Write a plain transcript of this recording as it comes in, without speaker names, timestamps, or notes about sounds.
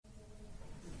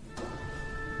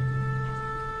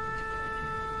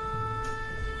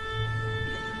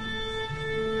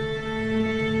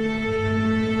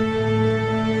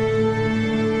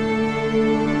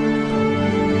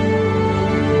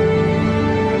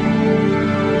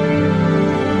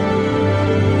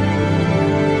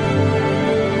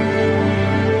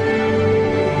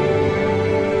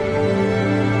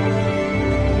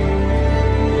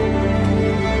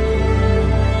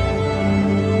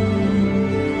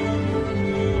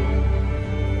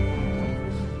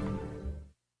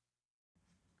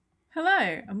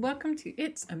and welcome to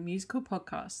It's a Musical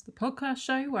Podcast, the podcast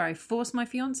show where I force my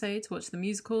fiancé to watch the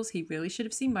musicals he really should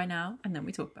have seen by now, and then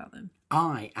we talk about them.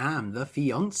 I am the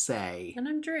fiancé. And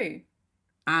I'm Drew.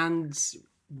 And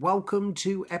welcome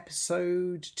to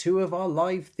episode 2 of our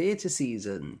live theatre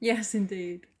season. Yes,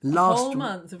 indeed. A whole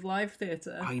month of live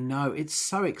theatre. I know, it's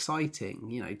so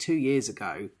exciting. 2 years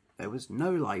ago, there was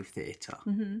no live theatre.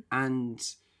 Mm-hmm. And...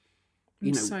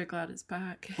 I'm so glad it's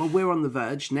back. Well, we're on the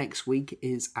verge. Next week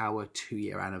is our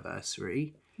 2-year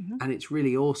anniversary. Mm-hmm. And it's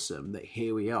really awesome that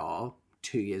here we are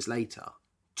 2 years later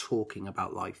talking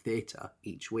about live theatre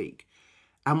each week.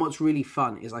 And what's really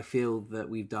fun is I feel that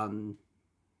we've done,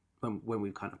 when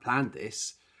we've kind of planned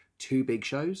this, 2 big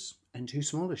shows and 2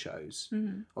 smaller shows.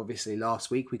 Mm-hmm. Obviously,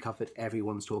 last week we covered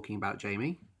Everyone's Talking About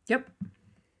Jamie. Yep.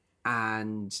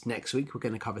 And next week we're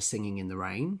going to cover Singing in the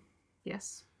Rain.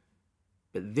 Yes.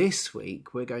 But this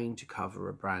week, we're going to cover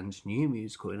a brand new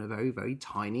musical in a very, very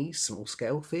tiny,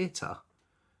 small-scale theatre.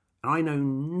 And I know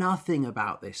nothing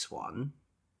about this one,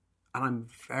 and I'm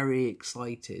very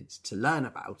excited to learn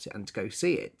about it and to go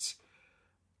see it,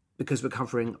 because we're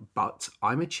covering But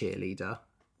I'm a Cheerleader,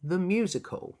 the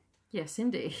musical. Yes,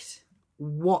 indeed.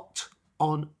 What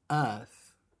on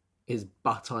earth is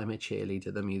But I'm a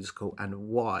Cheerleader, the musical, and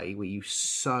why were you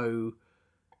so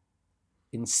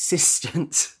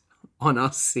insistent on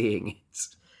us seeing it?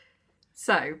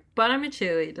 So, But I'm a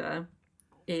Cheerleader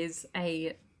is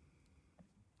a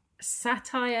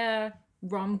satire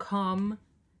rom-com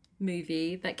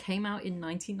movie that came out in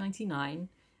 1999,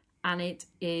 and it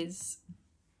is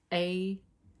a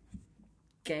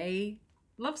gay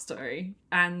love story.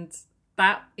 And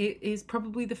that it is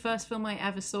probably the first film I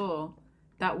ever saw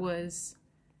that was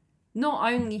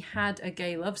not only had a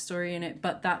gay love story in it,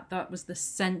 but that was the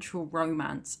central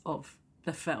romance of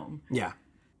the film. Yeah.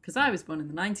 Because I was born in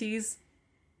the 90s,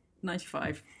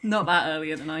 95. Not that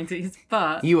early in the 90s,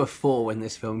 but... You were 4 when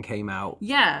this film came out.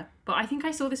 Yeah, but I think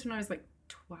I saw this when I was like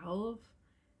 12,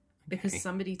 because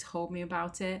somebody told me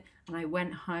about it, and I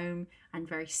went home and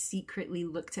very secretly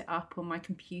looked it up on my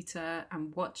computer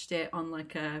and watched it on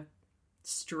like a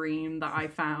stream that I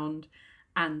found,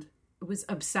 and was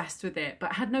obsessed with it,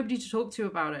 but had nobody to talk to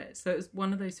about it. So it was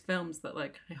one of those films that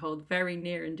like I hold very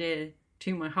near and dear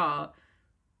to my heart,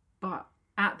 but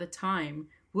at the time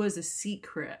was a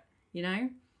secret,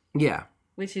 Yeah.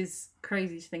 Which is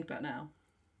crazy to think about now.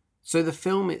 So the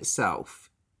film itself,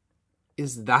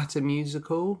 is that a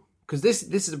musical? Because this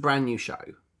is a brand new show.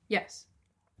 Yes.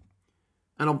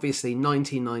 And obviously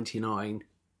 1999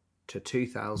 to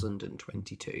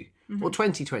 2022. Or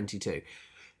 2022.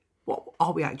 What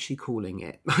are we actually calling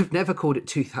it? I've never called it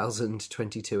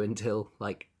 2022 until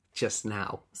like just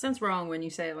now. Sounds wrong when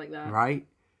you say it like that. Right?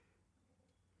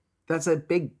 There's a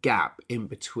big gap in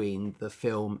between the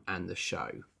film and the show.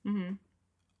 Mm-hmm.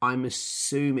 I'm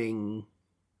assuming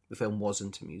the film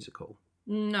wasn't a musical.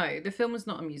 No, the film was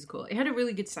not a musical. It had a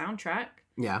really good soundtrack.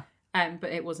 Yeah.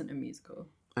 But it wasn't a musical.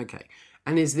 Okay.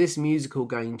 And is this musical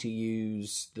going to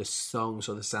use the songs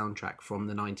or the soundtrack from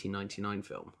the 1999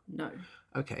 film? No.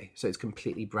 Okay, so it's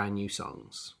completely brand new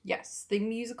songs. Yes, the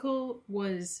musical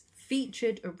was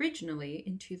featured originally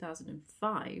in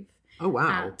 2005. Oh,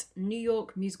 wow. At New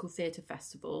York Musical Theatre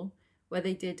Festival, where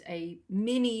they did a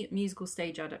mini musical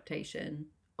stage adaptation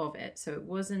of it. So it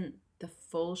wasn't the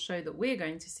full show that we're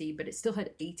going to see, but it still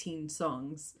had 18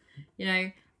 songs,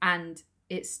 and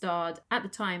it starred, at the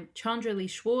time, Chandra Lee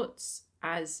Schwartz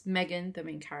as Megan, the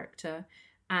main character,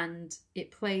 and it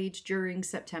played during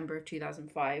September of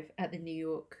 2005 at the New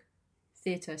York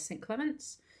Theatre St.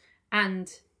 Clements, and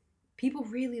people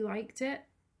really liked it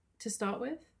to start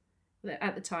with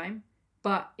at the time,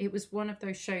 but it was one of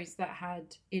those shows that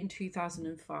had, in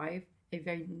 2005, a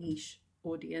very niche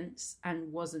audience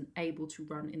and wasn't able to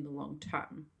run in the long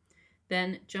term.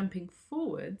 Then, jumping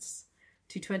forwards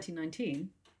to 2019,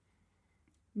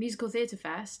 Musical Theatre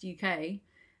Fest UK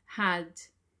had,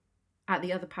 at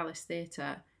the Other Palace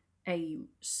Theatre, a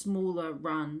smaller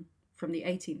run from the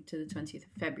 18th to the 20th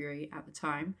of February at the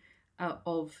time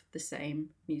of the same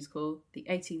musical, the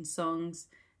 18 songs,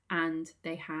 and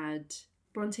they had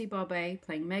Bronte Barbet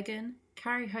playing Megan,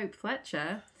 Carrie Hope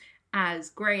Fletcher as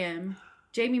Graham,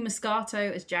 Jamie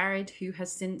Moscato as Jared, who has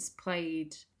since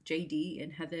played JD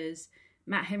in Heathers,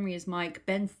 Matt Henry as Mike,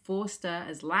 Ben Forster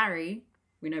as Larry,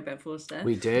 we know Ben Forster.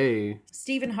 We do.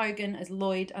 Stephen Hogan as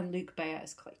Lloyd, and Luke Bayer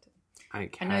as Clayton.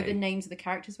 Okay. I know the names of the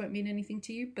characters won't mean anything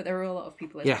to you, but there are a lot of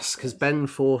people. Yes, because Ben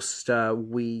Forster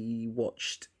we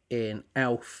watched in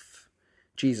Elf,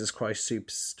 Jesus Christ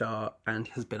Superstar, and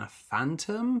has been a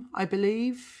Phantom, I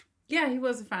believe. Yeah, he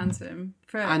was a Phantom.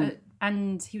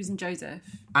 And he was in Joseph.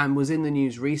 And was in the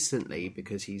news recently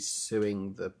because he's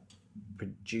suing the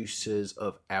producers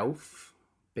of Elf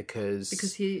because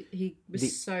he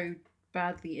was so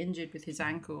badly injured with his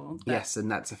ankle. Yes, and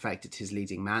that's affected his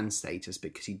leading man status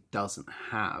because he doesn't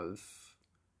have,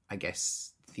 I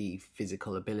guess, the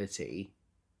physical ability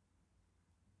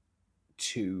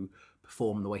to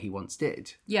perform the way he once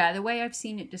did. Yeah, the way I've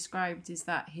seen it described is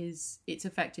that it's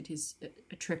affected his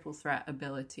a triple threat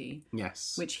ability.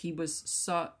 Yes. Which he was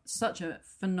such a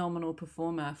phenomenal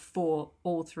performer for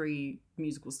all three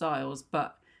musical styles,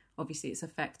 but obviously it's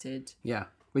affected. Yeah,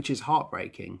 which is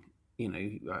heartbreaking. You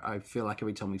know, I feel like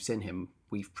every time we've seen him,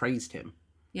 we've praised him.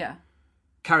 Yeah.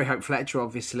 Carrie Hope Fletcher,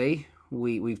 obviously,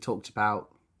 we've talked about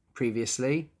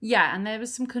previously. Yeah, and there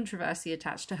was some controversy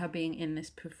attached to her being in this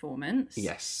performance.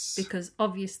 Yes. Because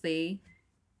obviously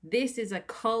this is a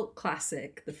cult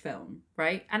classic, the film,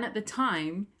 right? And at the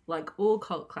time, like all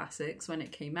cult classics when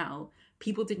it came out,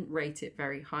 people didn't rate it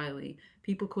very highly.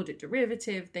 People called it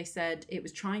derivative. They said it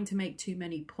was trying to make too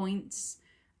many points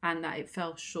and that it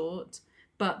fell short.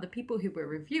 But the people who were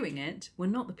reviewing it were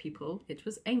not the people it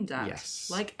was aimed at. Yes.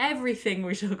 Like everything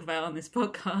we talk about on this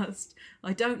podcast,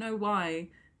 I don't know why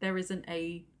there isn't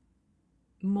a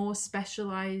more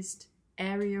specialised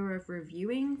area of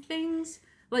reviewing things.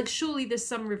 Like, surely there's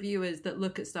some reviewers that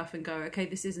look at stuff and go, okay,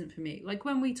 this isn't for me. Like,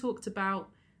 when we talked about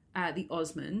the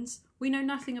Osmonds, we know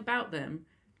nothing about them.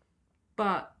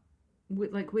 But,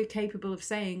 we're capable of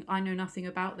saying, I know nothing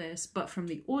about this. But from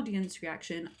the audience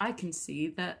reaction, I can see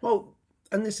that... Well,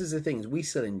 and this is the thing, we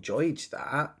still enjoyed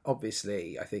that.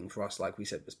 Obviously, I think for us, like we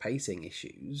said, was pacing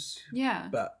issues. Yeah.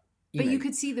 But you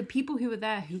could see the people who were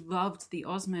there who loved the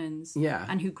Osmonds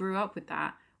and who grew up with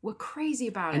that were crazy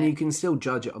about it. And you can still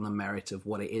judge it on the merit of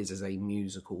what it is as a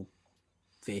musical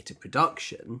theatre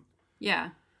production.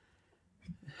 Yeah.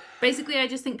 Basically, I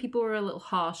just think people were a little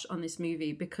harsh on this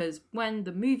movie because when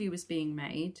the movie was being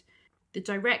made, the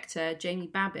director, Jamie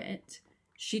Babbitt,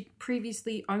 she'd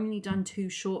previously only done 2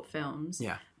 short films.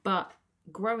 Yeah. But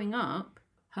growing up,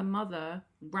 her mother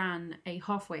ran a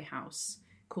halfway house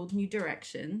called New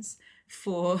Directions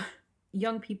for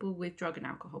young people with drug and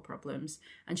alcohol problems.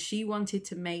 And she wanted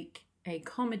to make a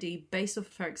comedy based off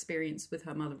of her experience with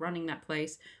her mother running that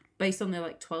place, based on their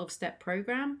 12-step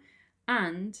program.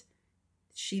 And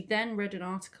she then read an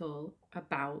article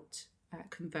about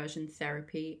conversion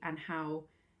therapy and how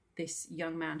this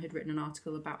young man had written an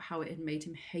article about how it had made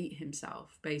him hate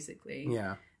himself, basically.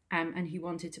 Yeah. And he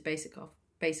wanted to base it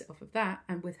off of that.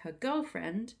 And with her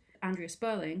girlfriend, Andrea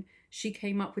Sperling, she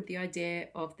came up with the idea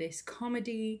of this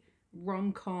comedy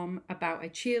rom-com about a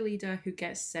cheerleader who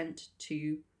gets sent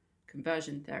to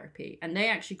conversion therapy. And they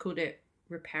actually called it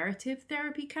reparative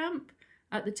therapy camp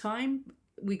at the time.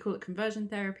 We call it conversion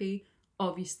therapy.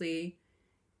 Obviously,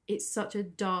 it's such a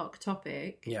dark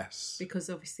topic. Yes. Because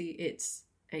obviously it's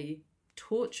a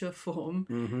torture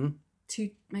form to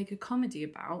make a comedy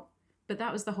about. But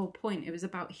that was the whole point. It was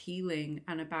about healing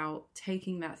and about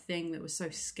taking that thing that was so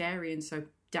scary and so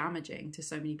damaging to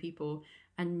so many people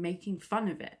and making fun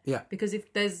of it. Yeah. Because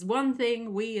if there's one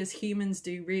thing we as humans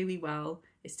do really well,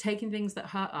 it's taking things that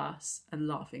hurt us and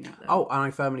laughing at them. Oh, and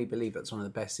I firmly believe that's one of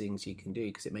the best things you can do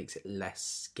because it makes it less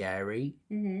scary.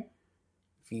 Mm-hmm.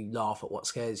 If you laugh at what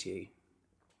scares you,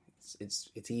 it's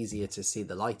easier to see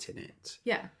the light in it.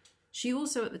 Yeah. She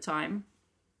also, at the time,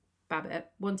 Babbitt,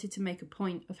 wanted to make a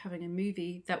point of having a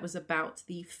movie that was about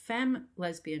the femme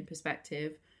lesbian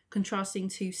perspective, contrasting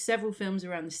to several films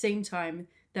around the same time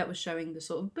that was showing the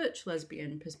sort of butch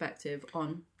lesbian perspective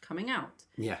on coming out.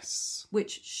 Yes.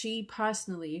 Which she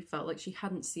personally felt like she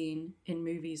hadn't seen in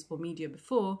movies or media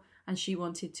before, and she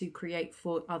wanted to create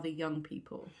for other young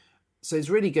people. So it's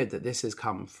really good that this has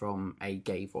come from a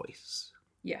gay voice.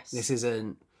 Yes. This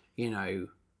isn't,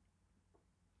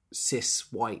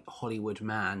 cis white Hollywood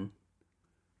man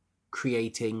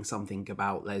creating something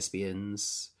about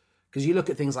lesbians. Because you look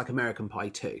at things like American Pie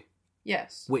 2.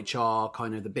 Yes. Which are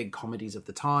kind of the big comedies of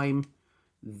the time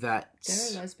that... There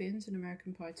are lesbians in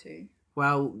American Pie 2.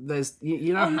 Well, there's...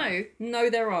 You know... Oh, no,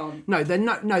 there aren't. No,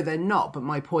 they're not. But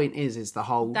my point is the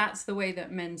whole... That's the way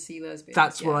that men see lesbians.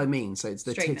 That's what I mean. So it's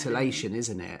the Straight titillation,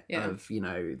 isn't it? Yeah. Of,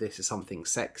 this is something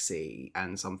sexy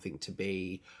and something to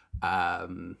be...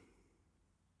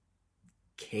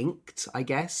 kinked, I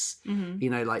guess. Mm-hmm.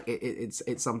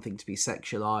 It's something to be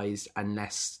sexualized and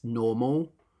less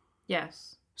normal.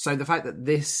 Yes. So the fact that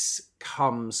this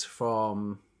comes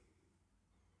from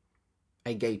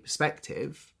a gay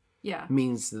perspective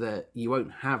means that you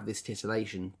won't have this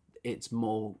titillation. It's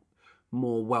more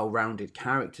well-rounded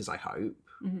characters, I hope,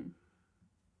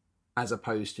 as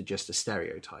opposed to just a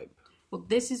stereotype. Well,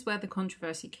 this is where the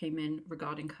controversy came in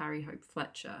regarding Carrie Hope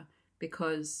Fletcher,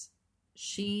 because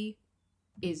she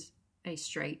is a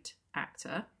straight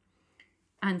actor.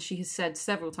 And she has said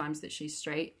several times that she's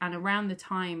straight. And around the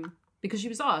time, because she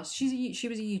was asked, she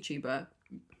was a YouTuber.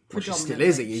 Well, she still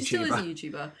is a YouTuber. She still is a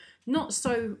YouTuber. Not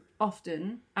so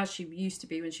often as she used to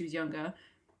be when she was younger,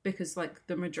 because like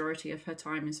the majority of her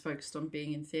time is focused on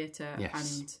being in theatre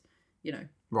and, you know,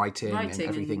 writing and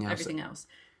everything else.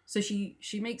 So she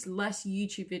makes less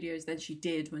YouTube videos than she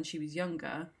did when she was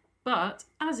younger. But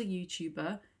as a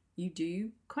YouTuber, you do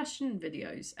question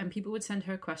videos, and people would send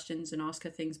her questions and ask her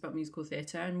things about musical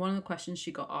theatre. And one of the questions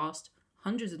she got asked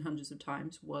hundreds and hundreds of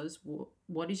times was,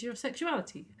 what is your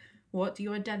sexuality? What do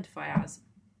you identify as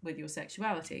with your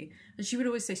sexuality? And she would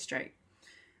always say straight.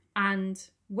 And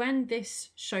when this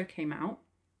show came out,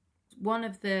 one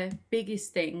of the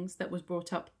biggest things that was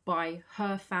brought up by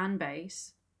her fan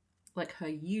base, like her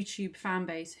YouTube fan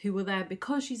base, who were there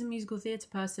because she's a musical theatre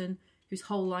person whose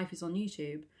whole life is on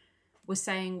YouTube,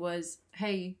 was,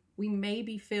 hey, we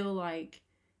maybe feel like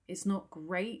it's not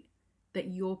great that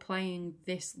you're playing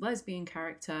this lesbian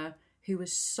character who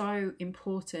was so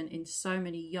important in so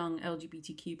many young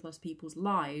LGBTQ plus people's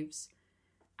lives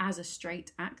as a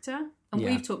straight actor. And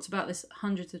we've talked about this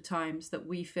hundreds of times, that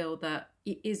we feel that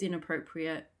it is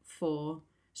inappropriate for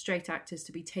straight actors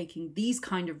to be taking these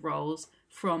kind of roles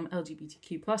from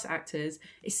LGBTQ plus actors,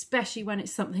 especially when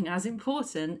it's something as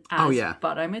important as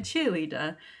But I'm a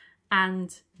Cheerleader.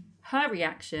 And her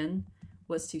reaction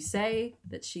was to say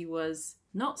that she was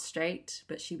not straight,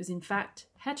 but she was in fact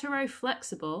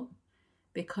hetero-flexible,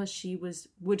 because she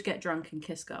would get drunk and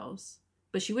kiss girls.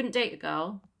 But she wouldn't date a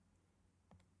girl,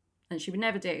 and she would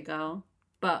never date a girl,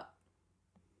 but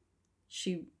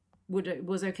she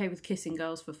was okay with kissing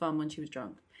girls for fun when she was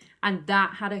drunk. And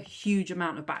that had a huge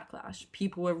amount of backlash.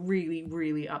 People were really,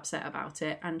 really upset about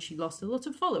it, and she lost a lot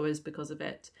of followers because of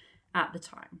it at the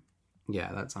time.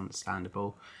 Yeah, that's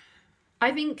understandable.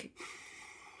 I think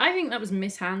that was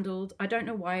mishandled. I don't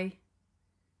know why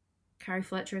Carrie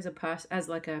Fletcher as a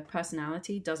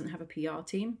personality doesn't have a PR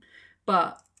team,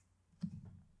 but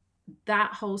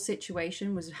that whole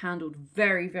situation was handled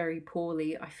very, very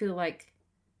poorly. I feel like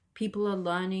people are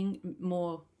learning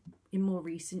more in more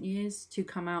recent years to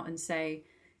come out and say,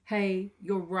 hey,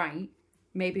 you're right,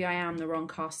 maybe I am the wrong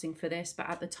casting for this, but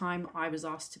at the time I was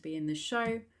asked to be in this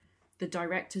show. The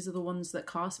directors are the ones that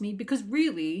cast me, because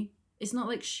really, it's not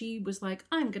like she was like,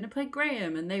 I'm going to play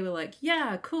Graham, and they were like,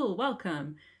 yeah, cool,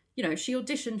 welcome. You know, she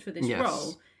auditioned for this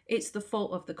role. It's the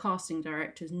fault of the casting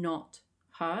directors, not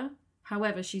her.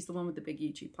 However, she's the one with the big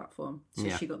YouTube platform, so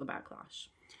she got the backlash.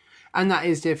 And that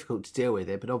is difficult to deal with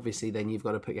it, but obviously then you've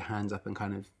got to put your hands up and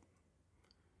kind of,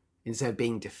 instead of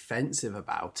being defensive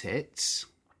about it,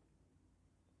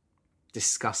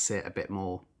 discuss it a bit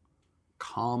more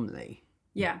calmly.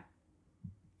 Yeah.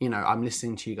 You know, I'm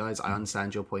listening to you guys. I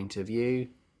understand your point of view.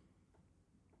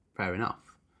 Fair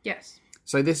enough. Yes.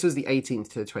 So this was the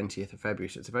 18th to the 20th of February,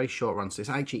 so it's a very short run. So this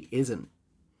actually isn't,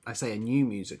 I say, a new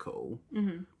musical,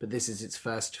 but this is its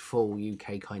first full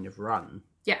UK kind of run.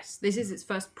 Yes, this is its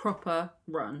first proper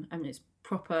run. I mean, it's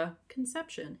proper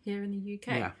conception here in the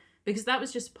UK. Yeah. Because that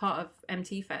was just part of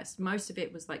MT Fest. Most of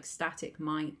it was like static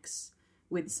mics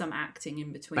with some acting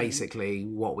in between. Basically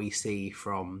what we see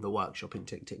from the workshop in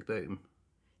Tick Tick Boom.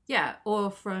 Yeah,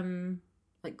 or from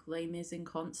like Les Mis in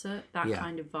concert, that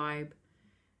kind of vibe.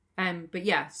 But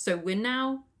yeah, so we're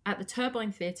now at the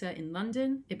Turbine Theatre in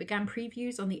London. It began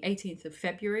previews on the 18th of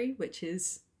February, which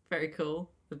is very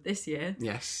cool, of this year.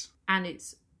 Yes. And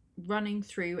it's running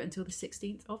through until the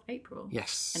 16th of April.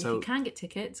 Yes. And if you can get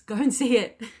tickets, go and see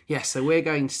it. Yes, so we're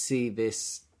going to see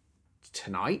this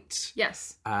tonight.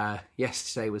 Yes.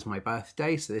 Yesterday was my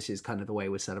birthday, so this is kind of the way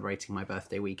we're celebrating my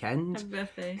birthday weekend. Happy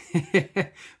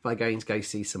birthday. By going to go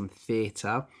see some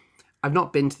theatre. I've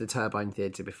not been to the Turbine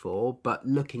Theatre before, but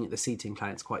looking at the seating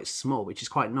plan, it's quite small, which is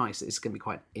quite nice. It's going to be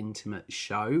quite an intimate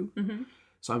show. Mm-hmm.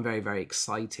 So I'm very, very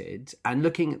excited. And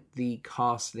looking at the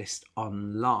cast list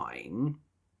online,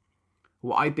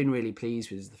 what I've been really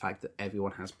pleased with is the fact that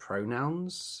everyone has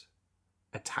pronouns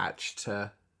attached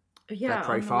to their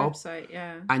profile. On the website,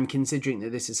 yeah. And considering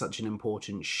that this is such an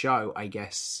important show, I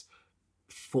guess,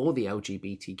 for the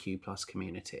LGBTQ plus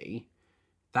community,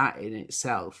 that in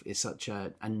itself is such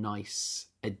a nice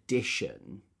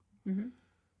addition. Mm-hmm.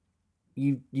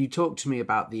 You talked to me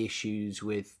about the issues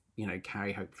with, you know,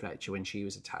 Carrie Hope Fletcher when she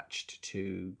was attached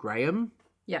to Graham.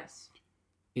 Yes.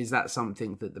 Is that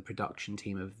something that the production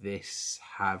team of this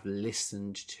have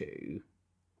listened to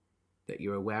that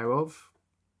you're aware of?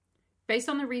 Based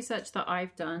on the research that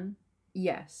I've done,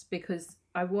 yes, because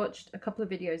I watched a couple of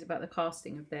videos about the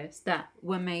casting of this that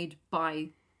were made by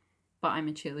But I'm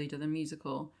a Cheerleader, the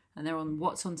musical, and they're on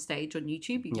What's on Stage on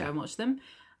YouTube. You can go and watch them.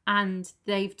 And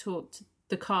they've talked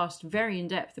the cast very in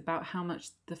depth about how much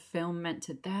the film meant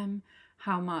to them,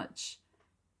 how much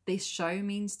this show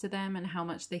means to them, and how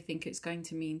much they think it's going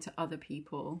to mean to other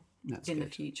people the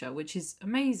future, which is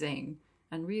amazing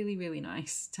and really, really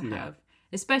nice to have.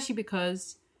 Especially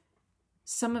because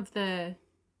some of the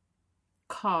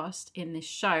cast in this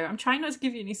show, I'm trying not to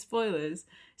give you any spoilers,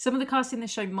 some of the cast in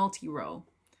this show multi-role,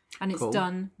 and it's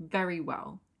done very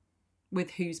well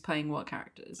with who's playing what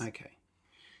characters. Okay.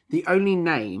 The only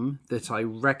name that I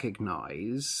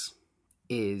recognise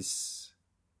is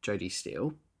Jodie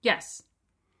Steele. Yes.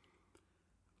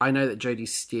 I know that Jodie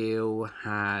Steele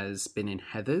has been in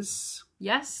Heathers.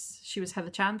 Yes, she was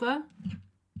Heather Chandler.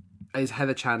 Is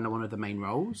Heather Chandler one of the main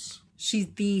roles? She's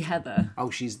the Heather. Oh,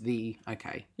 she's the...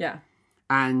 Okay. Yeah.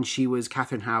 And she was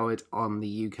Catherine Howard on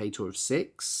the UK tour of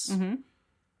Six,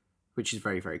 which is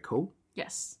very, very cool.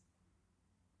 Yes.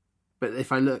 But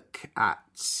if I look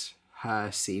at her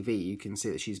CV, you can see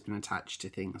that she's been attached to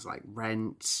things like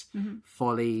Rent,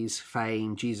 Follies,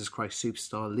 Fame, Jesus Christ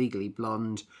Superstar, Legally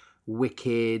Blonde,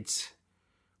 Wicked,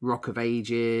 Rock of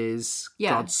Ages,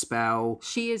 Godspell.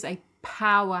 She is a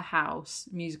powerhouse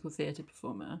musical theatre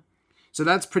performer. So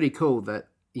that's pretty cool that,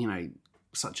 you know,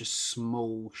 such a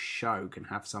small show can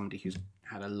have somebody who's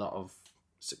had a lot of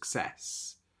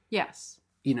success. Yes.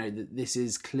 You know, that this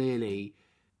is clearly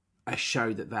a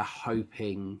show that they're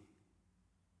hoping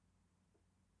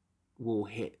will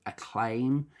hit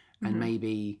acclaim and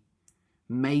maybe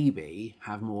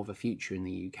have more of a future in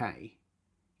the UK.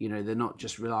 You know, they're not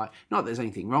just not that there's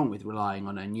anything wrong with relying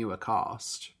on a newer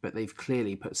cast, but they've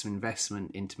clearly put some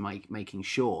investment into making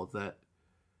sure that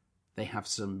they have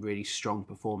some really strong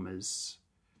performers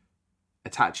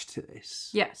attached to this.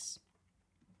 Yes.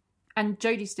 And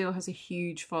Jodie Steele has a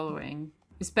huge following,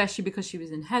 especially because she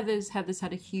was in Heathers. Heathers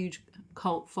had a huge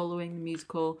cult following, the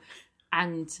musical.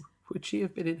 And would she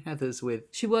have been in Heathers with...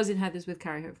 She was in Heathers with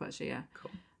Carrie Hope Fletcher, yeah.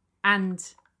 Cool. And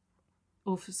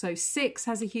also Six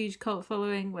has a huge cult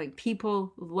following. Like,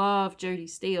 people love Jodie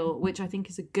Steele, which I think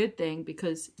is a good thing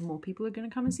because more people are going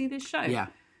to come and see this show. Yeah.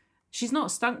 She's not a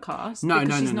stunt cast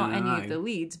because she's not any of the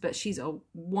leads, but she's a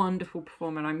wonderful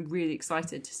performer and I'm really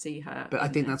excited to see her. But I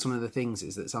think that's one of the things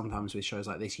is that sometimes with shows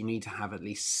like this, you need to have at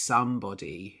least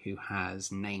somebody who has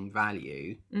name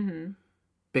value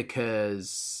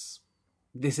because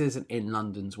this isn't in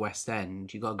London's West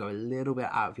End. You've got to go a little bit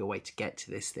out of your way to get to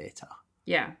this theatre.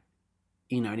 Yeah.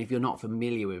 You know, and if you're not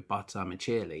familiar with But I'm a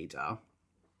Cheerleader,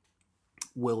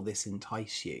 will this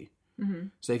entice you?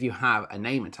 So if you have a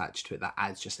name attached to it, that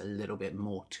adds just a little bit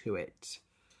more to it.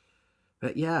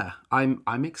 But yeah, I'm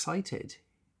excited.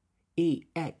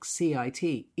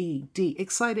 EXCITED,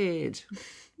 excited.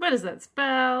 What does that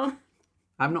spell?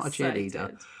 I'm not a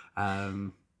cheerleader.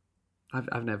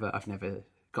 I've never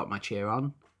got my cheer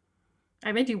on.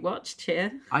 I made you watch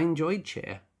Cheer. I enjoyed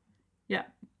Cheer. Yeah.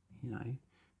 You know,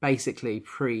 basically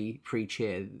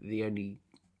pre-Cheer, the only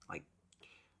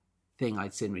thing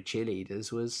I'd seen with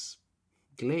cheerleaders was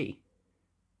Glee,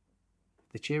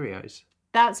 the Cheerios.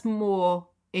 That's more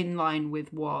in line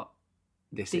with what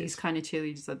these is. kind of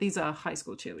cheerleaders are. These are high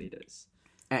school cheerleaders.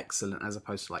 Excellent, as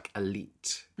opposed to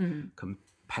elite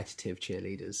competitive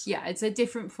cheerleaders. Yeah, it's a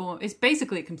different form. It's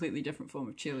basically a completely different form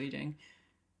of cheerleading.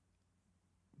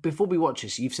 Before we watch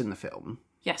this, you've seen the film.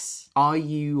 Yes. Are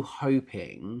you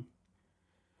hoping...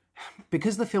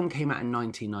 Because the film came out in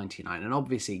 1999, and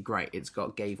obviously, great, it's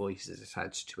got gay voices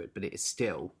attached to it, but it is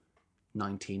still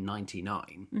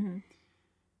 1999.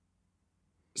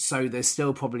 So there's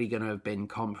still probably going to have been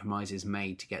compromises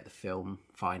made to get the film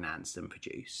financed and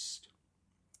produced.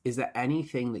 Is there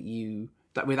anything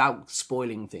that without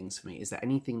spoiling things for me, is there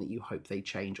anything that you hope they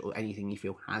change or anything you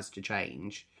feel has to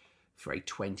change for a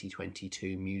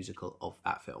 2022 musical of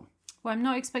that film? Well, I'm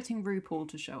not expecting RuPaul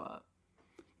to show up.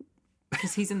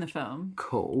 Because he's in the film.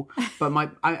 Cool. But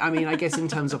I guess in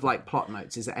terms of plot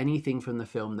notes, is there anything from the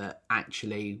film that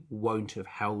actually won't have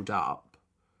held up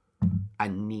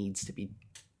and needs to be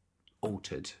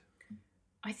altered?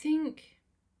 I think...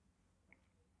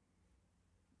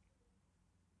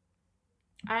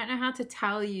 I don't know how to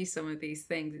tell you some of these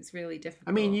things. It's really difficult.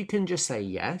 I mean, you can just say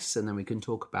yes, and then we can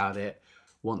talk about it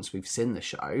once we've seen the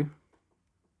show.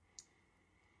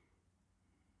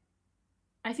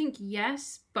 I think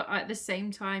yes, but at the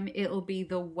same time, it'll be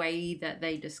the way that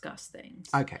they discuss things.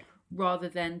 Okay. Rather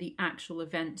than the actual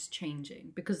events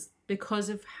changing. Because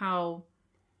of how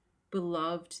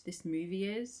beloved this movie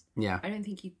is, yeah, I don't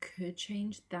think you could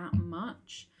change that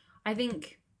much. I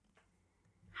think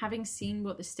having seen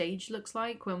what the stage looks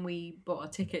like when we bought our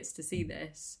tickets to see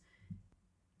this,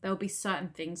 there'll be certain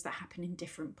things that happen in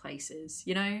different places,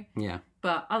 you know? Yeah.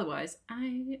 But otherwise,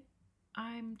 I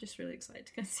I'm just really excited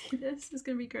to go see this. It's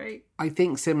going to be great. I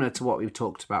think similar to what we've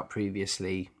talked about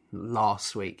previously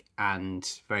last week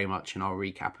and very much in our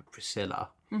recap of Priscilla,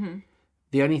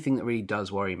 the only thing that really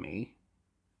does worry me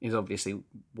is obviously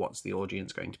what's the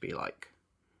audience going to be like.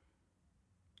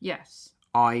 Yes.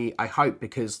 I hope,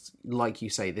 because like you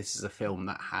say, this is a film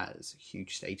that has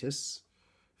huge status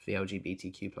for the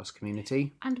LGBTQ plus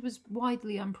community. And was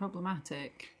widely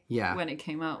unproblematic when it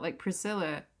came out. Like,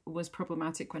 Priscilla was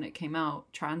problematic when it came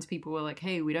out. Trans people were like,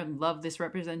 hey, we don't love this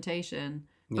representation.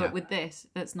 But with this,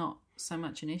 that's not so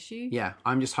much an issue. Yeah,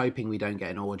 I'm just hoping we don't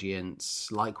get an audience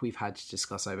like we've had to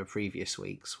discuss over previous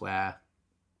weeks where,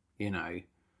 you know,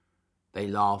 they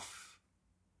laugh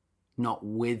not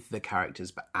with the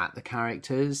characters but at the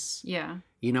characters. Yeah.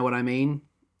 You know what I mean?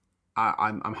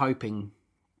 I'm hoping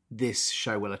this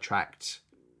show will attract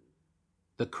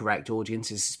the correct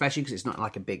audiences, especially because it's not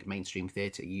like a big mainstream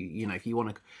theatre. You know, if you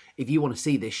want to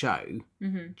see this show,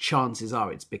 chances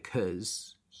are it's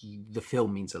because the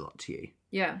film means a lot to you.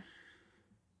 Yeah.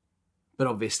 But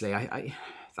obviously, I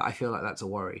feel like that's a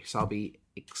worry. So I'll be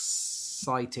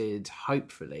excited,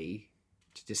 hopefully,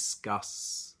 to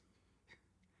discuss,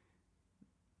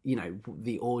 you know,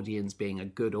 the audience being a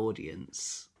good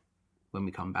audience when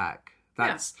we come back.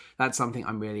 That's something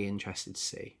I'm really interested to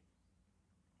see.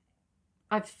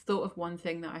 I've thought of one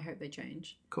thing that I hope they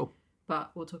change. Cool.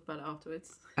 But we'll talk about it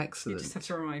afterwards. Excellent. You just have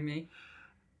to remind me.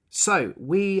 So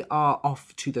we are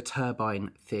off to the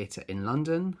Turbine Theatre in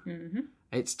London.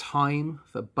 It's time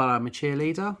for But I'm a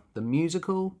Cheerleader, the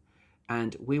musical,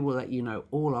 and we will let you know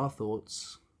all our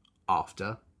thoughts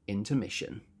after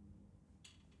intermission.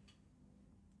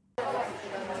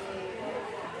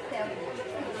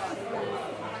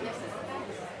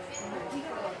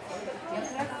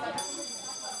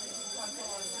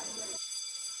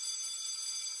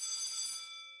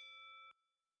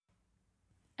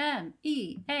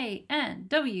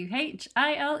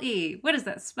 MEANWHILE. What does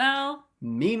that spell?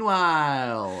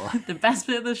 Meanwhile. The best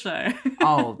bit of the show.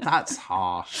 Oh, that's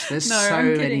harsh. There's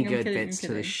many good bits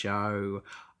to the show.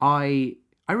 I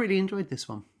really enjoyed this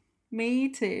one. Me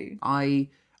too. I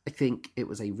think it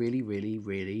was a really, really,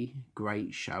 really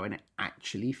great show, and it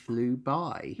actually flew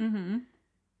by,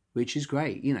 which is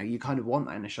great. You know, you kind of want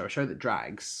that in a show that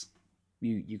drags.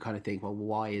 You kind of think, well,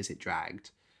 why is it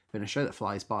dragged? But in a show that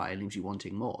flies by and leaves you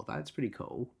wanting more, that's pretty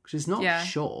cool. Because it's not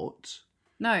short.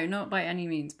 No, not by any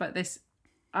means. But this,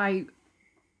 I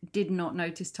did not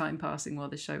notice time passing while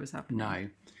the show was happening. No.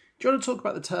 Do you want to talk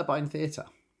about the Turbine Theatre?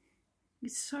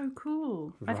 It's so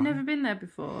cool. Right. I've never been there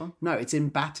before. No, it's in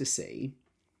Battersea.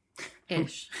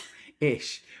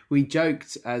 Ish. We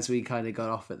joked as we kind of got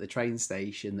off at the train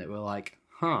station that we're like,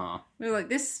 we were like,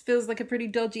 this feels like a pretty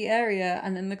dodgy area.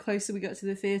 And then the closer we got to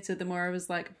the theatre, the more I was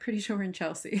like, pretty sure we're in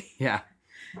Chelsea. Yeah.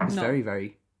 It's very,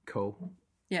 very cool.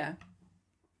 Yeah.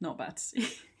 Not bad to see.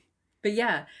 But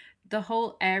yeah, the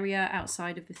whole area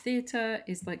outside of the theatre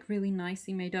is like really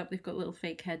nicely made up. They've got little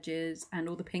fake hedges and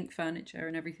all the pink furniture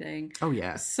and everything. Oh,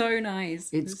 yeah. It's so nice.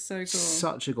 It's so cool.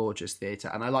 Such a gorgeous theatre.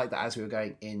 And I like that as we were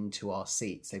going into our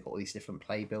seats, they've got all these different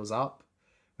playbills up.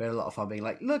 We had a lot of fun being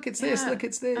like, look, it's this, look,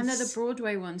 it's this. And they're the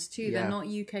Broadway ones too. Yeah. They're not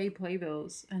UK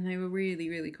playbills. And they were really,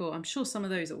 really cool. I'm sure some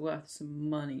of those are worth some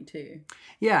money too.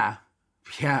 Yeah.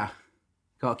 Yeah.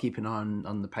 Got to keep an eye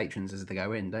on the patrons as they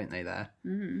go in, don't they, there?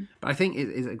 Mm-hmm. But I think it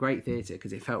is a great theatre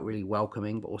because it felt really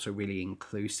welcoming but also really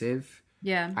inclusive.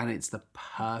 Yeah. And it's the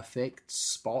perfect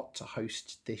spot to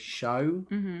host this show.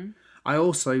 Mm-hmm. I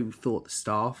also thought the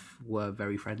staff were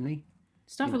very friendly.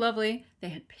 Staff were lovely. They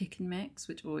had pick and mix,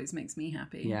 which always makes me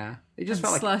happy. Yeah. It just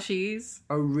and felt like slushies.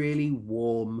 A really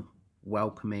warm,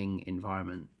 welcoming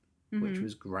environment, which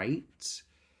was great.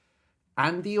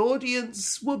 And the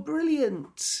audience were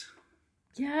brilliant.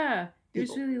 Yeah, it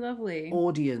was really lovely.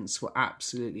 Audience were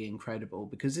absolutely incredible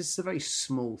because this is a very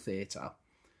small theatre.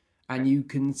 And you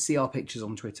can see our pictures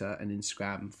on Twitter and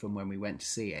Instagram from when we went to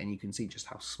see it, and you can see just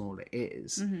how small it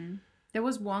is. Mm-hmm. There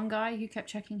was one guy who kept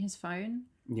checking his phone.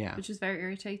 Yeah. Which was very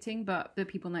irritating, but the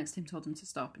people next to him told him to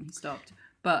stop, and he stopped.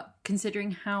 But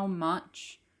considering how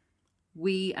much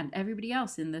we and everybody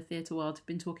else in the theatre world have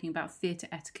been talking about theatre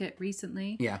etiquette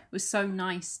recently, it was so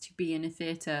nice to be in a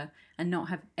theatre and not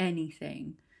have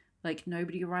anything. Like,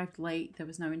 nobody arrived late, there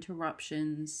was no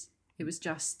interruptions. It was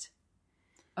just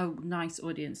a nice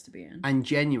audience to be in. And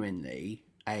genuinely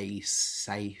a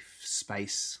safe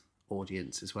space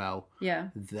audience as well. Yeah.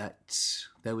 That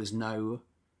there was no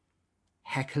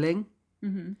heckling.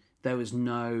 Mm-hmm. There was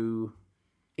no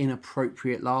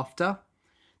inappropriate laughter.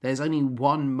 There's only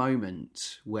one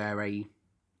moment where a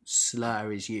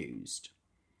slur is used.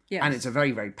 Yes. And it's a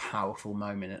very, very powerful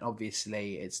moment. And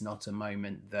obviously it's not a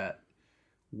moment that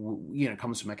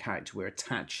comes from a character we're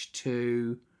attached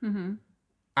to. Mm-hmm.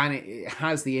 And it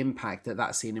has the impact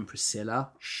that scene in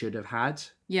Priscilla should have had.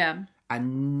 Yeah.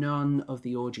 And none of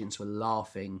the audience were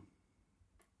laughing.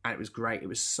 And it was great. It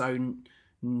was so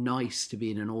nice to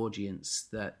be in an audience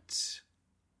that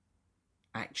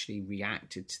actually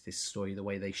reacted to this story the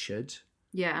way they should.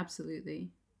 Yeah, absolutely.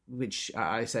 Which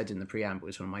I said in the preamble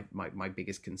is one of my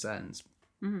biggest concerns.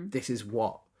 Mm-hmm. This is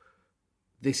what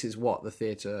the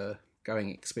theatre going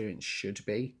experience should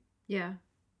be. Yeah.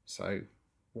 So,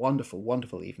 wonderful,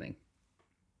 wonderful evening.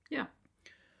 Yeah.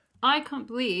 I can't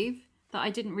believe that I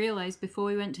didn't realise before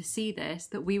we went to see this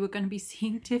that we were going to be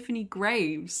seeing Tiffany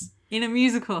Graves in a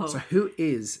musical. So who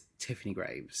is Tiffany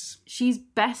Graves? She's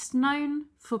best known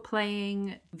for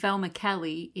playing Velma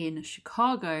Kelly in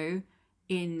Chicago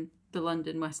in the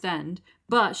London West End,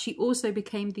 but she also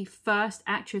became the first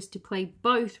actress to play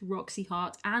both Roxy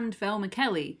Hart and Velma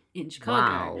Kelly in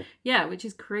Chicago. Wow. Yeah, which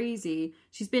is crazy.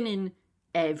 She's been in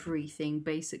everything,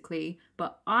 basically,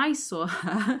 but I saw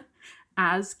her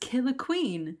as Killer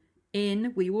Queen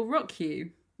in We Will Rock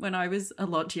You when I was a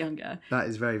lot younger. That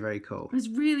is very, very cool. It was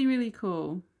really, really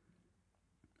cool.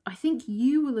 I think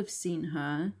you will have seen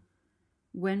her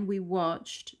when we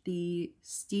watched the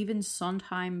Stephen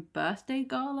Sondheim birthday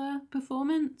gala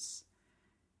performance.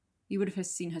 You would have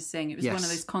seen her sing. It was one of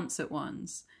those concert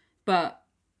ones. But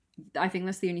I think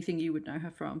that's the only thing you would know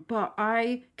her from. But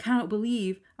I cannot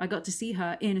believe I got to see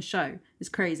her in a show. It's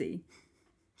crazy.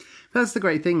 That's the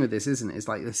great thing with this, isn't it? It's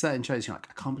like there's certain shows you're like,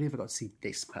 I can't believe I got to see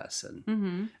this person.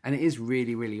 Mm-hmm. And it is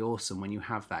really, really awesome when you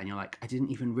have that and you're like, I didn't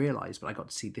even realise, but I got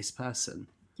to see this person.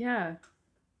 Yeah.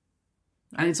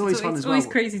 And it's always fun as well. It's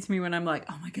always crazy to me when I'm like,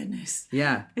 oh my goodness.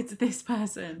 Yeah. It's this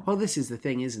person. Well, this is the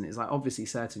thing, isn't it? It's like, obviously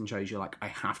certain shows you're like, I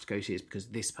have to go see this because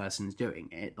this person's doing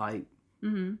it. Like,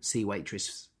 See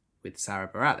Waitress with Sarah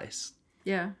Bareilles.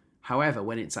 Yeah. However,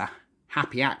 when it's a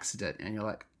happy accident and you're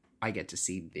like, I get to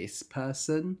see this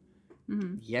person.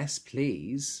 Mm-hmm. Yes,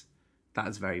 please.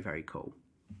 That's very, very cool.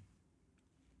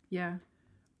 Yeah.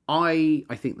 I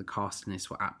think the cast in this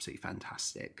were absolutely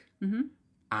fantastic. Mm-hmm.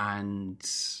 And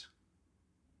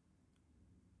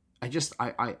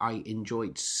I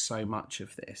enjoyed so much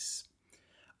of this.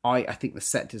 I think the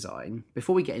set design,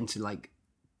 before we get into like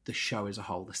the show as a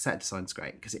whole, the set design's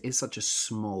great because it is such a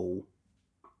small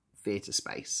theatre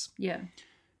space. Yeah.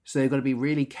 So they've got to be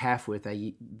really careful with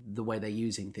the way they're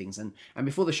using things. And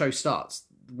before the show starts,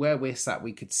 where we're sat,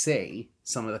 we could see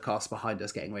some of the cast behind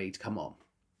us getting ready to come on.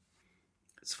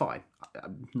 It's fine.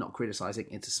 I'm not criticising.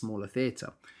 It's a smaller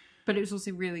theatre. But it was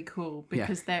also really cool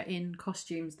because they're in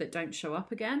costumes that don't show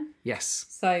up again. Yes.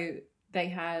 So they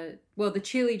had... Well, the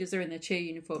cheerleaders are in their cheer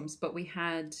uniforms, but we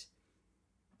had...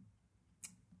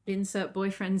 Insert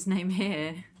boyfriend's name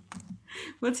here.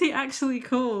 What's he actually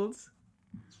called?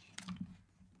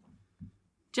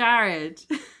 Jared.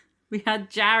 We had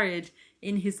Jared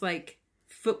in his like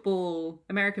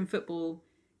American football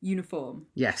uniform.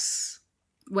 Yes.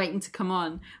 Waiting to come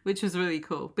on, which was really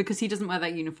cool because he doesn't wear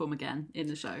that uniform again in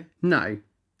the show. No.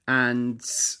 And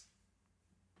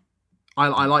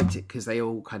I liked it because they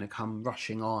all kind of come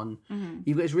rushing on. Mm-hmm.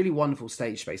 You've got this really wonderful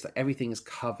stage space. Like everything is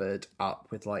covered up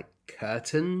with like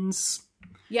curtains.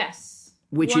 Yes.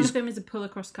 One of them is a pull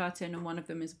across curtain and one of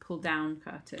them is a pull down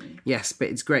curtain. Yes, but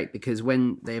it's great because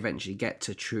when they eventually get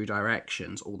to True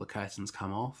Directions, all the curtains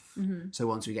come off. Mm-hmm. So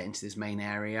once we get into this main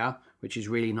area, which is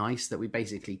really nice that we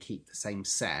basically keep the same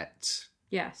set.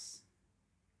 Yes.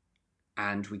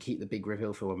 And we keep the big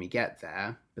reveal for when we get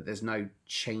there, but there's no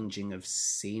changing of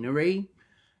scenery.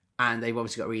 And they've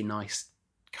obviously got a really nice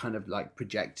kind of like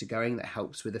projector going that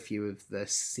helps with a few of the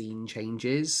scene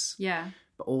changes. Yeah.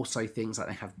 But also things like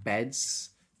they have beds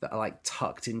that are like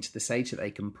tucked into the stage that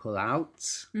they can pull out.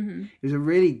 Mm-hmm. It was a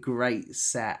really great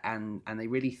set and they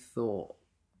really thought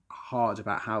hard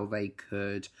about how they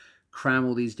could cram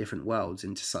all these different worlds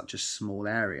into such a small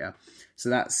area. So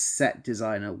that set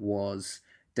designer was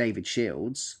David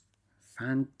Shields.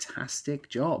 Fantastic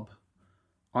job.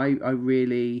 I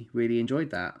really, really enjoyed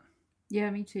that.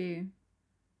 Yeah, me too.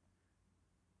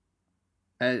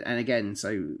 And again,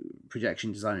 so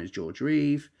projection designer is George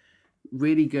Reeve.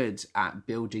 Really good at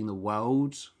building the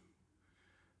world.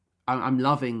 I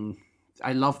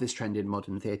love this trend in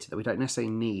modern theatre that we don't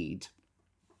necessarily need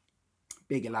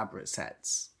big elaborate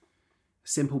sets.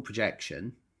 Simple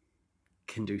projection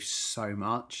can do so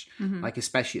much. Mm-hmm. Like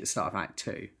especially at the start of Act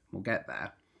 2. We'll get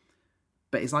there.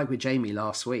 But it's like with Jamie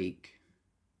last week.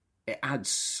 It adds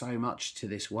so much to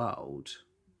this world.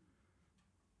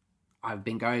 I've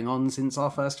been going on since our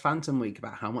first Phantom Week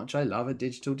about how much I love a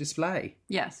digital display.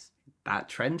 Yes. That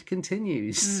trend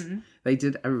continues. Mm-hmm. They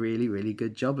did a really, really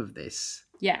good job of this.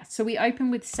 Yeah, so we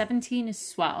open with 17 is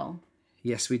Swell,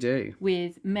 Yes, we do.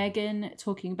 with Megan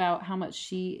talking about how much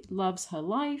she loves her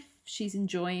life. She's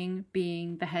enjoying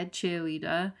being the head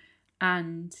cheerleader.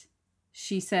 And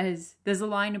she says, there's a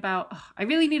line about, "Oh, I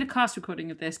really need a cast recording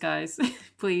of this, guys,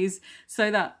 please,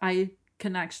 so that I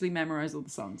can actually memorize all the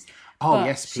songs." Oh, But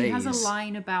yes, please. She has a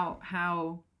line about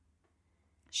how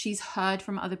she's heard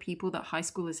from other people that high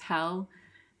school is hell,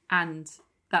 and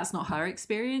that's not her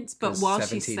experience. But 'Cause while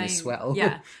she's 17 saying, is swell.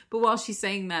 yeah, but while she's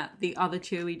saying that, the other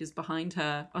cheerleaders behind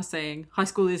her are saying, high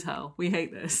school is hell. We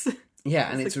hate this.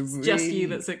 Yeah, and it's a It's really, just you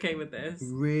that's okay with this.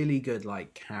 really good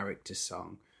like character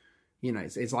song. You know,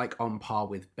 it's like on par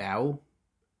with Belle.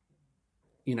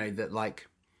 You know, that like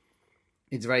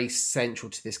it's very central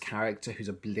to this character who's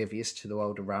oblivious to the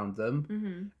world around them.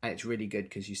 Mm-hmm. And it's really good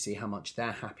because you see how much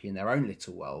they're happy in their own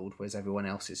little world, whereas everyone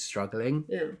else is struggling.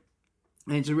 Yeah.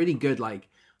 And it's a really good, like,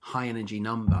 high energy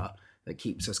number that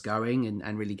keeps us going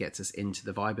and really gets us into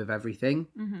the vibe of everything.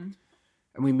 Mm-hmm.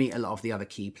 And we meet a lot of the other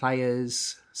key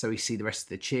players. So we see the rest of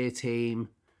the cheer team.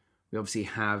 We obviously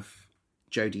have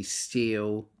Jodie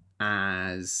Steele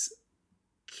as...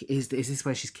 Is this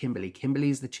where she's Kimberly?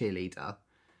 Kimberly's the cheerleader.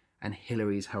 And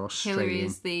Hillary's her Australian... Hillary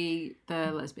is the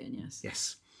lesbian, yes.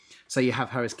 Yes. So you have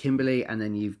her as Kimberly, and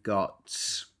then you've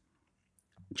got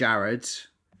Jared,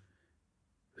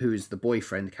 who's the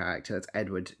boyfriend character. That's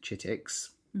Edward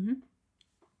Chittix. Mm-hmm.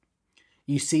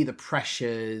 You see the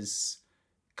pressures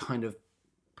kind of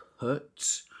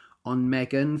put on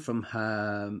Megan from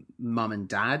her mum and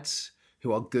dad,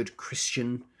 who are good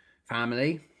Christian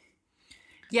family.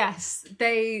 Yes,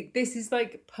 this is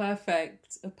like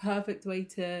a perfect way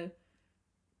to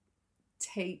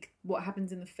take what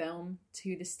happens in the film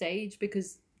to the stage,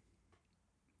 because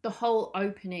the whole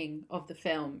opening of the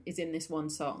film is in this one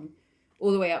song,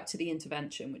 all the way up to the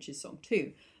intervention, which is song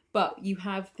 2. But you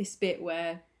have this bit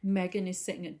where Megan is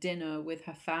sitting at dinner with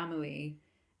her family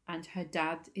and her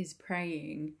dad is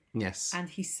praying. Yes. And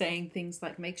he's saying things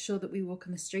like, make sure that we walk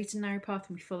on the straight and narrow path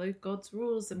and we follow God's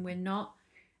rules and we're not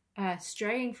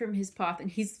straying from his path.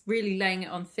 And he's really laying it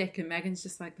on thick, and Megan's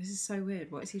just like, this is so weird.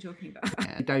 What is he talking about?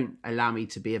 Yeah, don't allow me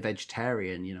to be a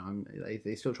vegetarian, you know.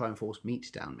 They still try and force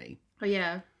meat down me. Oh,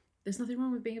 yeah. There's nothing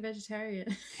wrong with being a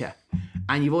vegetarian. Yeah.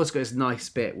 And you've also got this nice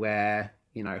bit where,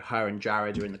 you know, her and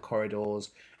Jared are in the corridors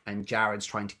and Jared's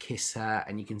trying to kiss her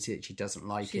and you can see that she doesn't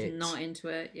like it. She's not into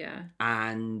it, yeah.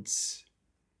 And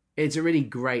it's a really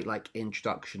great, like,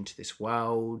 introduction to this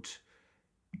world.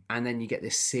 And then you get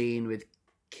this scene with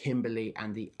Kimberly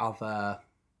and the other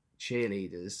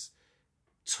cheerleaders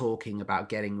talking about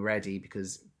getting ready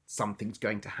because something's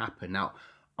going to happen. Now,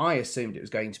 I assumed it was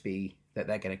going to be that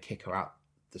they're going to kick her out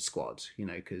the squad, you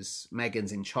know, because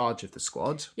Megan's in charge of the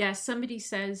squad. Yeah, somebody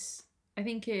says, I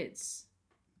think it's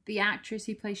the actress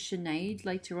who plays Sinead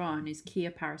later on is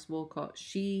Kia Paris Walcott.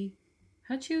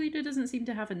 Her cheerleader doesn't seem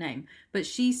to have a name, but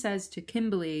she says to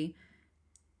Kimberly,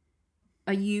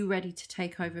 are you ready to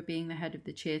take over being the head of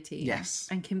the cheer team? Yes.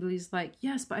 And Kimberly's like,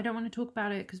 yes, but I don't want to talk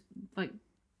about it because, like,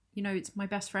 you know, it's my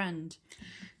best friend.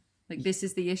 Like, this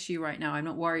is the issue right now. I'm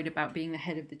not worried about being the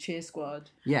head of the cheer squad.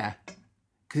 Yeah.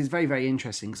 Because it's very, very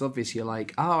interesting. Because obviously you're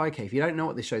like, oh, okay, if you don't know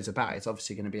what this show's about, it's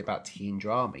obviously going to be about teen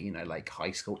drama. You know, like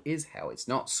high school is hell. It's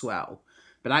not swell.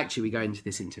 But actually we go into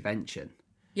this intervention.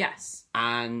 Yes.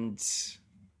 And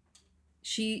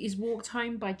she is walked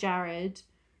home by Jared,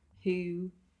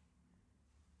 who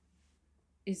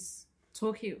is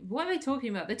talking... What are they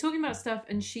talking about? They're talking about stuff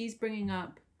and she's bringing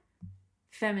up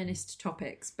feminist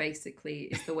topics, basically,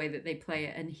 is the way that they play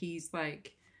it. And he's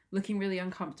like looking really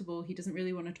uncomfortable. He doesn't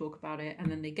really want to talk about it. And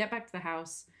then they get back to the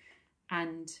house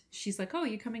and she's like, oh,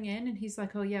 you coming in? And he's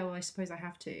like, oh, yeah, well, I suppose I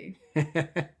have to.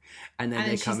 and then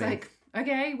they come she's in. like,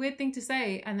 okay, weird thing to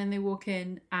say. And then they walk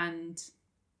in and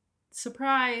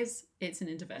surprise, it's an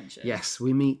intervention. Yes,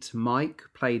 we meet Mike,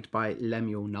 played by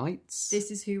Lemuel Knights.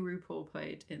 This is who RuPaul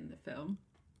played in the film.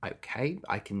 Okay,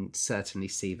 I can certainly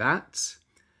see that.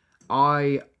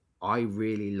 I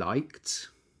really liked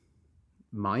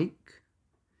Mike.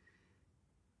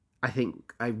 I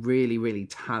think a really, really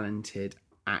talented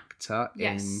actor.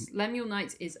 Yes, Lemuel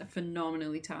Knights is a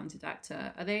phenomenally talented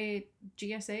actor. Are they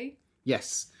GSA?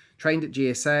 Yes. Trained at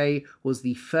GSA, was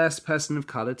the first person of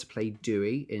colour to play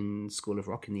Dewey in School of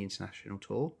Rock in the international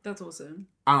tour. That's awesome.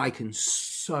 And I can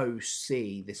so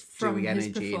see this From Dewey his energy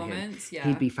in him. performance, yeah.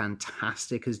 He'd be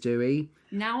fantastic as Dewey.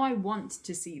 Now I want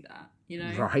to see that, you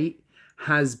know? Right.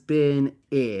 Has been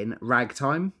in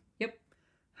Ragtime. Yep.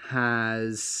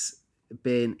 Has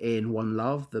been in One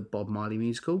Love, the Bob Marley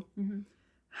musical. Mm-hmm.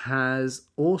 Has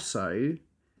also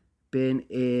been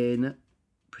in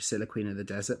Priscilla, Queen of the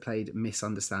Desert, played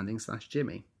Misunderstanding /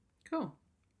 Jimmy. Cool.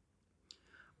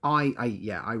 I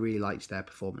really liked their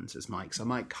performance as Mike. So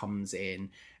Mike comes in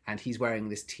and he's wearing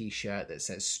this t-shirt that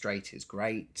says "Straight is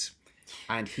great,"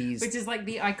 and which is like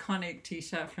the iconic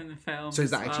t-shirt from the film. So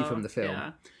is that actually from the film?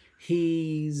 Yeah.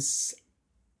 He's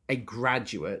a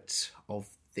graduate of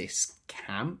this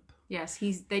camp. Yes,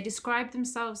 they describe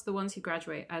themselves, the ones who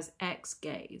graduate, as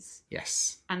ex-gays.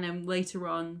 Yes. And then later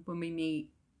on, when we meet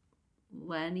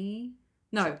Larry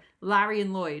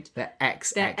and Lloyd. They're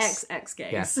ex-gays.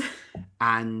 Yeah.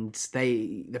 And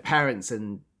the parents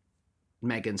and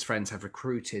Megan's friends have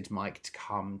recruited Mike to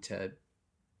come to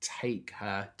take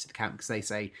her to the camp because they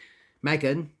say,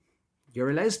 Megan, you're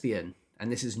a lesbian.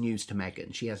 And this is news to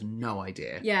Megan. She has no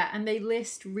idea. Yeah, and they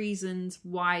list reasons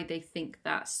why they think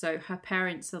that. So her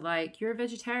parents are like, you're a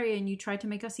vegetarian, you tried to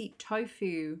make us eat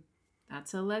tofu.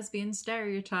 That's a lesbian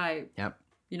stereotype. Yep.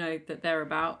 That they're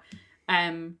about.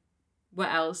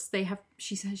 What else?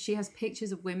 She says she has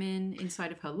pictures of women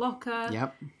inside of her locker.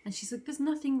 Yep. And she's like, there's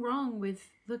nothing wrong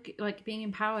with being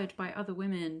empowered by other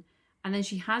women. And then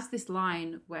she has this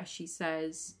line where she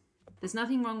says, there's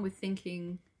nothing wrong with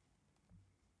thinking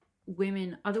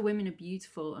other women are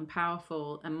beautiful and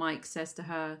powerful. And Mike says to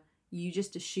her, you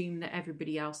just assume that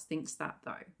everybody else thinks that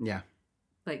though. Yeah.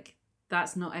 Like,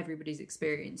 that's not everybody's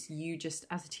experience. You just,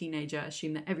 as a teenager,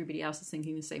 assume that everybody else is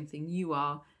thinking the same thing you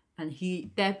are. And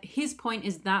his point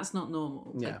is that's not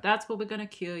normal. Yeah. Like, that's what we're going to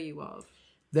cure you of.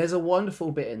 There's a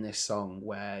wonderful bit in this song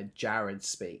where Jared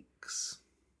speaks,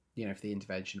 for the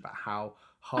intervention about how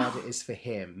hard it is for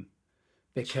him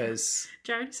because...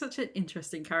 Jared is such an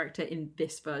interesting character in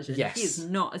this version. Yes. He is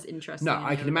not as interesting. No,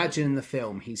 I can imagine in the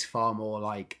film he's far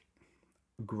more,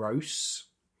 gross.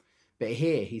 But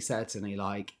here he's certainly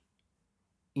I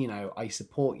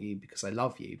support you because I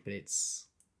love you, but it's...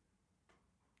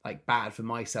 bad for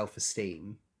my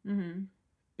self-esteem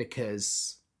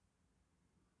because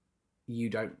you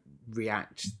don't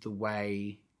react the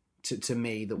way to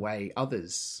me the way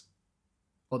others,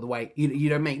 or the way you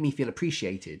don't make me feel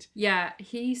appreciated. Yeah,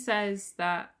 he says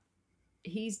that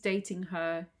he's dating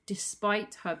her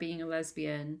despite her being a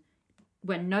lesbian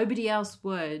when nobody else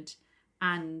would,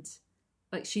 and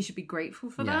she should be grateful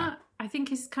for that. I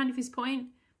think is kind of his point.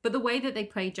 But the way that they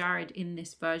play Jared in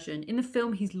this version, in the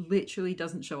film, he literally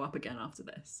doesn't show up again after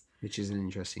this. Which is an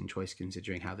interesting choice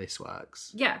considering how this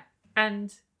works. Yeah.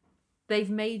 And they've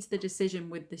made the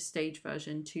decision with this stage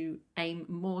version to aim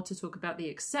more to talk about the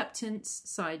acceptance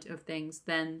side of things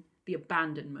than the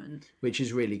abandonment. Which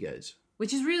is really good.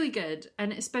 Which is really good.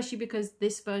 And especially because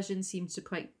this version seems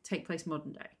to take place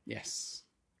modern day. Yes.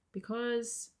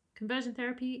 Because conversion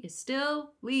therapy is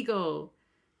still legal.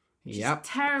 Which is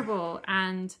terrible,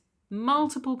 and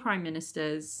multiple prime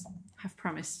ministers have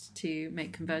promised to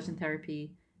make conversion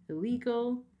therapy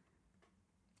illegal.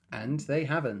 And they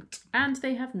haven't. And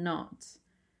they have not.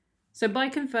 So by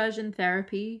conversion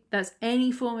therapy, that's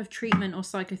any form of treatment or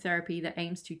psychotherapy that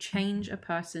aims to change a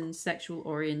person's sexual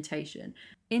orientation.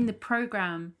 In the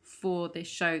programme for this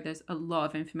show, there's a lot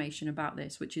of information about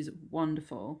this, which is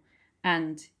wonderful.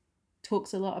 And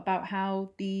talks a lot about how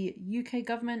the UK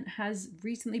government has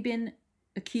recently been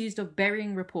accused of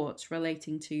burying reports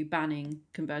relating to banning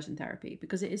conversion therapy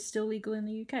because it is still legal in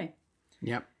the UK.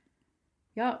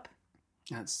 Yep.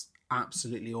 That's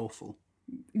absolutely awful.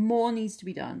 More needs to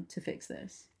be done to fix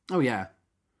this. Oh yeah.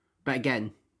 But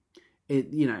again,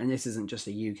 and this isn't just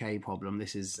a UK problem,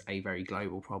 this is a very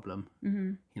global problem.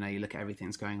 Mm-hmm. You look at everything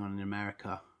that's going on in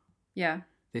America. Yeah.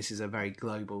 This is a very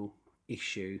global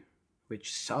issue.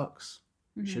 Which sucks.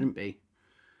 Mm-hmm. Shouldn't be.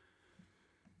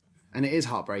 And it is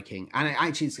heartbreaking. And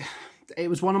it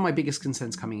was one of my biggest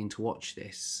concerns coming in to watch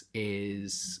this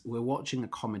is we're watching a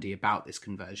comedy about this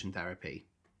conversion therapy.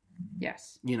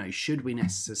 Yes. Should we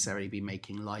necessarily be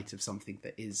making light of something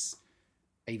that is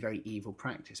a very evil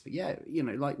practice? But yeah,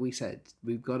 like we said,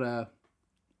 we've got to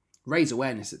raise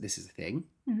awareness that this is a thing,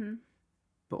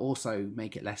 but also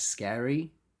make it less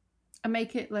scary. And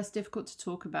make it less difficult to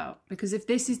talk about. Because if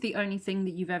this is the only thing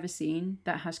that you've ever seen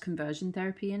that has conversion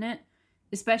therapy in it,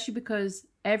 especially because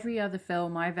every other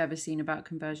film I've ever seen about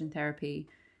conversion therapy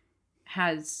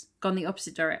has gone the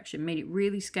opposite direction, made it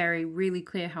really scary, really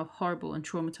clear how horrible and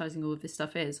traumatizing all of this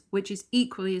stuff is, which is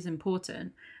equally as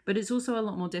important, but it's also a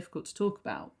lot more difficult to talk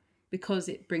about because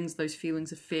it brings those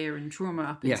feelings of fear and trauma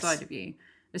up inside of you,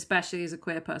 especially as a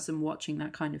queer person watching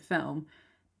that kind of film.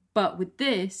 But with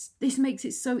this makes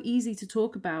it so easy to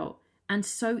talk about and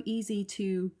so easy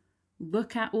to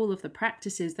look at all of the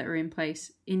practices that are in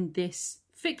place in this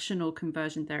fictional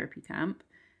conversion therapy camp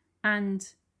and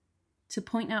to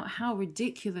point out how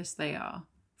ridiculous they are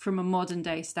from a modern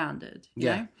day standard. You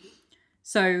know?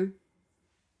 So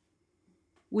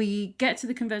we get to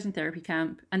the conversion therapy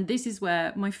camp, and this is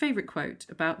where my favourite quote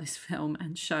about this film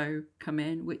and show come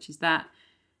in, which is that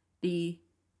the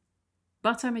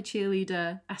 "but I'm a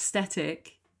cheerleader"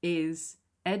 aesthetic is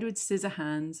Edward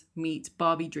Scissorhands meets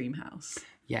Barbie Dreamhouse.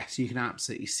 Yes, you can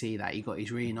absolutely see that. You've got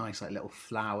these really nice like little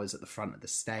flowers at the front of the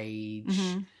stage.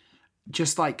 Mm-hmm.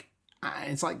 Just like,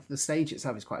 it's like the stage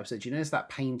itself is quite absurd. You notice that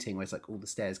painting where it's like all the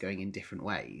stairs going in different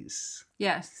ways?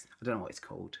 Yes. I don't know what it's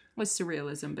called. It was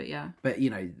surrealism, but yeah. But, you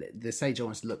know, the stage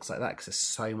almost looks like that because there's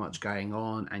so much going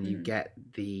on, and you get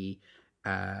the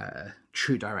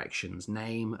True Directions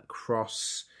name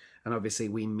across. And obviously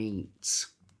we meet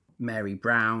Mary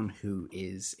Brown, who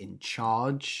is in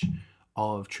charge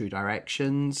of True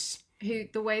Directions. Who,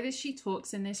 the way that she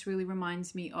talks in this really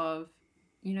reminds me of,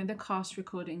 you know, the cast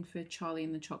recording for Charlie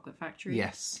and the Chocolate Factory.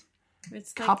 Yes.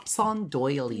 It's like, Cups on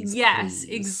doilies, yes, please.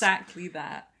 exactly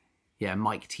that. Yeah,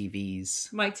 Mike TV's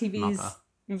mother.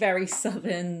 Very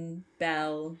Southern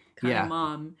belle kind of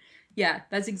mom. Yeah,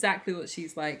 that's exactly what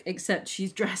she's like, except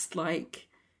she's dressed like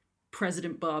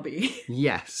President Barbie.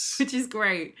 Yes. Which is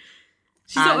great.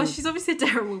 She's obviously a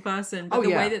terrible person, but the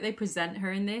way that they present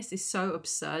her in this is so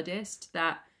absurdist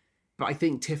that... But I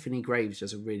think Tiffany Graves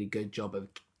does a really good job of,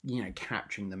 you know,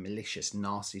 capturing the malicious,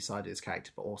 nasty side of this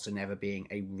character, but also never being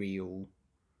a real,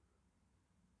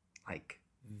 like,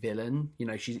 villain. You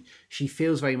know, she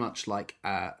feels very much like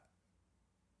an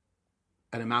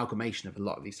amalgamation of a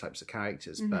lot of these types of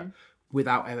characters, but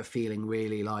without ever feeling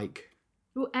really like...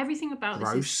 Well, everything about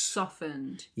gross. This is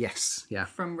softened. Yes, yeah.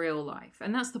 From real life.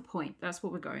 And that's the point. That's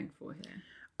what we're going for here.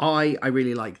 I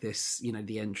really like this, you know,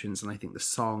 the entrance, and I think the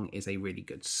song is a really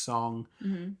good song.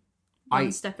 Mm-hmm.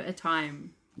 One step at a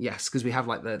time. Yes, because we have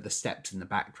like the steps in the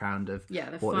background of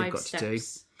what they've got steps.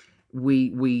 to do.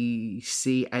 We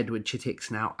see Edward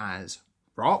Chittix now as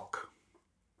Rock.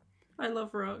 I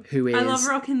love Rock. Who is... I love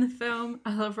Rock in the film.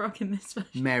 I love Rock in this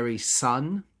version. Mary's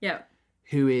son. Yeah.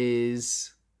 Who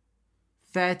is...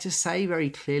 fair to say, very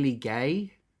clearly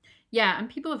gay. Yeah, and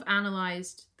people have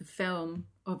analysed the film,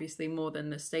 obviously, more than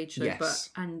the stage show. Yes.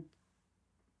 And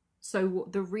so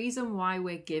the reason why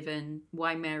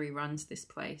why Mary runs this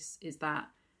place is that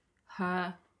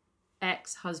her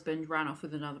ex-husband ran off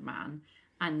with another man,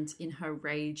 and in her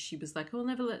rage, she was like, I'll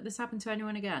never let this happen to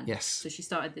anyone again. Yes. So she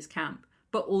started this camp.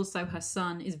 But also her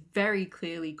son is very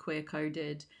clearly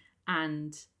queer-coded,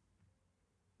 and...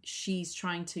 she's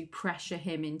trying to pressure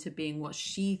him into being what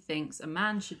she thinks a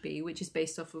man should be, which is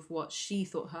based off of what she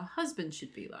thought her husband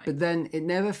should be like. But then it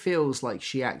never feels like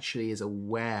she actually is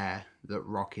aware that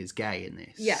Rock is gay in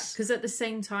this. Yeah, because at the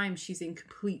same time, she's in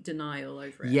complete denial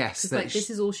over it. Yes. Because like, this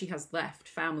is all she has left,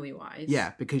 family-wise.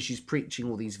 Yeah, because she's preaching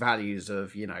all these values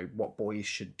of, you know, what boys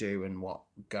should do and what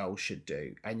girls should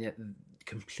do, and yet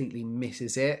completely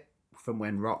misses it from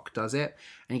when Rock does it,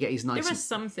 and you get his nice... There are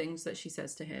some things that she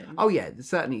says to him. Oh yeah,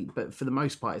 certainly, but for the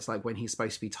most part, it's like when he's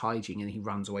supposed to be tidying and he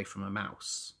runs away from a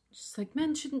mouse. Just like,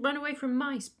 men shouldn't run away from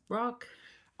mice, Rock.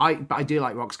 But I do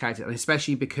like Rock's character, and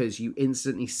especially because you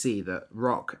instantly see that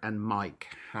Rock and Mike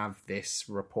have this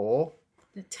rapport.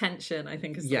 The tension, I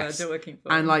think, is the word you're looking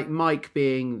for. And like Mike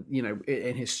being, you know,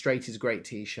 in his straight is great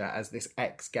t-shirt as this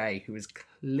ex-gay who is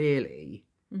clearly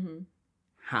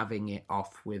having it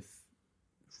off with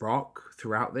Rock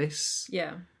throughout this.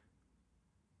 Yeah.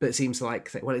 But it seems like,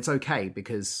 well, it's okay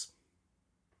because,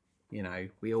 you know,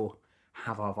 we all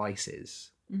have our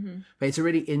vices. Mm-hmm. But it's a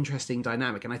really interesting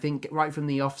dynamic. And I think right from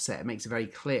the offset, it makes it very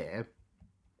clear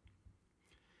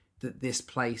that this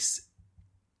place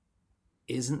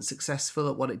isn't successful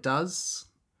at what it does.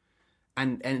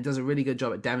 And it does a really good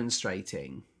job at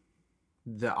demonstrating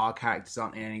that our characters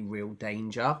aren't in any real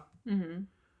danger. Mm-hmm.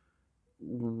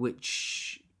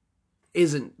 Which...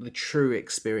 isn't the true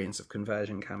experience of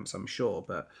conversion camps, I'm sure,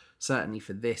 but certainly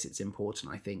for this, it's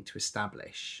important, I think, to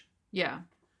establish. Yeah.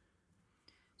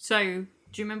 So,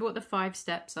 do you remember what the 5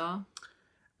 steps are?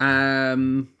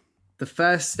 The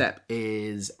first step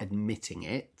is admitting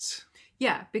it.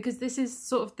 Yeah, because this is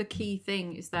sort of the key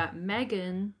thing, is that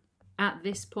Megan, at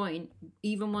this point,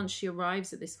 even once she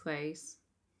arrives at this place,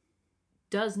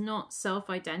 does not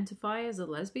self-identify as a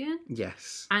lesbian.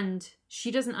 Yes. And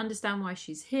she doesn't understand why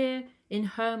she's here. In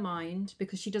her mind,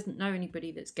 because she doesn't know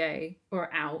anybody that's gay or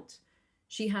out,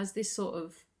 she has this sort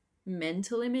of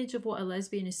mental image of what a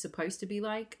lesbian is supposed to be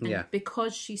like. And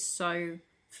because she's so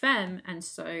femme and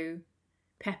so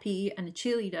peppy and a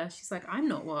cheerleader, she's like, I'm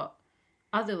not what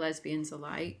other lesbians are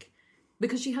like.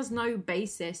 Because she has no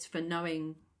basis for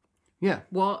knowing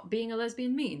what being a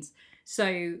lesbian means.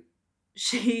 So...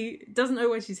 she doesn't know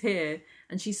why she's here,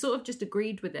 and she sort of just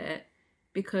agreed with it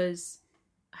because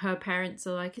her parents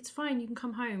are like, it's fine, you can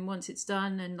come home once it's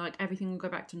done and like everything will go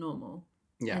back to normal.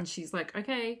 Yeah. And she's like,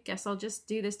 okay, guess I'll just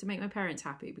do this to make my parents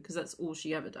happy, because that's all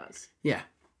she ever does. Yeah.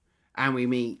 And we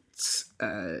meet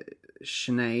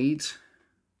Sinead.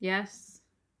 Yes.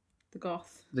 The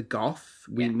goth. The goth.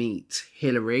 We meet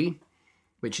Hillary,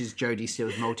 which is Jodie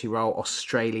Steele's multi-role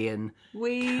Australian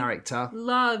character.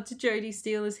 Loved Jodie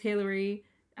Steele as Hillary.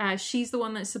 She's the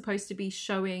one that's supposed to be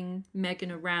showing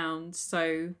Megan around.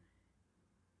 So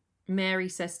Mary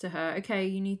says to her,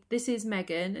 okay, this is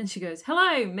Megan. And she goes,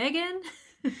 hello, Megan.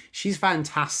 She's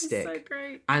fantastic. So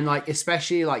great. And like,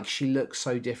 especially like, she looks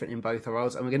so different in both her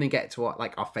roles. And we're going to get to what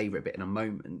like our favourite bit in a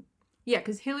moment. Yeah,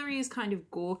 because Hillary is kind of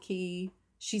gawky.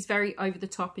 She's very over the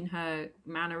top in her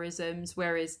mannerisms,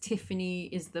 whereas Tiffany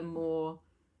is the more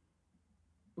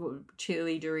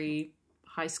cheerleadery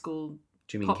high school.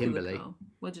 Do you mean Kimberly? Girl.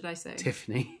 What did I say?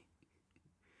 Tiffany.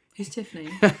 Who's Tiffany?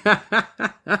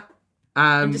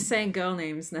 I'm just saying girl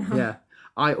names now. Yeah.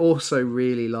 I also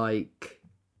really like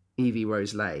Evie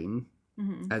Rose Lane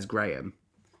as Graham.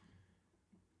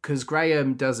 Because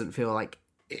Graham doesn't feel like...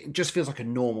 It just feels like a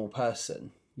normal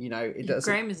person. You know, it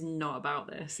doesn't... Graham is not about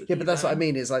this. Yeah, but that's what I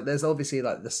mean. Is like, there's obviously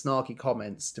like the snarky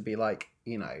comments to be like,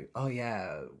 you know, oh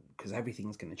yeah, because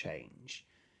everything's going to change.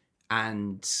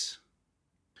 And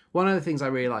one of the things I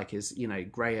really like is, you know,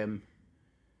 Graham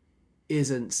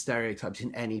isn't stereotyped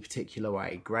in any particular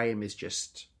way. Graham is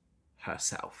just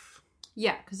herself.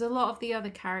 Yeah, because a lot of the other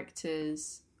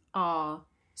characters are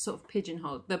sort of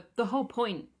pigeonholed. The whole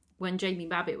point when Jamie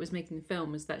Babbitt was making the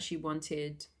film was that she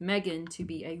wanted Megan to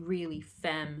be a really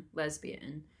femme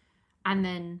lesbian. And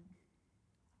then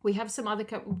we have some other...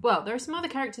 there are some other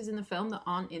characters in the film that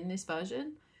aren't in this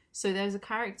version. So there's a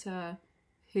character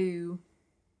who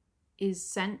is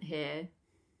sent here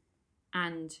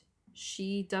and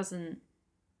she doesn't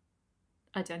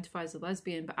identify as a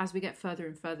lesbian, but as we get further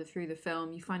and further through the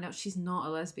film, you find out she's not a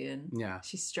lesbian. Yeah.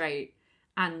 She's straight.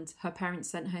 And her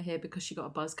parents sent her here because she got a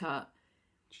buzz cut.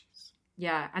 Jeez.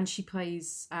 Yeah, and she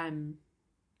plays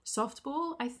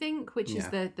softball, I think, which is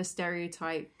the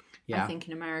stereotype, I think,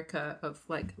 in America of,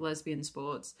 like, lesbian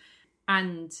sports.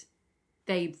 And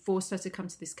they forced her to come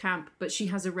to this camp, but she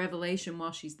has a revelation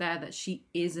while she's there that she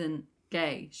isn't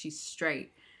gay. She's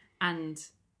straight. And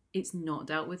it's not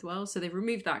dealt with well. So they've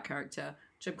removed that character,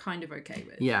 which I'm kind of okay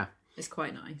with. Yeah. It's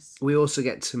quite nice. We also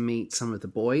get to meet some of the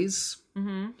boys.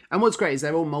 Mm-hmm. And what's great is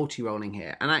they're all multi-rolling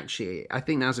here. And actually, I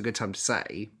think now's a good time to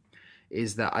say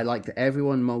is that I like that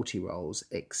everyone multi-rolls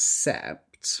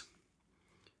except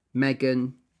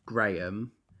Megan,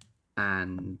 Graham,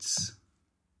 and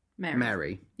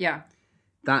Mary. Yeah.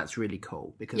 That's really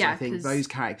cool because I think those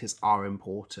characters are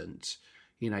important.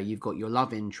 You know, you've got your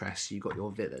love interest, you've got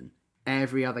your villain.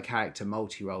 Every other character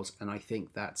multi-rolls, and I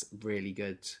think that's really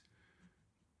good.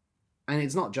 And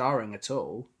it's not jarring at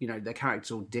all. You know, the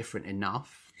characters are all different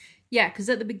enough. Yeah, because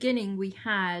at the beginning we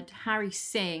had Harry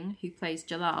Singh, who plays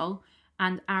Jalal,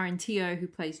 and Aaron Teo, who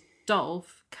plays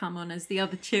Dolph, come on as the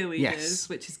other cheerleaders,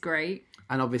 which is great.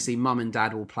 And obviously Mum and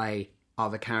Dad will play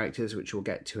other characters, which we'll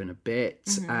get to in a bit.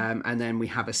 Mm-hmm. And then we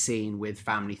have a scene with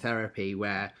family therapy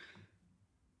where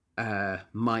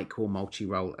Mike will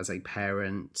multi-role as a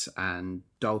parent and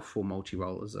Dolph will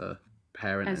multi-role as a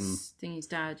parent. As Stingy's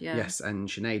dad, yeah. Yes, and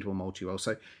Sinead will multi-role.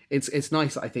 So it's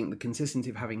nice, I think, the consistency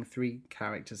of having three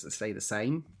characters that stay the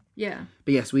same. Yeah.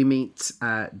 But yes, we meet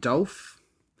Dolph,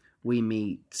 we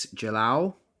meet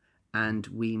Jalal, and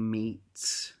we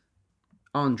meet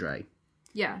Andre.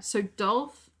 Yeah, so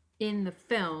Dolph in the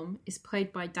film is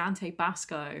played by Dante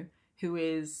Basco, who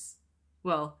is...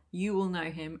 Well, you will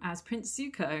know him as Prince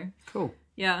Zuko. Cool.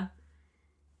 Yeah.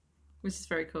 Which is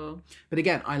very cool. But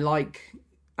again, I like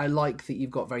that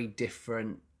you've got very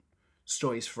different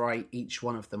stories for each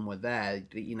one of them were there.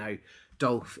 You know,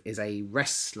 Dolph is a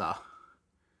wrestler.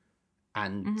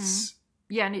 And... Mm-hmm.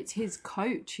 Yeah, and it's his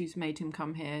coach who's made him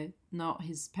come here, not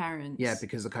his parents. Yeah,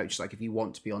 because the coach is like, if you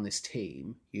want to be on this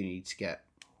team, you need to get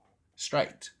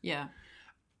straight. Yeah.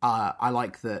 I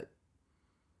like that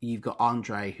you've got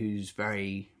Andre, who's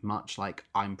very much like,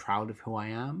 I'm proud of who I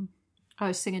am.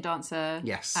 Oh, singer, dancer,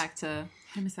 yes, actor,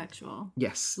 homosexual.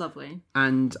 Yes. Lovely.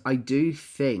 And I do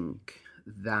think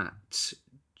that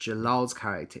Jalal's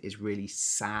character is really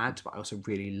sad, but I also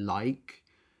really like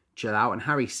Jalal. And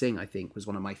Harry Singh, I think, was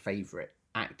one of my favourite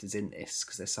actors in this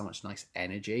because there's so much nice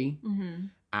energy. Mm-hmm.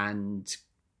 And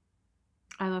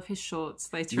I love his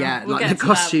shorts later on. We'll like the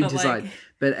costume design.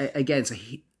 But again, so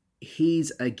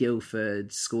he's a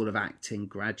Guildford School of Acting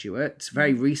graduate,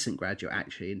 very recent graduate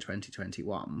actually in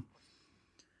 2021.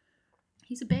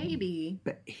 He's a baby.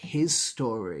 But his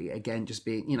story, again, just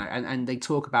being, you know, and they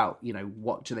talk about, you know,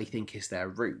 what do they think is their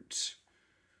route?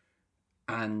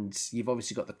 And you've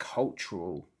obviously got the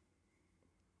cultural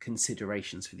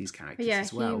considerations for these characters Yeah,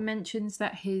 as well. he mentions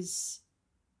that his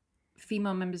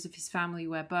female members of his family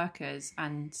wear burqas,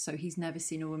 and so he's never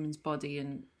seen a woman's body,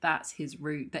 and that's his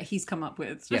route that he's come up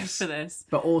with for this.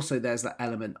 But also there's that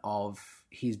element of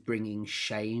he's bringing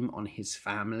shame on his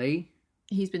family.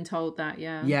 He's been told that,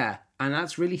 yeah. Yeah, and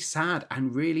that's really sad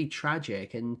and really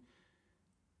tragic, and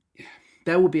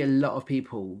there will be a lot of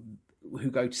people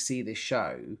who go to see this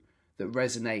show that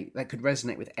could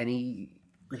resonate with any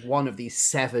one of these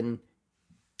 7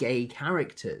 gay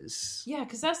characters. Yeah,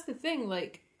 because that's the thing,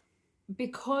 like,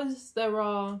 because there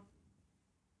are,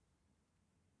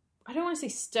 I don't want to say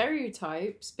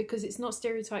stereotypes, because it's not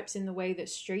stereotypes in the way that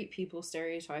straight people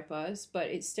stereotype us, but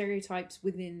it's stereotypes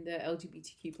within the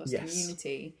LGBTQ plus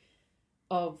community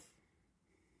of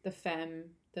the femme,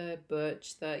 the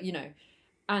butch,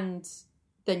 and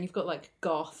then you've got like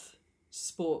goth,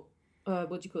 sport, what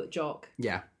do you call it, jock?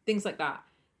 Yeah. Things like that.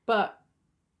 But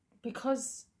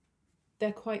because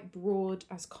they're quite broad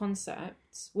as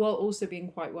concepts, while also being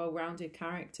quite well-rounded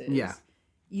characters,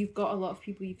 you've got a lot of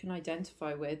people you can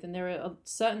identify with, and there are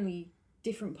certainly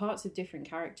different parts of different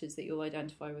characters that you'll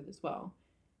identify with as well.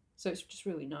 So it's just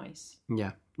really nice.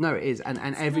 Yeah. No, it is. And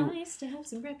it's nice to have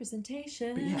some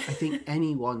representation. But yeah, I think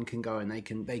anyone can go and they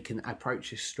can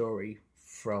approach this story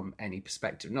from any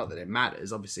perspective. Not that it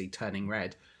matters, obviously. Turning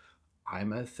Red,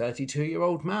 I'm a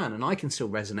 32-year-old man and I can still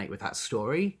resonate with that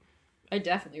story. I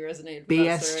definitely resonated with BS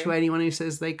that story. to anyone who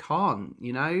says they can't,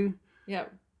 you know? Yeah.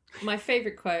 My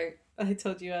favourite quote I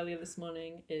told you earlier this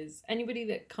morning is, anybody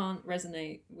that can't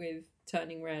resonate with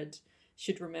Turning Red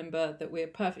should remember that we're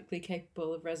perfectly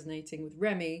capable of resonating with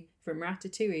Remy from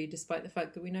Ratatouille, despite the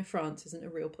fact that we know France isn't a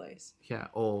real place. Yeah,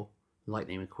 or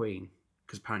Lightning McQueen.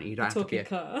 Because apparently you don't have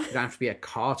to be a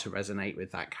car to resonate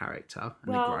with that character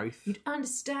and the growth. You'd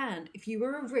understand if you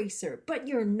were a racer, but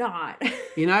you're not.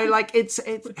 You know, like it's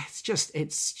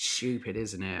stupid,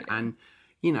 isn't it? Yeah. And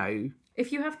you know,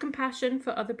 if you have compassion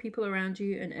for other people around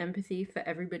you and empathy for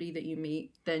everybody that you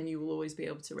meet, then you will always be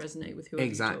able to resonate with whoever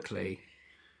exactly. You talk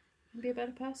to. And be a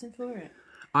better person for it.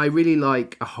 I really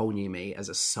like A Whole New Me as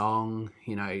a song.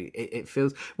 You know, it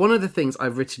feels. One of the things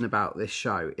I've written about this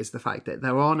show is the fact that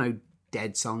there are no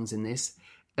dead songs in this.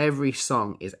 Every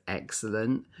song is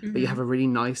excellent, but you have a really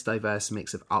nice diverse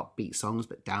mix of upbeat songs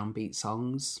but downbeat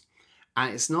songs,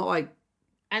 and it's not like,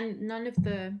 and none of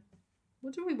the,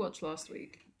 what did we watch last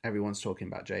week? Everyone's talking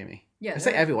about Jamie. Yeah, I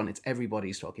say everyone, it's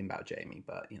everybody's talking about Jamie,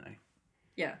 but you know,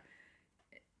 yeah,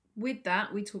 with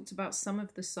that we talked about some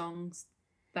of the songs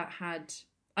that had,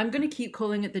 I'm going to keep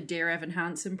calling it the Dear Evan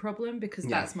Hansen problem, because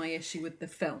that's my issue with the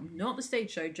film, not the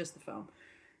stage show, just the film,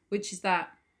 which is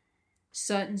that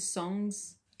certain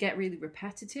songs get really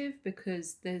repetitive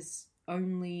because there's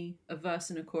only a verse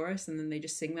and a chorus and then they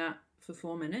just sing that for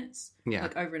 4 minutes,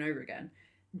 like over and over again.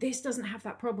 This doesn't have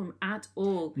that problem at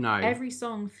all. No. Every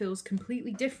song feels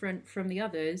completely different from the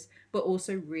others, but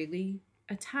also really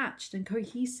attached and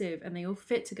cohesive, and they all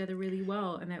fit together really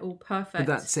well, and they're all perfect. But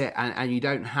that's it. And you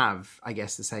don't have, I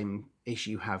guess, the same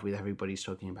issue you have with Everybody's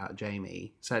Talking About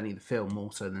Jamie. Certainly the film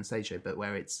more so than stage show, but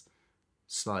where it's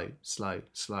slow, slow,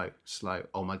 slow, slow.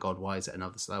 Oh my God, why is it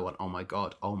another slow one? Oh my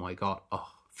God, oh,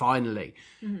 finally.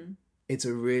 Mm-hmm. It's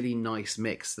a really nice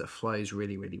mix that flows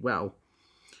really, really well.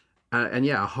 And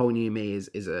yeah, A Whole New Me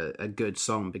is a good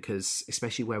song, because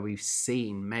especially where we've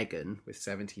seen Megan with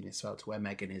 17 as well to where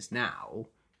Megan is now,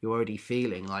 you're already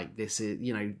feeling like this is,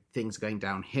 you know, things are going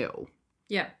downhill.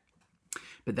 Yeah.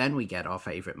 But then we get our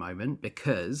favourite moment,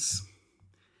 because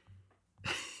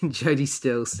Jodie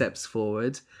Still steps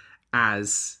forward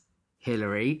as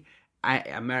Hillary,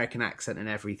 American accent and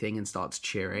everything, and starts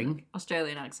cheering.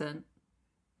 Australian accent.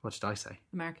 What did I say?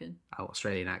 American. Oh,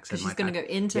 Australian accent. She's going to go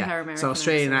into her American accent. So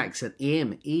Australian accent,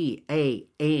 MEANWHILE.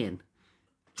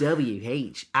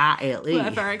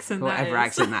 Whatever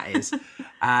accent that is.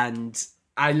 And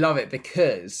I love it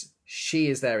because she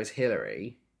is there as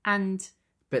Hillary.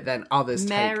 But then others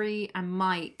Mary and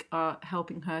Mike are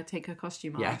helping her take her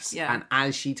costume off. Yes. Yeah. And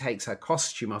as she takes her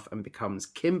costume off and becomes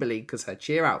Kimberly, because her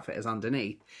cheer outfit is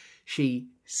underneath, she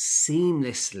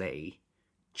seamlessly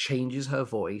changes her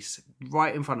voice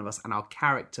right in front of us and our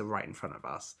character right in front of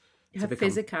us. Her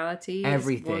physicality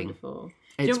is wonderful.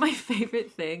 Do you know my favourite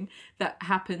thing that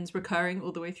happens recurring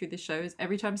all the way through the show is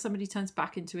every time somebody turns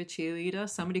back into a cheerleader,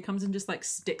 somebody comes and just like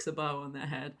sticks a bow on their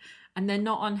head. And they're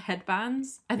not on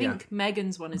headbands. I think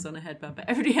Megan's one is on a headband, but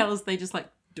everybody else, they just like...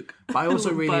 But I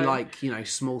also really like, you know,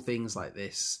 small things like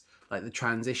this, like the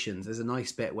transitions. There's a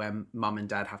nice bit where mum and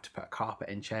dad have to put a carpet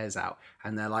and chairs out,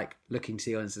 and they're like looking to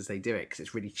the audience as they do it, because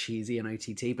it's really cheesy on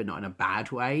OTT, but not in a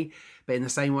bad way. But in the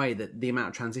same way that the amount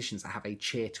of transitions that have a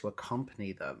cheer to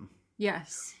accompany them.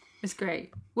 Yes. It's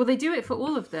great. Well, they do it for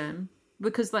all of them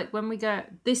because, like, when we go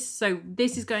this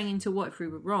is going into What If We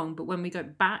Were Wrong, but when we go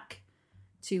back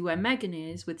to where Megan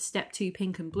is with step 2,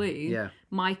 Pink and Blue,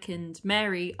 Mike and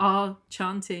Mary are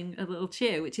chanting a little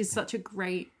cheer, which is such a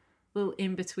great little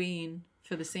in between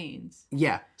for the scenes.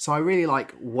 Yeah, so I really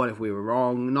like What If We Were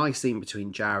Wrong. Nice scene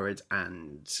between Jared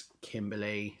and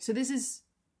Kimberly. So this is,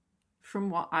 from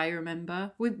what I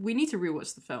remember, we need to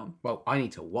rewatch the film. Well, I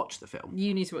need to watch the film.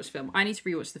 You need to watch the film. I need to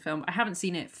rewatch the film. I haven't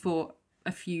seen it for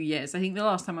a few years. I think the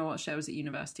last time I watched it, I was at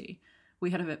university. We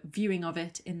had a viewing of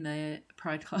it in the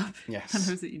Pride Club when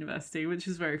I was at university, which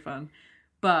was very fun.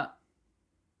 But,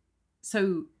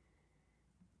 so,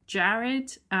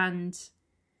 Jared and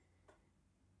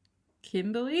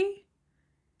Kimberly?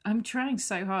 I'm trying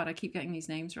so hard. I keep getting these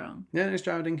names wrong. Yeah, it's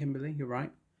Jared and Kimberly. You're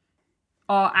right.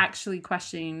 Are actually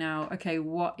questioning now, okay,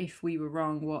 what if we were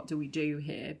wrong? What do we do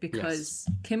here? Because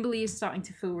Kimberly is starting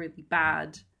to feel really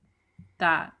bad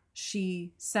that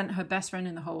she sent her best friend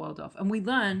in the whole world off. And we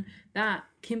learn that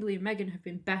Kimberly and Megan have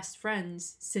been best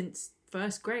friends since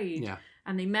first grade. Yeah.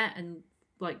 And they met and,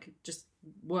 like, just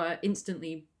were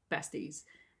instantly besties.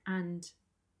 And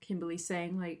Kimberly's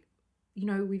saying, like, you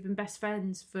know, we've been best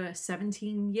friends for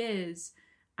 17 years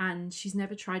and she's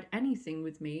never tried anything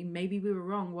with me. Maybe we were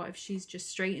wrong. What if she's just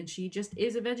straight and she just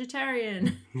is a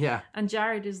vegetarian? Yeah. And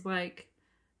Jared is, like,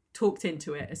 talked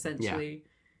into it, essentially. Yeah.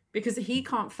 Because he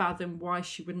can't fathom why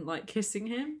she wouldn't like kissing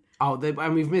him. Oh,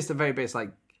 and we've missed a very bit. It's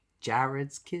like,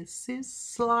 Jared's kiss is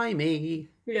slimy.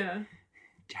 Yeah.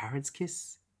 Jared's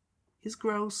kiss is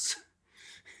gross.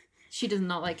 She does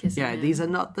not like kissing him. These are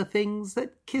not the things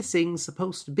that kissing's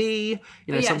supposed to be.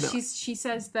 You know, yeah, she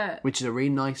says that... Which is a really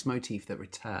nice motif that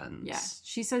returns. Yeah,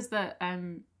 she says that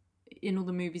in all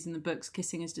the movies and the books,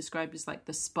 kissing is described as, like,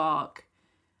 the spark.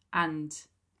 And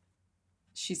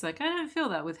she's like, I don't feel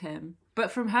that with him. But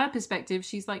from her perspective,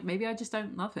 she's like, maybe I just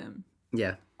don't love him.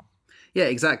 Yeah. Yeah,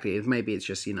 exactly. Maybe it's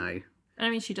just, you know... I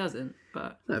mean, she doesn't,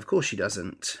 but... No, of course she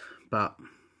doesn't. But...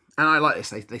 And I like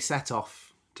this. They set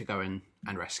off to go and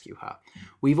rescue her.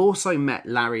 We've also met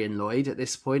Larry and Lloyd at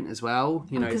this point as well.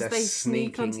 You know, because they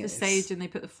sneak onto the stage and they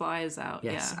put the flyers out.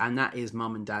 Yes, yeah. And that is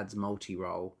Mum and Dad's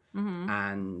multi-role. Mm-hmm.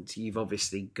 And you've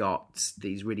obviously got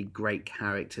these really great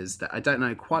characters that I don't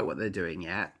know quite what they're doing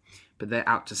yet, but they're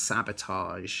out to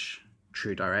sabotage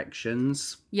True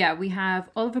Directions. Yeah, we have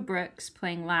Oliver Brooks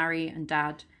playing Larry and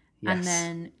Dad, and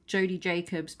then Jodie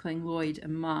Jacobs playing Lloyd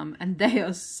and Mum, and they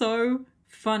are so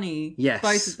funny,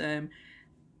 both of them.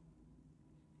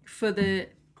 For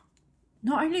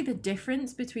not only the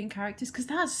difference between characters, because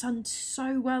that's done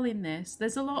so well in this.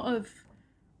 There's a lot of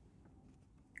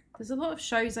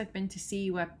shows I've been to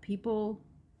see where people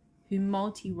who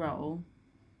multi-role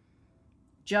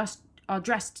just are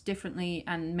dressed differently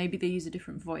and maybe they use a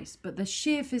different voice, but the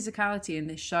sheer physicality in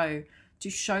this show to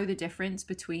show the difference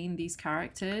between these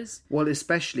characters. Well,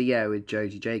 especially, with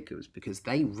Jodie Jacobs, because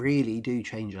they really do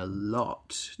change a lot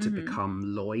to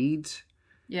become Lloyd.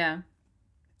 Yeah.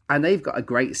 And they've got a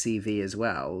great CV as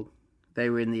well. They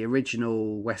were in the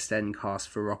original West End cast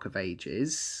for Rock of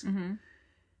Ages. Mm-hmm.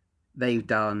 They've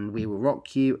done We Will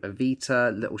Rock You,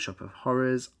 Evita, Little Shop of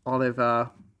Horrors, Oliver.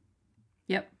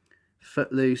 Yep.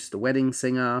 Footloose, The Wedding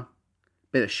Singer,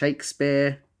 bit of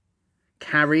Shakespeare,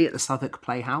 Carrie at the Southwark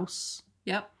Playhouse.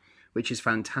 Yep. Which is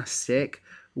fantastic.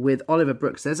 With Oliver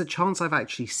Brooks, there's a chance I've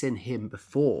actually seen him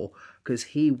before because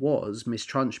he was Miss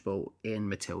Trunchbull in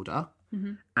Matilda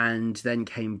and then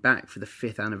came back for the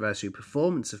 5th anniversary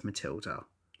performance of Matilda.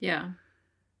 Yeah.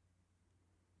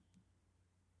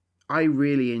 I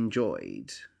really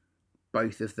enjoyed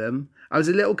both of them. I was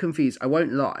a little confused. I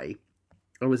won't lie.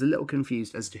 I was a little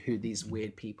confused as to who these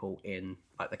weird people in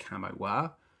like the camo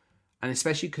were. And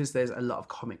especially because there's a lot of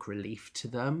comic relief to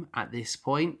them at this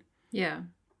point. Yeah.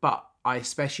 But I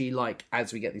especially like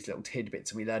as we get these little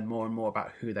tidbits and we learn more and more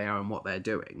about who they are and what they're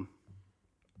doing.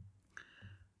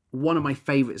 One of my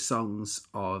favourite songs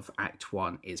of Act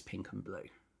 1 is Pink and Blue.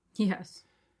 Yes.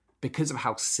 Because of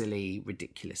how silly,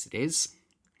 ridiculous it is.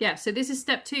 Yeah, so this is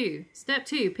step 2. Step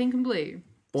 2, Pink and Blue.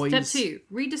 Boys. Step 2,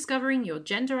 rediscovering your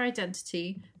gender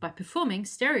identity by performing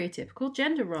stereotypical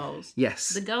gender roles. Yes.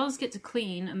 The girls get to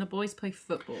clean and the boys play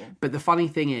football. But the funny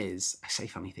thing is,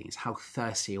 how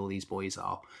thirsty all these boys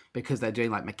are. Because they're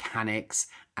doing like mechanics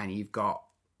and you've got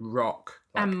Rock.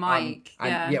 Like, and Mike.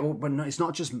 Yeah, well, but no, it's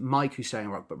not just Mike who's saying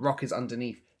Rock, but Rock is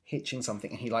underneath hitching something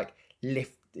and he like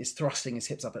is thrusting his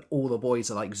hips up and all the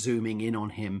boys are like zooming in on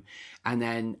him. And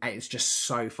then it's just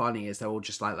so funny as they're all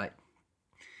just like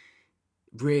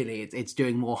really it's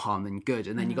doing more harm than good.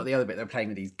 And then you've got the other bit, they're playing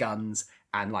with these guns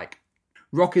and like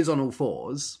Rock is on all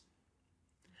fours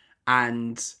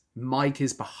and Mike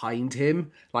is behind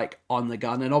him, like on the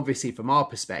gun. And obviously from our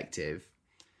perspective,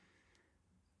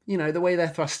 you know, the way they're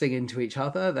thrusting into each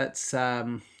other, that's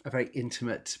a very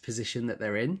intimate position that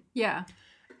they're in. Yeah.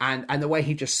 And the way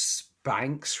he just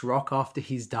spanks Rock after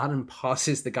he's done and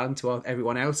passes the gun to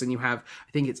everyone else. And you have,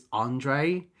 I think it's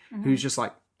Andre, who's just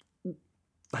like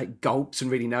gulps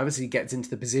and really nervous as he gets into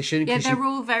the position. Yeah, they're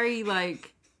all very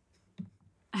like,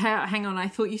 hang on, I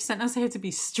thought you sent us here to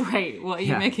be straight. What are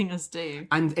you making us do?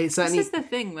 And it's certainly... This is the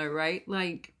thing though, right?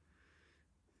 Like,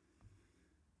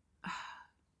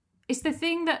 it's the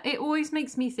thing that it always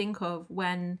makes me think of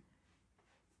when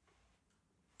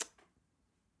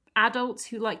adults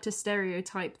who like to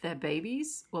stereotype their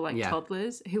babies or like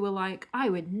toddlers who are like, I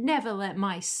would never let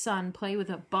my son play with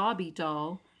a Barbie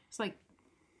doll. It's like,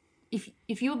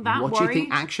 if you're that worried... What do you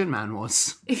think Action Man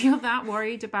was? If you're that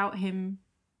worried about him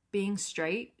being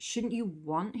straight, shouldn't you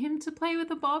want him to play with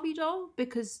a Barbie doll?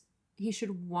 Because he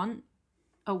should want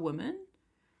a woman?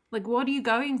 Like, what are you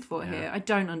going for here? I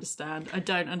don't understand. I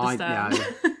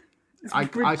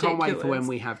can't wait for when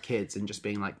we have kids and just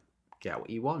being like, get what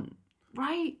you want.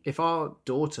 Right. If our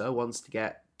daughter wants to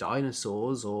get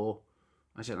dinosaurs or,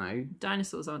 I don't know.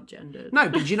 Dinosaurs aren't gendered. No,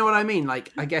 but do you know what I mean?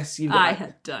 Like, I guess you've got... I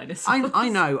had dinosaurs. I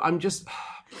know. I'm just...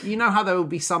 You know how there will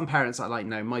be some parents that are like,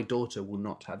 no, my daughter will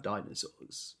not have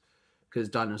dinosaurs. Because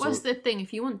dinosaurs... What's the thing?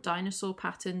 If you want dinosaur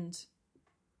patterned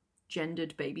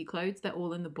gendered baby clothes, they're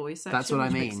all in the boys section. That's what I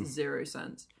mean. Which makes zero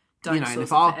sense. Dinosaurs and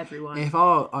for everyone. If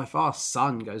our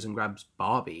son goes and grabs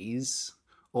Barbies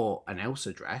or an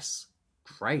Elsa dress,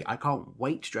 great. I can't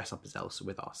wait to dress up as Elsa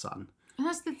with our son. And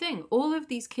that's the thing. All of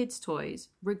these kids' toys,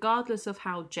 regardless of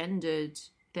how gendered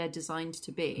they're designed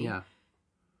to be,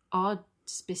 are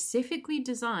specifically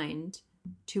designed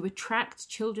to attract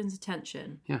children's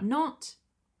attention. Yeah. Not,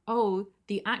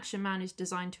 the Action Man is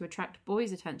designed to attract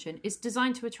boys' attention. It's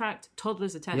designed to attract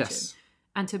toddlers' attention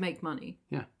and to make money.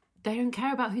 Yeah. They don't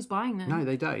care about who's buying them. No,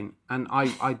 they don't. And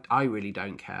I really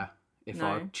don't care if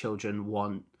our children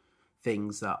want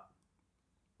things that...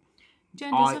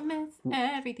 Gender's a myth.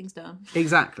 Everything's done.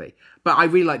 Exactly. But I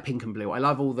really like pink and blue. I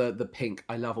love all the pink.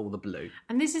 I love all the blue.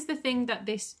 And this is the thing that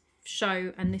this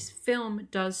show and this film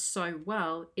does so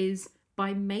well, is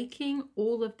by making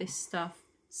all of this stuff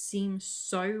seem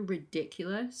so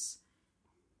ridiculous,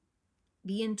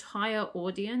 the entire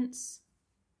audience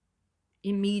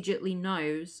immediately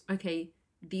knows, okay,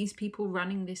 these people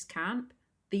running this camp,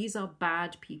 these are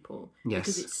bad people. Yes.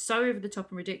 Because it's so over the top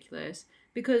and ridiculous.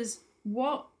 Because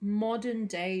what modern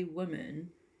day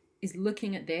woman is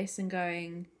looking at this and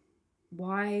going,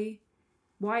 why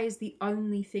is the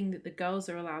only thing that the girls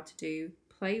are allowed to do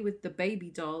play with the baby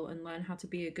doll and learn how to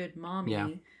be a good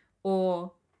mommy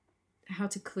or how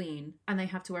to clean, and they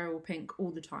have to wear all pink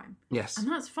all the time? Yes.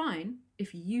 And that's fine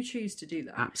if you choose to do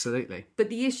that. Absolutely. But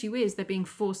the issue is they're being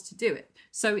forced to do it.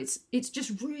 So it's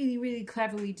just really, really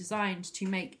cleverly designed to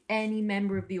make any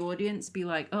member of the audience be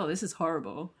like, oh, this is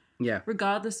horrible. Yeah.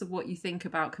 Regardless of what you think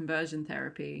about conversion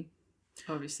therapy.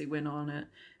 Obviously, we're not on it.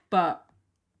 But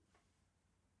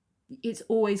it's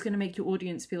always going to make your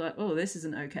audience feel like, oh, this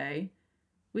isn't okay.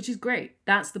 Which is great.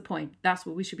 That's the point. That's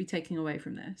what we should be taking away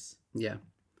from this. Yeah.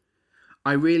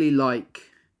 I really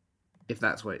like if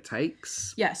that's what it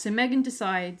takes. Yeah, so Megan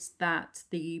decides that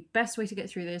the best way to get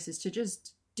through this is to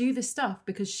just do this stuff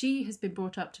because she has been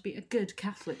brought up to be a good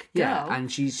Catholic girl. Yeah,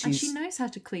 and she knows how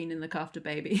to clean and look after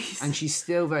babies. And she's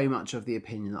still very much of the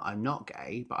opinion that I'm not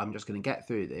gay, but I'm just going to get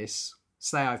through this,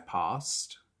 say I've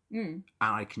passed, and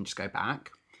I can just go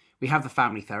back. We have the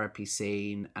family therapy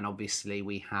scene, and obviously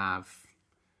we have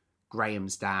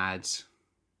Graham's dad...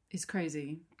 It's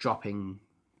crazy. ...dropping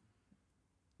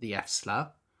the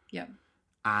F-slur. Yeah.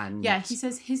 And... Yeah, he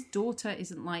says his daughter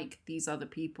isn't like these other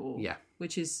people. Yeah.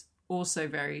 Which is also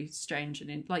very strange.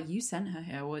 And like, you sent her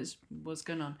here. What's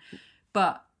going on?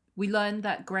 But we learned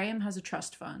that Graham has a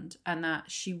trust fund and that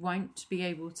she won't be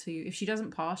able to... If she doesn't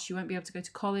pass, she won't be able to go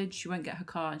to college, she won't get her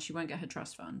car, and she won't get her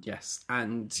trust fund. Yes.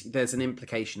 And there's an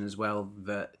implication as well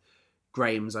that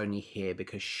Graham's only here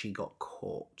because she got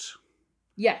caught.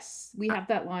 Yes, we have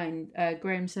that line.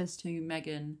 Graham says to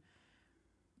Megan,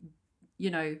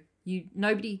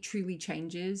 nobody truly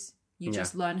changes. You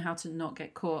just learn how to not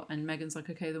get caught. And Megan's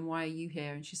like, okay, then why are you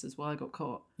here? And she says, well, I got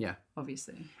caught. Yeah.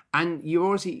 Obviously. And you're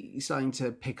already starting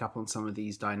to pick up on some of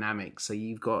these dynamics. So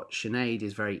you've got Sinead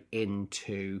is very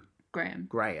into Graham.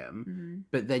 Mm-hmm.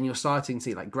 But then you're starting to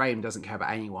see, like, Graham doesn't care about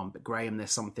anyone, but Graham,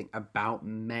 there's something about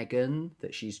Megan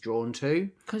that she's drawn to.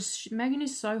 Because Megan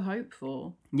is so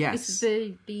hopeful. Yes. It's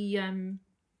the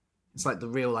It's like the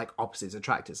real, like, opposites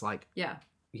attract. It's like,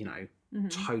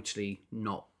 totally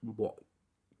not what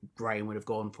Graham would have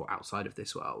gone for outside of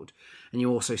this world. And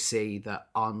you also see that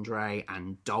Andre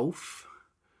and Dolph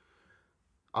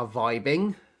are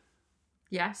vibing.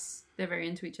 Yes, they're very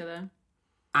into each other.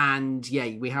 And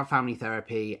yeah, we have family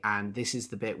therapy, and this is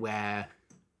the bit where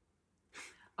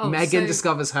Megan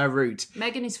discovers her route.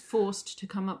 Megan is forced to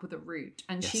come up with a route,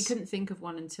 and Yes. she couldn't think of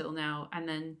one until now. And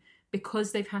then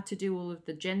because they've had to do all of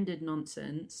the gendered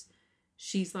nonsense,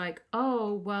 she's like,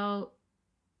 oh, well,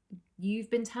 you've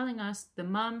been telling us the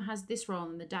mum has this role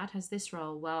and the dad has this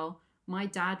role. Well, my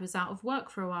dad was out of work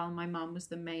for a while and my mum was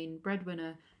the main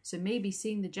breadwinner. So maybe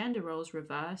seeing the gender roles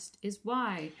reversed is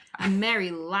why. And Mary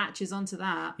latches onto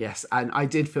that. Yes, and I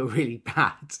did feel really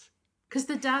bad. Because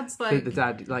the dad's like, The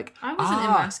dad, like, I wasn't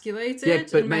emasculated. yeah,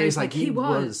 but and Mary's like, he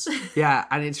was. Yeah,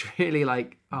 and it's really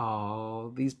like,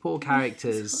 oh, these poor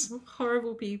characters.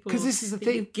 Horrible people. 'Cause this is the that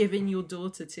thing. you've given your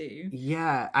daughter to.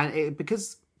 Yeah, and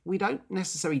because we don't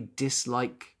necessarily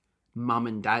dislike mum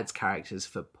and dad's characters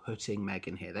for putting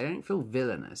Megan here. They don't feel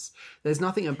villainous. There's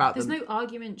nothing about There's them. no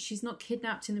argument. She's not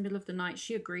kidnapped in the middle of the night.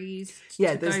 She agrees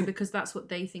Yeah, to there's go because that's what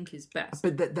they think is best.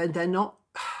 But they're not.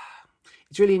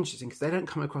 It's really interesting because they don't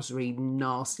come across as really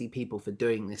nasty people for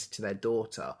doing this to their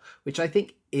daughter, which I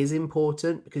think is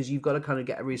important because you've got to kind of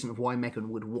get a reason of why Megan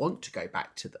would want to go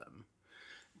back to them.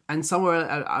 And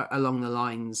somewhere along the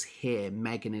lines here,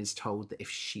 Megan is told that if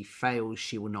she fails,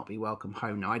 she will not be welcome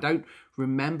home. Now, I don't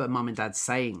remember mum and dad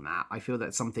saying that. I feel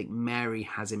that's something Mary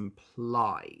has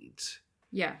implied.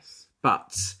 Yes.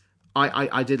 But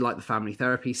I did like the family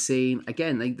therapy scene.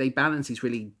 Again, they balance these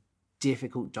really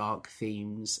difficult, dark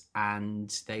themes,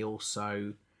 and they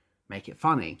also make it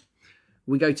funny.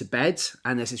 We go to bed,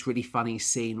 and there's this really funny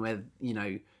scene where, you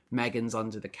know, Megan's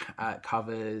under the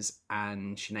covers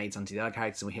and Sinead's under the other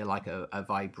characters, and we hear like a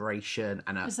vibration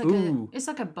and it's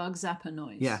like a bug zapper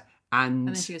noise. Yeah. And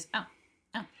then she goes, ow,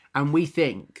 ow. And we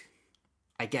think,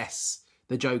 I guess,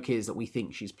 the joke is that we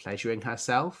think she's pleasuring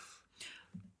herself.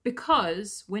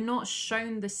 Because we're not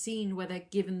shown the scene where they're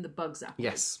given the bug zapper.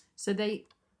 Yes. So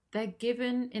they're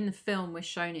given, in the film, we're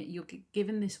shown it, you're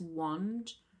given this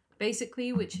wand,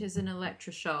 basically, which is an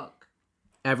electroshock.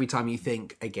 Every time you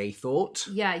think a gay thought.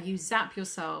 Yeah, you zap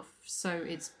yourself, so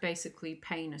it's basically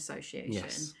pain association.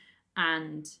 Yes.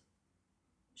 And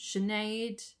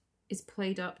Sinead is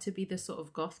played up to be the sort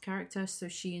of goth character, so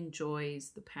she enjoys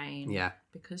the pain. Yeah.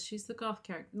 Because she's the goth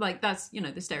character. Like, that's, you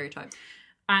know, the stereotype.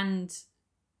 And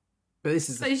But this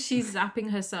is so she's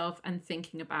zapping herself and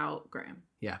thinking about Graham.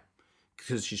 Yeah.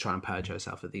 Because she's trying to purge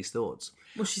herself of these thoughts.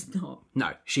 Well, she's not.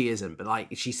 No, she isn't. But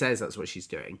like she says that's what she's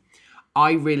doing.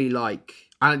 I really like...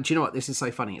 And do you know what? This is so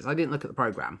funny. Is I didn't look at the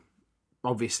programme.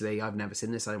 Obviously, I've never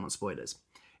seen this. I don't want spoilers.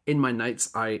 In my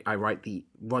notes, I write the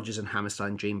Rodgers and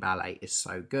Hammerstein Dream Ballet is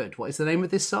so good. What is the name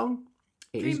of this song?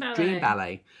 It is Dream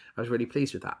Ballet. I was really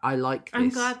pleased with that. I like this. I'm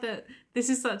glad that this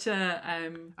is such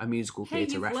a musical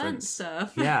theatre you've reference. learnt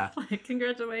stuff. Yeah. Like,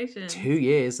 congratulations. 2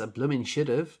 years, I blooming should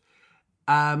have.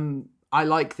 I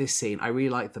like this scene. I really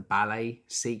like the ballet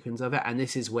sequence of it. And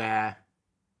this is where,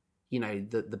 you know,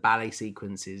 the ballet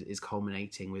sequence is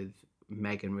culminating with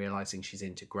Megan realising she's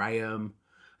into Graham.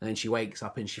 And then she wakes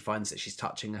up and she finds that she's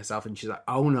touching herself and she's like,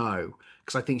 oh no.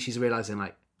 Because I think she's realising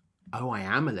like, oh, I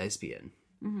am a lesbian.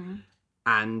 Mm-hmm.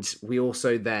 And we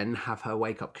also then have her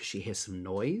wake up because she hears some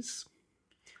noise.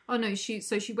 Oh no, she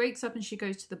wakes up and she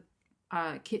goes to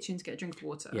the kitchen to get a drink of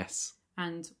water. Yes.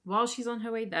 And while she's on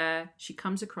her way there, she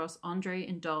comes across Andre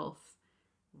and Dolph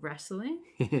wrestling,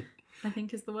 I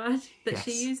think is the word that Yes.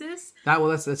 she uses.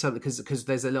 That's something because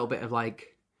there's a little bit of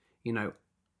like, you know,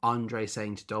 Andre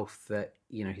saying to Dolph that,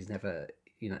 you know, he's never,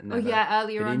 you know, never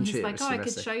Earlier been on into he's like, I could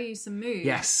wrestling. show you some moves.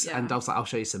 Yes, Yeah. and Dolph's like, I'll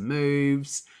show you some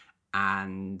moves.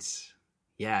 And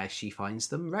yeah, she finds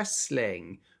them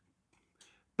wrestling.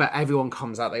 But everyone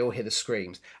comes out, they all hear the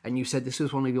screams. And you said this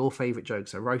was one of your favourite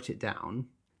jokes. I wrote it down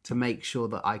to make sure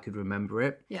that I could remember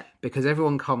it. Yeah. Because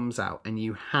everyone comes out and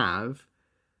you have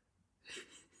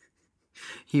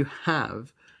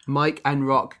Mike and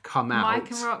Rock come out.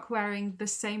 Mike and Rock wearing the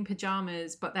same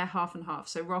pajamas, but they're half and half.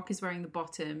 So Rock is wearing the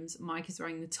bottoms, Mike is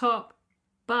wearing the top,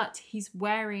 but he's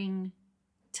wearing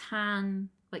tan,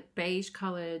 like beige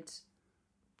coloured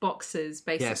boxers,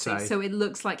 basically. Yeah, so it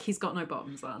looks like he's got no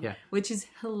bottoms on, Yeah. which is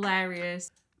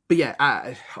hilarious. But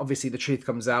yeah, obviously the truth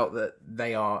comes out that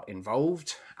they are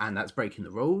involved and that's breaking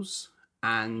the rules.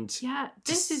 And Yeah,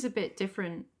 this is a bit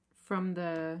different from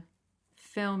the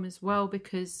film as well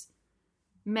because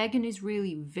Megan is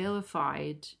really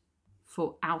vilified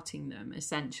for outing them,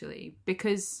 essentially,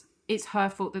 because it's her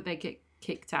fault that they get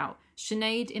kicked out.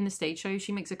 Sinead in the stage show,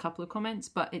 she makes a couple of comments,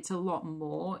 but it's a lot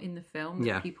more in the film that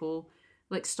Yeah. people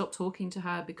like stop talking to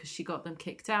her because she got them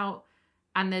kicked out.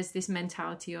 And there's this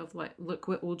mentality of like, look,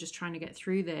 we're all just trying to get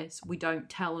through this. We don't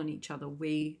tell on each other.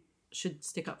 We should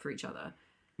stick up for each other.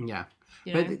 Yeah.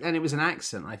 You know? And it was an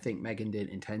accent. I think Megan didn't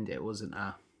intend it. It wasn't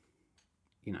a,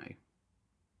 you know.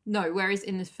 No, whereas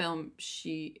in this film,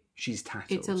 she's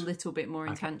tattled. it's a little bit more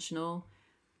intentional.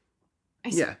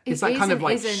 It's like kind of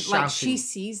like shouting. Like she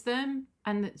sees them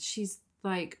and she's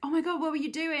like, oh my God, what were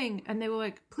you doing? And they were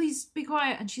like, please be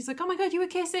quiet. And she's like, oh my God, you were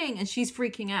kissing. And she's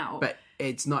freaking out. But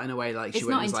it's not in a way like it's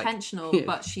not intentional, like,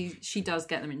 but she does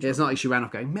get them in trouble. It's not like she ran off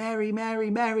going, Mary,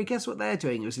 Mary, Mary, guess what they're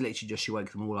doing? It was literally just she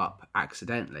woke them all up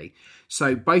accidentally.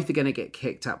 So both are going to get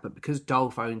kicked out, but because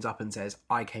Dolph owns up and says,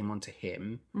 I came onto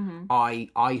him,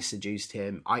 I seduced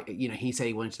him, he said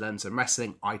he wanted to learn some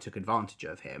wrestling, I took advantage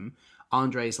of him.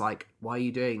 Andre's like, why are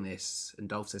you doing this? And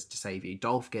Dolph says, to save you.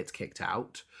 Dolph gets kicked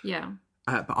out. Yeah.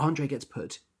 But Andre gets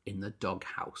put in the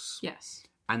doghouse. Yes.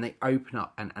 And they open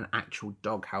up and an actual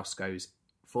doghouse goes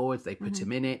forwards. They put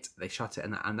him in it. They shut it.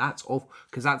 And that's awful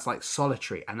because that's like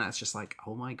solitary. And that's just like,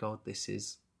 oh my God, this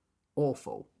is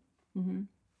awful. Mm-hmm.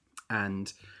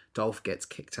 And Dolph gets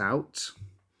kicked out.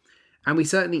 And we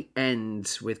certainly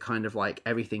end with kind of like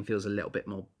everything feels a little bit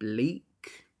more bleak,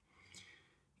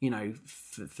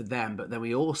 for them. But then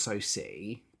we also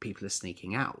see people are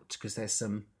sneaking out because there's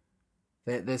some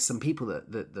people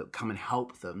that come and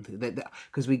help them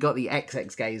because we got the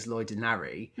XX gays Lloyd and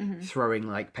Larry throwing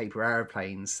like paper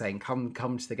airplanes saying come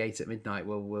to the gate at midnight,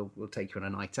 we'll take you on a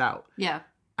night out. Yeah.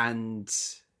 And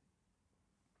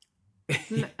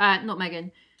not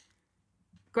Megan,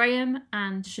 Graham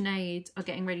and Sinead are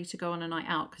getting ready to go on a night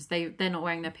out because they're not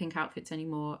wearing their pink outfits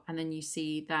anymore, and then you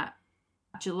see that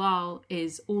Jalal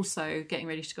is also getting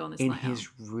ready to go on this night out. In his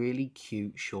really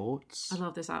cute shorts. I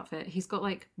love this outfit. He's got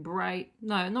like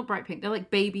not bright pink. They're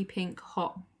like baby pink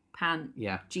hot pant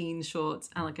jean shorts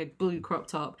and like a blue crop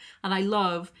top. And I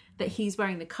love that he's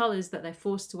wearing the colours that they're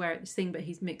forced to wear at this thing, but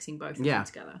he's mixing both of them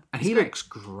together. And he looks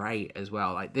great as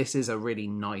well. Like this is a really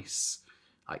nice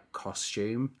like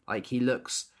costume. Like he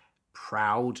looks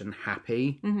proud and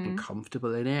happy and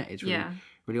comfortable in it. It's really,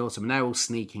 really awesome. And they're all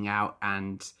sneaking out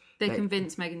and they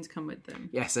convince Megan to come with them.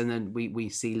 Yes, and then we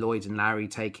see Lloyd and Larry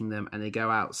taking them, and they go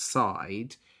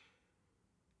outside.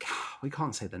 We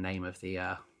can't say the name of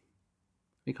the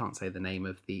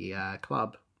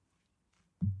club.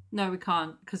 No, we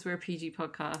can't because we're a PG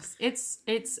podcast.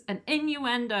 It's an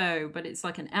innuendo, but it's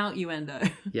like an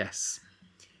outuendo. Yes.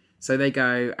 So they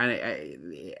go, and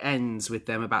it ends with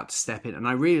them about to step in, and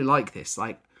I really like this,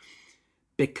 like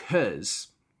because.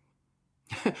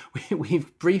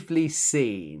 We've briefly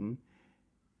seen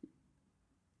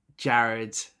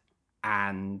Jared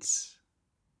and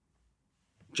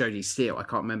Jodie Steele. I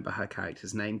can't remember her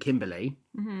character's name. Kimberly.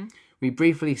 Mm-hmm. We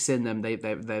briefly seen them. They're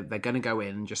going to go in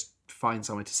and just find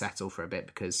somewhere to settle for a bit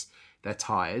because they're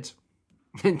tired.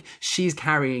 And she's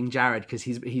carrying Jared because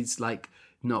he's like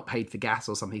not paid for gas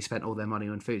or something. He spent all their money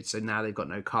on food, so now they've got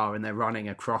no car and they're running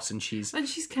across. And she's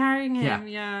carrying him.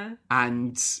 Yeah.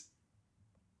 And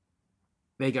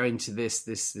they go into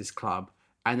this club,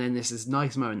 and then there's this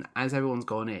nice moment as everyone's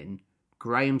gone in.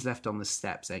 Graham's left on the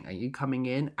step saying, "Are you coming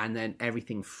in?" And then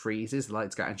everything freezes, the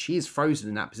lights go, and she is frozen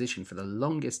in that position for the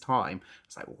longest time.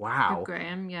 It's like, wow, good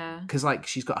Graham, yeah, because like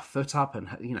she's got a foot up, and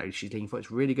she's leaning forward.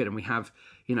 It's really good, and we have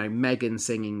Megan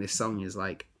singing this song is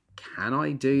like, "Can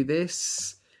I do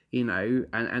this?"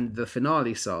 And the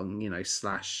finale song,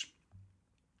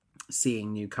 /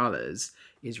 Seeing New Colours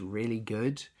is really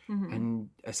good. Mm-hmm. And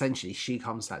essentially she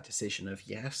comes to that decision of,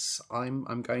 yes, I'm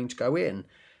going to go in.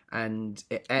 And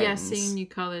it ends... Yeah, Seeing New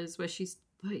Colours, where she's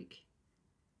like,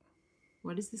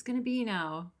 what is this going to be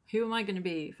now? Who am I going to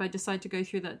be if I decide to go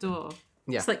through that door?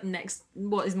 Yeah. It's like,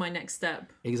 what is my next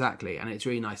step? Exactly. And it's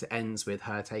really nice. It ends with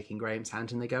her taking Graham's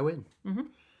hand and they go in. Mm-hmm.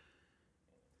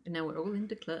 And now we're all in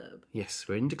the club. Yes,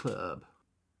 we're in the club.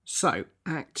 So,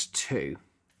 Act 2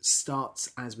 starts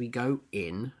as we go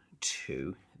in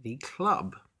to the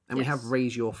club. And we have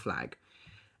Raise Your Flag.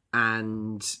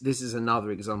 And this is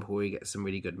another example where we get some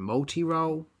really good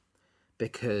multi-role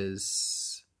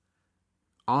because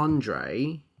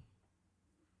Andre,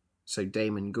 so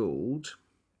Damon Gould,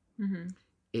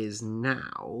 is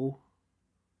now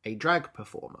a drag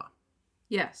performer.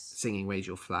 Yes. Singing Raise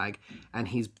Your Flag. And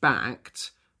he's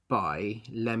backed by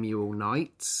Lemuel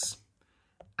Knights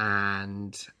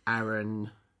and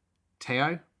Aaron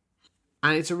Teo.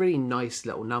 And it's a really nice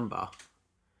little number.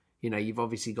 You've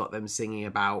obviously got them singing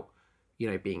about,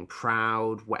 being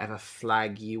proud, whatever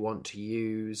flag you want to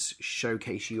use,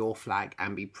 showcase your flag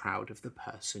and be proud of the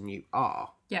person you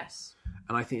are. Yes.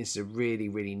 And I think this is a really,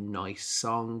 really nice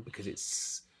song because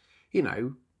it's,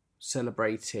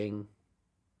 celebrating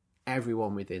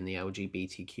everyone within the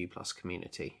LGBTQ plus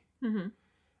community. Mm-hmm.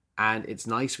 And it's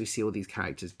nice. We see all these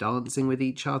characters dancing with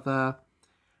each other.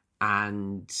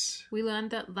 And we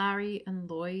learned that Larry and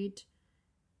Lloyd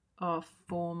are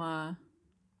former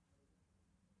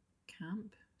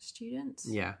camp students.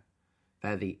 Yeah.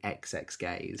 They're the XX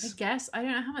gays. I guess. I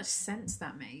don't know how much sense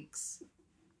that makes.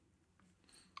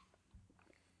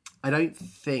 I don't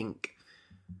think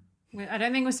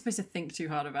we're supposed to think too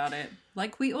hard about it.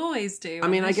 Like we always do. I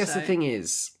mean, I guess the thing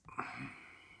is,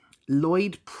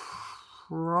 Lloyd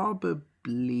probably...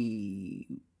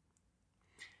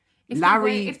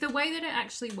 If the way that it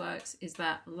actually works is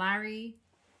that Larry...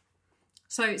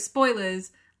 So,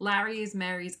 spoilers, Larry is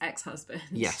Mary's ex-husband.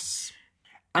 Yes.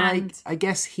 And I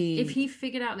guess if he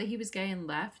figured out that he was gay and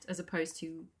left, as opposed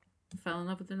to fell in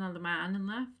love with another man and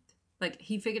left, like,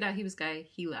 he figured out he was gay,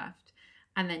 he left.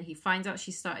 And then he finds out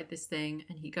she started this thing,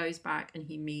 and he goes back and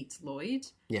he meets Lloyd.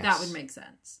 Yes. That would make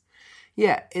sense.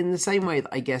 Yeah, in the same way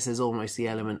that I guess there's almost the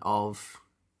element of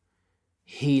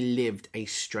he lived a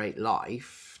straight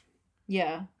life.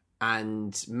 Yeah.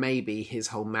 And maybe his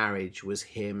whole marriage was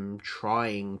him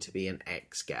trying to be an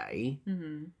ex-gay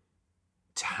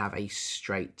to have a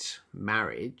straight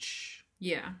marriage.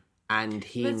 Yeah. And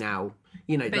That's now,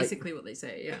 you know... basically what they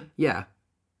say, yeah. Yeah.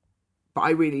 But I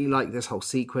really like this whole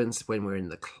sequence. When we're in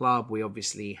the club, we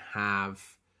obviously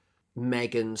have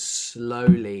Megan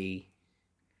slowly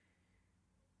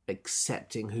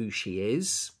accepting who she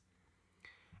is.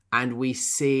 And we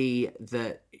see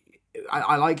that...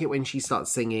 I like it when she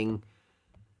starts singing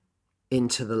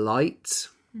Into the Light,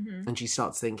 and she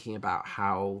starts thinking about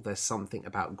how there's something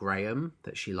about Graham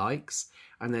that she likes,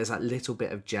 and there's that little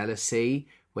bit of jealousy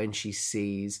when she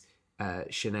sees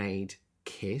Sinead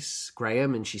kiss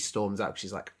Graham, and she storms out.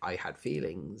 She's like, I had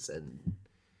feelings, and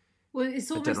well, it's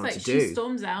almost like she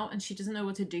storms out and she doesn't know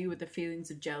what to do with the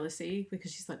feelings of jealousy,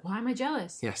 because she's like, why am I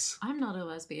jealous? Yes, I'm not a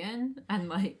lesbian, and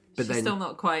like, but she's still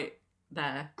not quite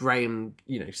there. Graham,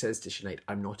 says to Sinead,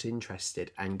 I'm not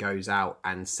interested, and goes out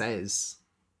and says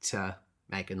to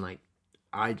Megan, like,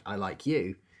 I like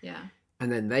you. Yeah.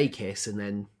 And then they kiss, and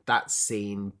then that's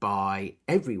seen by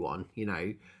everyone,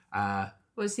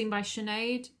 was seen by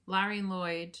Sinead, Larry and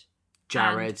Lloyd,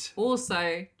 Jared. And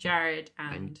also Jared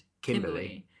and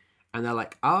Kimberly. And they're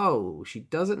like, oh, she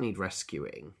doesn't need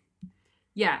rescuing.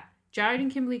 Yeah. Jared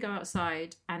and Kimberly go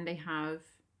outside and they have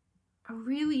a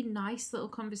really nice little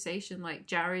conversation. Like,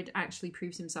 Jared actually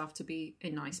proves himself to be a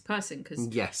nice person, because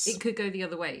it could go the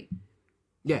other way.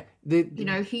 Yeah.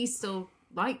 He still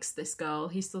likes this girl.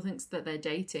 He still thinks that they're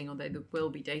dating, or they will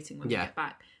be dating when they get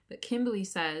back. But Kimberly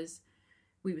says,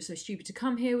 we were so stupid to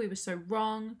come here. We were so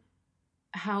wrong.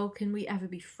 How can we ever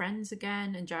be friends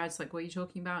again? And Jared's like, what are you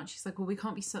talking about? And she's like, well, we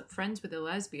can't be friends with a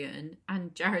lesbian.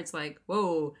 And Jared's like,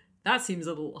 whoa, that seems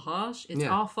a little harsh. It's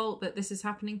our fault that this is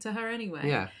happening to her anyway.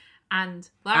 Yeah. And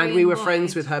Larry and we were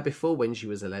friends with her before when she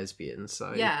was a lesbian,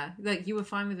 so... Yeah, like, you were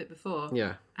fine with it before.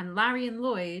 Yeah. And Larry and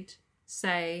Lloyd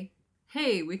say,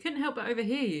 hey, we couldn't help but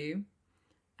overhear you.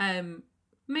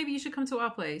 Maybe you should come to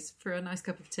our place for a nice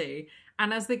cup of tea.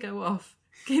 And as they go off,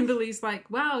 Kimberly's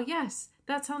like, wow, yes,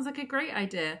 that sounds like a great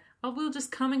idea. We'll just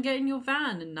come and get in your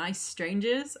van, and nice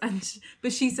strangers.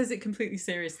 But she says it completely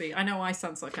seriously. I know I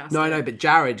sound sarcastic. No, I know, but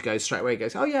Jared goes straight away,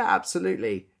 goes, oh yeah,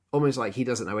 absolutely. Almost like he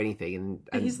doesn't know anything.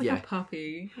 And he's like a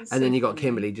puppy. And then you got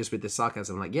Kimberly just with the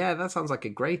sarcasm, like, yeah, that sounds like a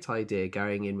great idea,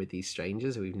 going in with these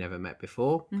strangers who we've never met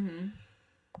before. Mm-hmm.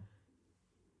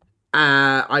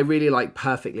 I really like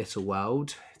Perfect Little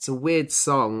World. It's a weird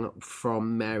song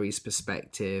from Mary's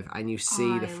perspective, and you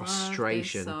see the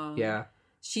frustration. Love this song. Yeah.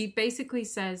 She basically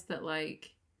says that,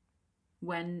 like,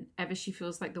 whenever she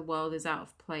feels like the world is out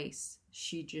of place,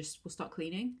 she just will start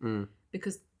cleaning.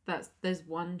 Because there's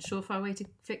one surefire way to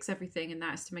fix everything, and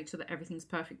that is to make sure that everything's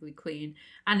perfectly clean.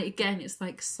 And again, it's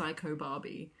like Psycho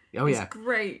Barbie. It's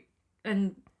great.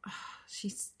 And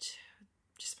she's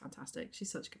just fantastic.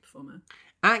 She's such a good performer.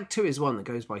 Act 2 is one that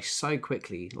goes by so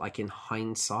quickly, like, in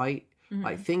hindsight.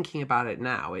 Like, thinking about it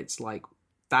now, it's like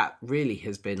that really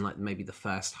has been like maybe the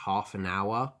first half an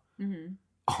hour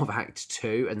of Act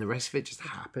 2, and the rest of it just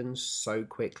happens so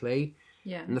quickly.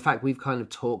 Yeah. And the fact we've kind of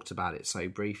talked about it so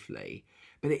briefly,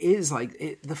 but it is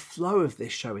like, the flow of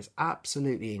this show is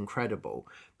absolutely incredible,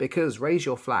 because Raise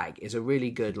Your Flag is a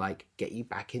really good, like, get you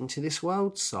back into this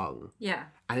world song. Yeah.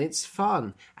 And it's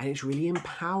fun, and it's really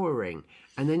empowering.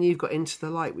 And then you've got Into the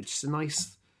Light, which is a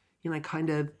nice, kind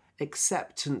of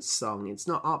acceptance song. It's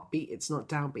not upbeat, it's not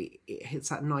downbeat. It hits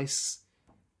that nice,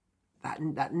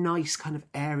 that nice kind of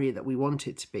area that we want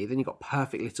it to be. Then you've got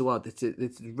Perfect Little World. It's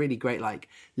a really great, like,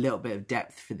 little bit of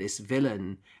depth for this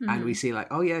villain. And we see, like,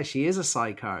 oh yeah, she is a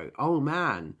psycho. Oh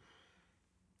man.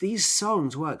 these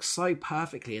songs work so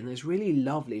perfectly, and there's really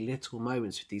lovely little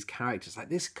moments with these characters. Like,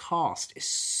 this cast is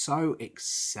so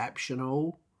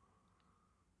exceptional.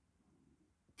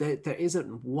 There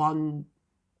isn't one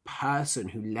person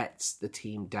who lets the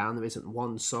team down. There isn't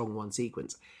one song, one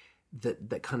sequence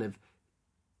that kind of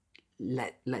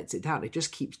lets it down. It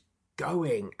just keeps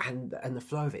going, and the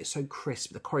flow of it is so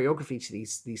crisp. The choreography to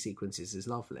these sequences is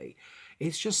lovely.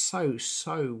 It's just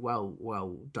so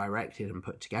well directed and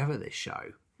put together, this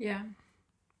show. Yeah.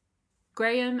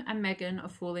 Graham and Megan are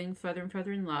falling further and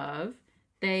further in love.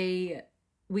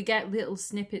 We get little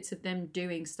snippets of them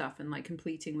doing stuff and like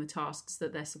completing the tasks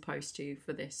that they're supposed to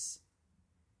for this,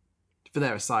 for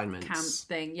their assignments, camp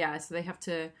thing. Yeah, so they have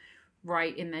to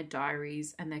write in their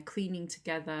diaries, and they're cleaning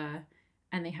together,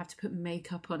 and they have to put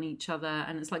makeup on each other,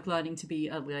 and it's like learning to be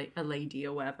a lady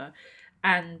or whatever.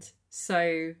 And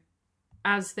so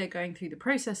as they're going through the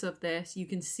process of this, you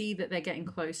can see that they're getting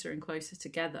closer and closer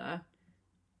together,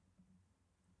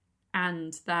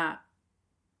 and that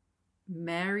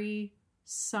Mary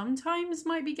sometimes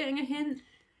might be getting a hint.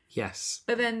 Yes.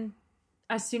 But then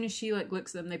as soon as she like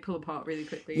looks at them, they pull apart really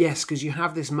quickly. Yes, because you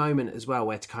have this moment as well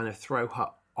where to kind of throw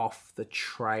her off the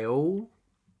trail.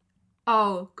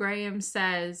 Oh, Graham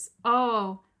says,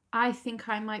 "Oh, I think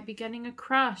I might be getting a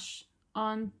crush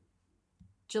on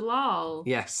Jalal."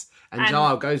 Yes. And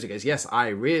Jalal goes, "Yes, I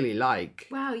really like."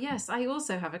 "Wow, yes, I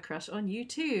also have a crush on you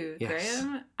too, Yes.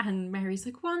 Graham." And Mary's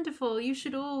like, "Wonderful, you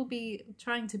should all be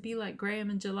trying to be like Graham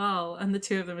and Jalal." And the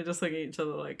two of them are just looking at each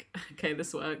other like, okay,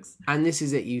 this works. And this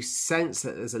is it. You sense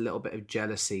that there's a little bit of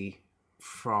jealousy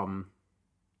from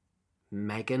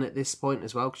Megan at this point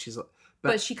as well, because she's like,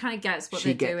 but she kind of gets what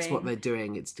they're doing. She gets what they're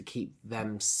doing. It's to keep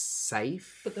them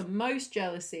safe. But the most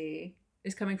jealousy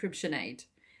is coming from Sinead.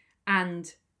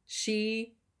 And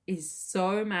she is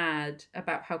so mad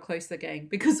about how close they're getting.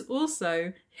 Because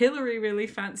also, Hillary really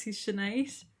fancies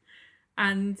Sinead.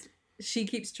 And she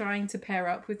keeps trying to pair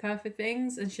up with her for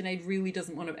things. And Sinead really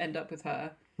doesn't want to end up with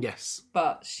her. Yes.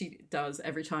 But she does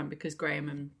every time because Graham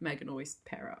and Megan always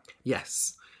pair up.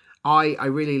 Yes. I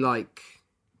really like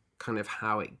kind of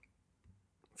how it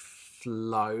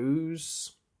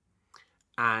flows,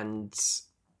 and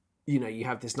you know, you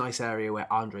have this nice area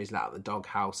where Andre's let out the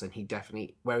doghouse, and he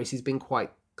definitely, whereas he's been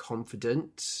quite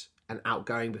confident and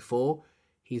outgoing before,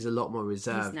 he's a lot more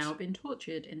reserved. He's now been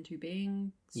tortured into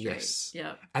being straight. Yes.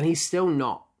 Yeah. And he's still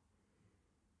not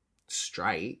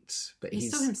straight, but he's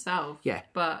still himself. Yeah.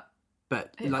 But like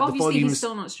obviously the volumes, he's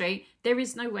still not straight. There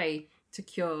is no way to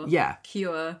cure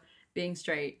being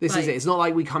straight. This is it. It's not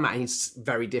like we come out and he's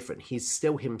very different. He's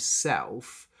still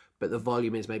himself, but the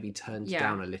volume is maybe turned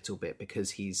down a little bit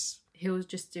because he'll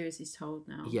just do as he's told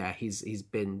now. Yeah, he's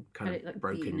been kind of like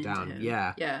broken down.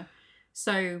 Yeah. Yeah.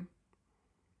 So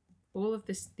all of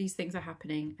these things are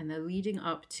happening, and they're leading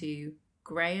up to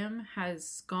Graham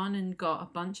has gone and got a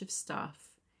bunch of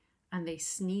stuff, and they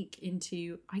sneak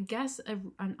into, I guess,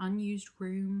 an unused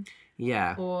room.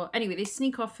 Yeah. Or anyway, they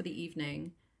sneak off for the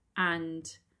evening and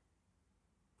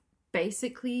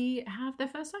basically have their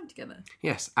first time together.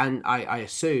 Yes, and I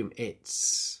assume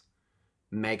it's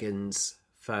Megan's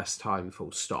first time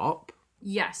full stop.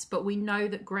 Yes, but we know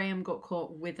that Graham got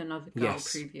caught with another girl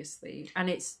previously, and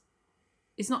it's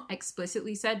not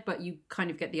explicitly said, but you kind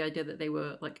of get the idea that they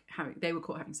were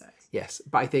caught having sex. Yes,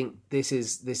 but I think this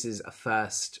is a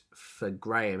first for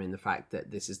Graham in the fact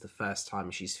that this is the first time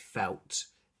she's felt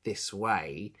this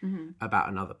way about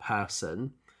another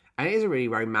person. And it is a really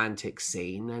romantic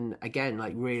scene, and again,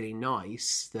 like, really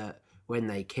nice that when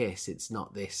they kiss, it's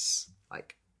not this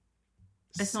like.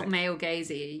 It's not male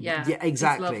gazy. Yeah. Yeah,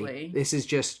 exactly. It's lovely. This is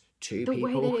just two people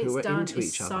who are into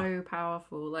each other. So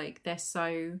powerful. Like, they're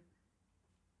so.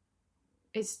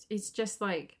 It's just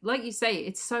like you say,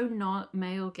 it's so not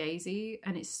male gazy,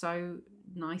 and it's so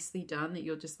nicely done that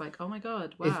you're just like, oh my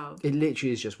god, wow. It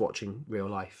literally is just watching real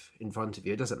life in front of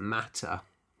you. It doesn't matter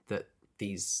that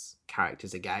these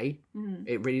characters are gay.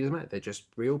 It really doesn't matter. They're just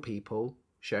real people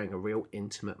sharing a real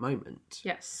intimate moment.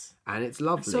 Yes. And it's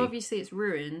lovely. So obviously it's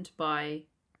ruined by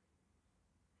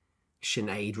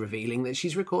Sinead revealing that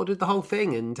she's recorded the whole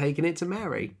thing and taken it to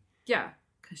Mary. Yeah,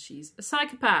 because she's a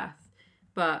psychopath.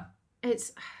 But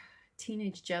it's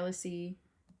teenage jealousy.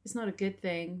 It's not a good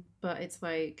thing, but it's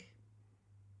like...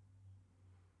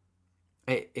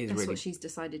 It is. That's what she's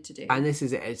decided to do. And this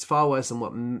is it. It's far worse than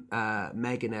what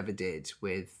Megan ever did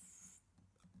with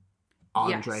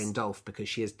Andre and Dolph, because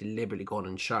she has deliberately gone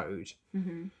and showed.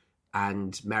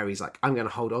 And Mary's like, I'm going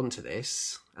to hold on to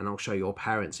this, and I'll show your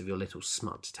parents of your little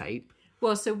smut tape.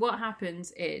 Well, so what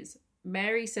happens is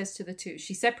Mary says to the two,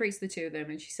 she separates the two of them,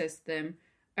 and she says to them,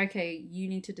 okay, you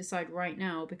need to decide right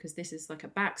now, because this is like a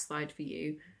backslide for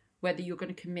you, whether you're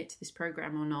going to commit to this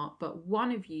program or not. But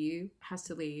one of you has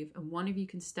to leave and one of you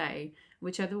can stay.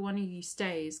 Whichever one of you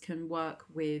stays can work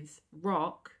with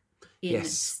Rock in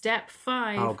step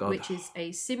 5, which is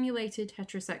a simulated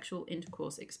heterosexual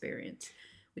intercourse experience,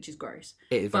 which is gross.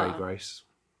 It is very gross.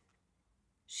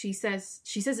 She says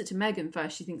it to Megan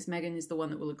first. She thinks Megan is the one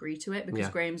that will agree to it, because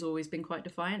Graham's always been quite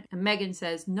defiant. And Megan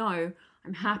says, no,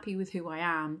 I'm happy with who I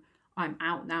am. I'm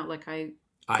out now. Like, I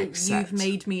accept. You've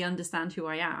made me understand who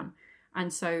I am.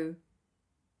 And so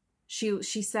she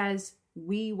says,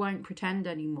 we won't pretend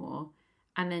anymore.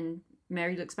 And then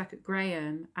Mary looks back at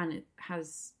Graham and it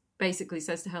has basically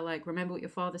says to her, like, remember what your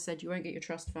father said, you won't get your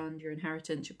trust fund, your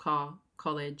inheritance, your car,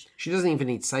 college. She doesn't even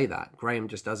need to say that. Graham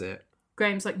just does it.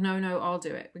 Graham's like, no, I'll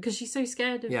do it. Because she's so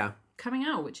scared of coming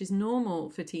out, which is normal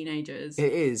for teenagers.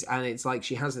 It is. And it's like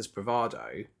she has this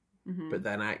bravado, but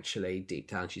then actually deep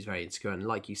down she's very insecure. And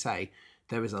like you say,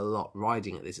 there is a lot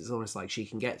riding at this. It's almost like she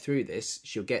can get through this.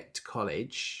 She'll get to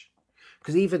college.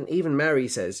 Because even Mary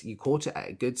says, you caught it at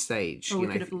a good stage. We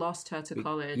could have lost her to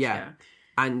college. Yeah.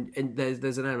 And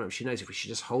there's an element she knows if she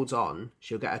just holds on,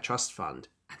 she'll get a trust fund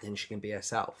and then she can be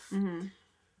herself. Mm-hmm.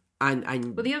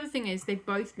 And well, the other thing is they've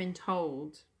both been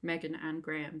told, Megan and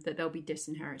Graham, that they'll be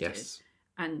disinherited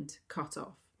and cut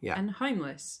off and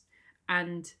homeless.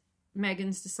 And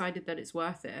Megan's decided that it's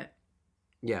worth it.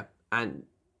 Yeah. And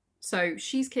so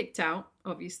she's kicked out,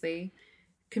 obviously,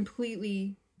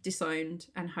 completely disowned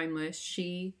and homeless.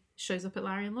 She shows up at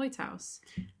Larry and Lloyd's house.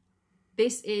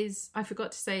 This is, I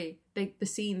forgot to say, the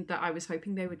scene that I was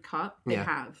hoping they would cut. They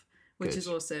have. Which is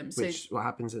awesome. So what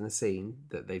happens in the scene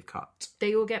that they've cut?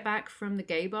 They all get back from the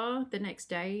gay bar the next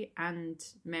day and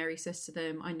Mary says to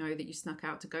them, I know that you snuck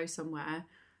out to go somewhere,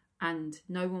 and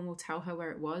no one will tell her where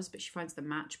it was, but she finds the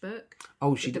matchbook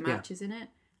with the matches in it,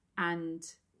 and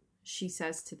she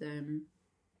says to them,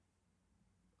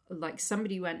 like,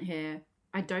 somebody went here,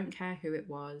 I don't care who it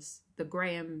was. The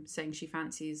Graham saying she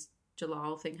fancies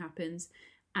Jalal thing happens,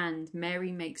 and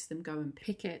Mary makes them go and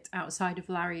pick it outside of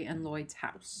Larry and Lloyd's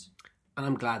house. And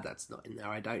I'm glad that's not in there.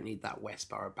 I don't need that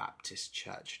Westboro Baptist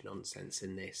Church nonsense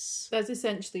in this. That's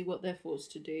essentially what they're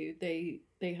forced to do. They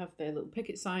have their little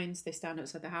picket signs, they stand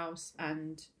outside the house,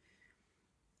 and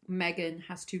Megan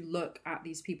has to look at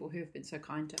these people who have been so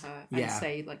kind to her and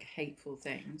say, like, hateful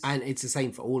things. And it's the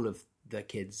same for all of the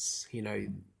kids, you know,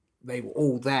 they were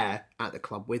all there at the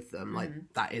club with them. Like,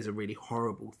 that is a really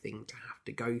horrible thing to have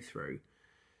to go through.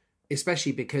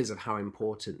 Especially because of how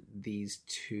important these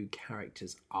two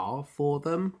characters are for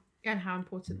them. And how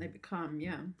important they become,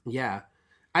 Yeah.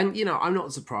 And, you know, I'm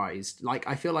not surprised. Like,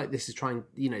 I feel like this is trying,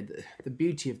 you know, the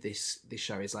beauty of this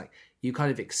show is, like, you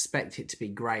kind of expect it to be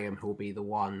Graham who will be the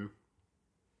one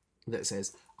that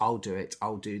says, I'll do it.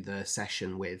 I'll do the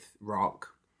session with Rock.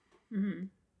 Mm-hmm.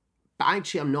 But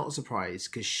actually, I'm not surprised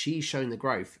because she's shown the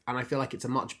growth. And I feel like it's a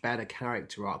much better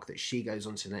character arc that she goes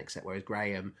on to the next step, whereas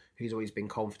Graham, who's always been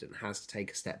confident, has to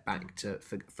take a step back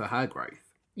for her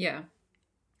growth. Yeah.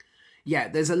 Yeah,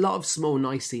 there's a lot of small,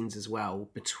 nice scenes as well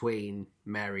between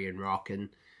Mary and Rock. And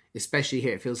especially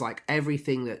here, it feels like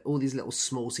everything that, all these little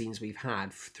small scenes we've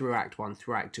had through Act 1,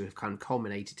 through Act 2 have kind of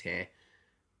culminated here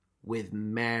with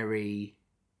Mary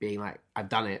being like, I've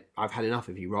done it. I've had enough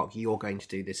of you, Rock. You're going to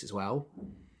do this as well.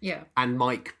 Yeah. And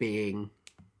Mike being,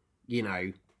 you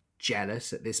know,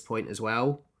 jealous at this point as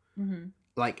well. Mm-hmm.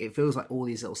 Like, it feels like all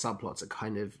these little subplots are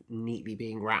kind of neatly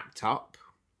being wrapped up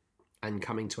and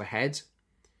coming to a head.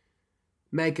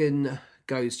 Megan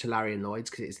goes to Larry and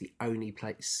Lloyd's because it's the only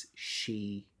place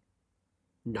she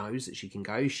knows that she can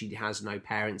go. She has no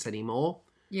parents anymore.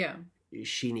 Yeah.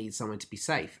 She needs someone to be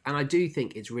safe. And I do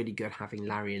think it's really good having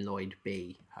Larry and Lloyd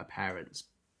be her parents.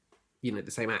 You know, the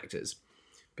same actors.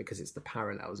 Because it's the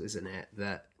parallels, isn't it?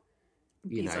 That,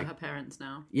 you These know, are her parents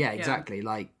now. Yeah, exactly. Yeah.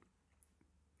 Like,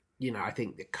 you know, I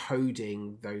think that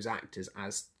coding those actors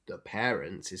as the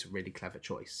parents is a really clever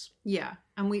choice. Yeah.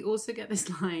 And we also get this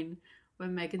line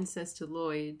when Megan says to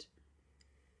Lloyd,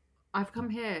 I've come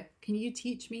here. Can you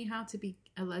teach me how to be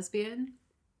a lesbian?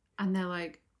 And they're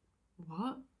like,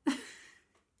 what?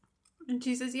 And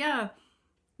she says, yeah,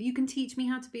 you can teach me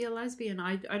how to be a lesbian.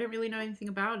 I don't really know anything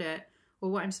about it. Or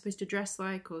what I'm supposed to dress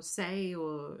like or say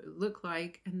or look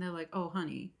like. And they're like, oh,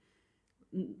 honey,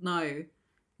 no,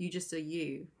 you just are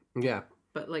you. Yeah.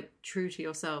 But, like, true to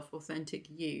yourself, authentic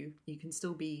you can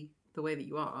still be the way that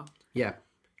you are. Yeah.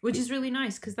 Which is really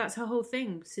nice, because that's her whole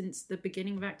thing since the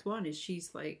beginning of Act 1, is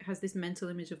she's, like, has this mental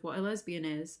image of what a lesbian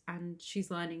is, and she's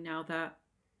learning now that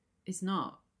it's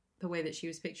not the way that she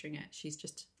was picturing it. She's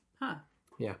just her.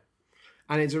 Yeah.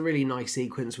 And it's a really nice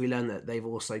sequence. We learn that they've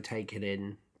also taken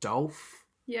in Dolph.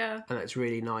 Yeah. And it's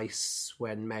really nice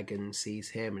when Megan sees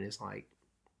him and is like...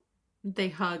 They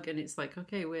hug and it's like,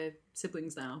 okay, we're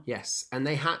siblings now. Yes. And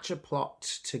they hatch a plot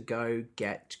to go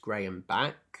get Graham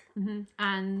back. Mm-hmm.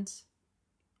 And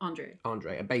Andre,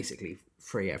 and basically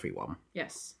free everyone.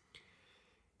 Yes.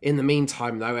 In the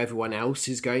meantime, though, everyone else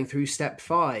is going through step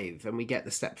 5, and we get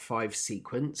the step 5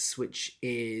 sequence, which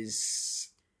is...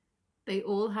 They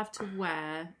all have to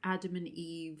wear Adam and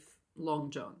Eve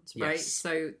long johns, right? Yes.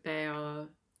 So they are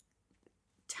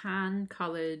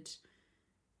tan-coloured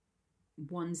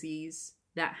onesies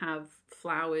that have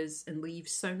flowers and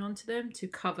leaves sewn onto them to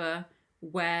cover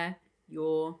where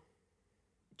your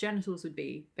genitals would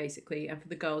be, basically. And for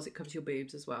the girls, it covers your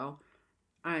boobs as well.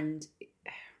 And...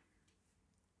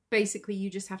 basically, you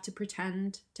just have to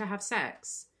pretend to have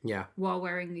sex while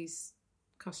wearing these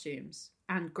costumes.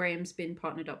 And Graham's been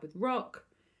partnered up with Rock.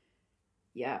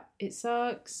 Yeah, it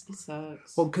sucks. It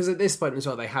sucks. Well, because at this point as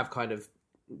well, they have kind of...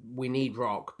 We need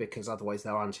Rock because otherwise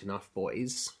there aren't enough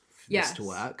boys for this to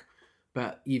work.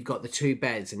 But you've got the 2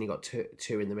 beds and you've got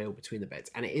two in the middle between the beds.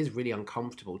 And it is really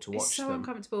uncomfortable to watch them. It's so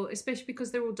uncomfortable, especially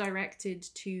because they're all directed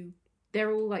to...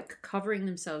 They're all, like, covering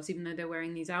themselves, even though they're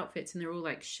wearing these outfits, and they're all,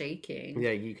 like, shaking.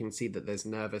 Yeah, you can see that there's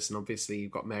nervous, and obviously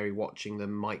you've got Mary watching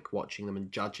them, Mike watching them, and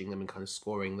judging them, and kind of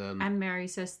scoring them. And Mary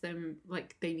says to them,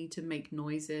 like, they need to make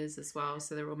noises as well,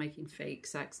 so they're all making fake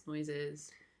sex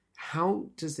noises. How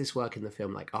does this work in the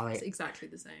film? Like, are they... It's exactly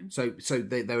the same. So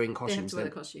they're in costumes. They have to wear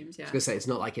the costumes, yeah. I was going to say, it's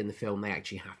not like in the film they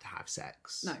actually have to have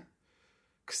sex. No.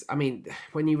 Because, I mean,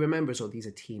 when you remember as well, these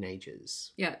are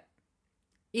teenagers. Yeah.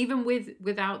 Even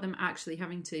without them actually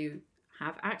having to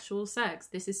have actual sex,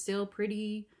 this is still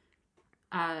pretty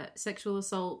sexual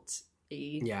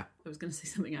assault-y. Yeah. I was going to say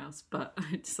something else, but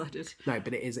I decided... No,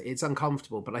 but it's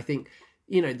uncomfortable. But I think,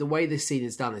 you know, the way this scene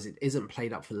is done is it isn't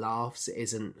played up for laughs. It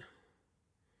isn't,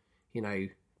 you know,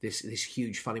 this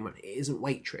huge funny one. It isn't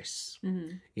Waitress,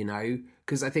 you know?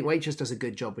 Because I think Waitress does a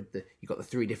good job with you've got the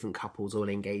 3 different couples all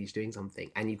engaged doing something,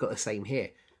 and you've got the same here.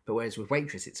 But whereas with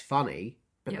Waitress, it's funny...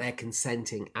 But they're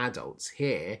consenting adults.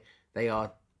 Here, they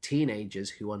are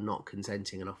teenagers who are not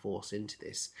consenting and are forced into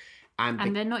this.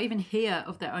 And they're not even here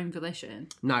of their own volition.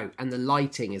 No, and the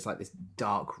lighting is like this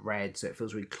dark red, so it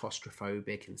feels really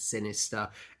claustrophobic and sinister.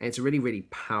 And it's a really, really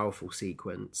powerful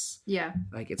sequence. Yeah.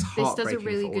 Like, it's This heartbreaking. does a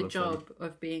really good job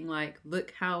of being like,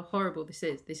 look how horrible this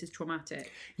is. This is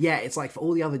traumatic. Yeah, it's like for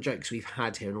all the other jokes we've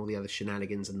had here and all the other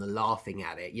shenanigans and the laughing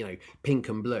at it, you know, Pink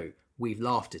and Blue, we've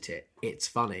laughed at it. It's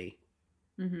funny.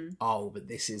 Mm-hmm. Oh, but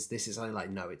this is only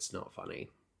like, no, it's not funny.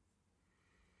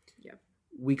 Yeah.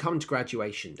 We come to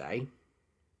graduation day,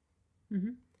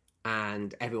 mm-hmm.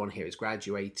 and everyone here is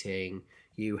graduating.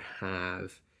 You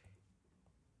have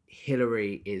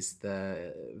Hillary is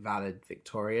the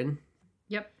valedictorian.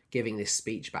 Yep. Giving this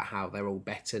speech about how they're all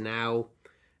better now,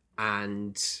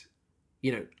 and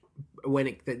you know.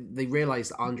 When they realise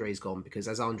that Andre's gone, because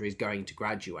as Andre's going to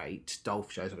graduate,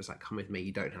 Dolph shows up. It's like, come with me,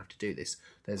 you don't have to do this.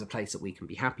 There's a place that we can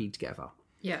be happy together.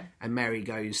 Yeah. And Mary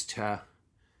goes to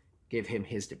give him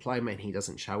his diploma and he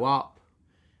doesn't show up.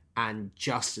 And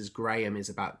just as Graham is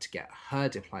about to get her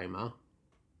diploma,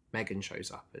 Megan shows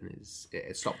up and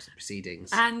it stops the proceedings.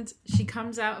 And she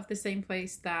comes out of the same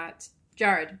place that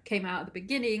Jared came out at the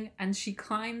beginning, and she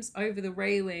climbs over the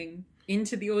railing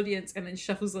into the audience and then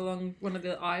shuffles along one of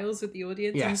the aisles with the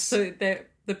audience. Yes. And so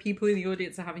the people in the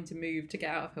audience are having to move to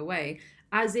get out of her way,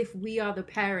 as if we are the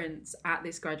parents at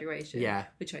this graduation. Yeah.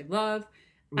 Which I love.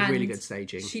 Really And good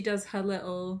staging. She does her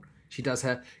little... She does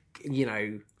her, you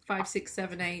know... 5, 6,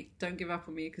 7, 8, don't give up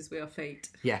on me because we are fate.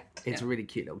 Yeah, it's a really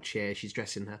cute little cheer. She's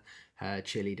dressed in her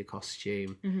cheerleader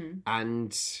costume. Mm-hmm.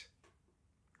 And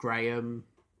Graham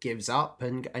gives up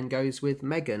and goes with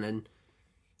Megan, and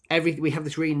we have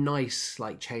this really nice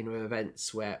like chain of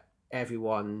events where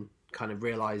everyone kind of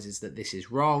realizes that this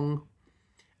is wrong.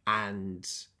 And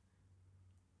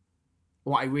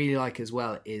what I really like as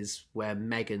well is where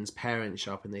Megan's parents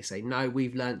show up and they say, no,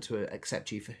 we've learnt to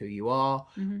accept you for who you are.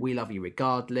 Mm-hmm. We love you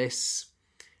regardless.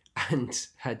 And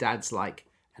her dad's like,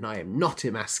 and I am not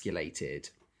emasculated.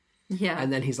 Yeah.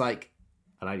 And then he's like,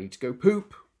 and I need to go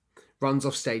poop. Runs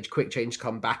off stage, quick change,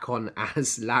 come back on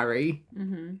as Larry,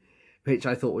 mm-hmm. which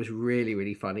I thought was really,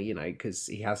 really funny, you know, because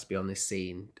he has to be on this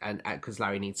scene. And because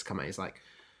Larry needs to come out, he's like,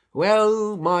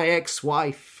 well, my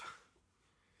ex-wife,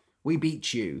 we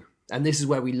beat you. And this is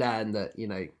where we learn that, you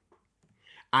know,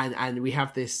 and we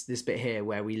have this bit here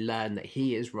where we learn that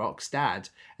he is Rock's dad.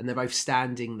 And they're both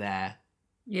standing there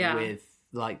with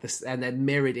like this, and they're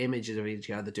mirrored images of each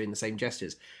other doing the same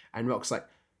gestures. And Rock's like,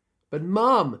 but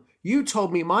Mum, you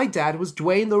told me my dad was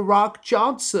Dwayne The Rock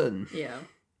Johnson. Yeah.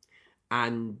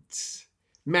 And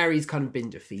Mary's kind of been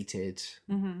defeated.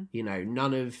 Mm-hmm. You know,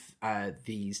 none of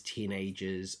these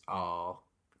teenagers are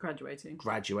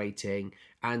graduating,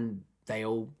 and they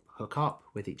all hook up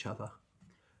with each other.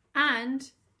 And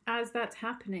as that's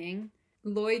happening,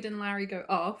 Lloyd and Larry go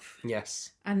off.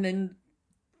 Yes. And then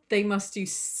they must do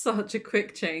such a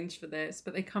quick change for this,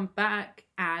 but they come back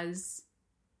as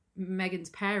Megan's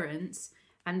parents,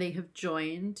 and they have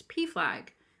joined PFLAG,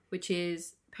 which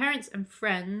is Parents and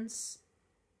Friends.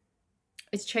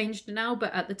 It's changed now,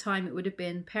 but at the time it would have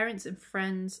been Parents and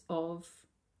Friends of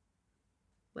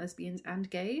Lesbians and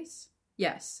Gays.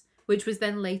 Yes. Which was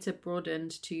then later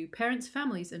broadened to Parents,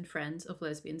 Families and Friends of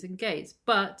Lesbians and Gays.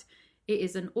 But it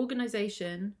is an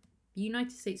organisation, the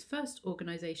United States' first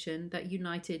organisation, that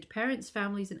united parents,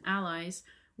 families and allies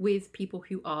with people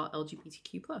who are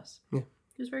LGBTQ+. Yeah.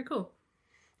 It was very cool.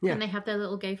 Yeah. And they have their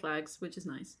little gay flags, which is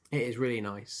nice. It is really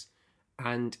nice.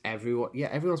 And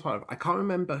everyone's part of it. I can't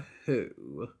remember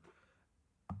who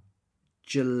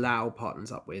Jalal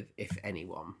partners up with, if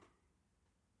anyone.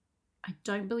 I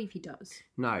don't believe he does.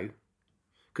 No.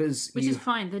 Which is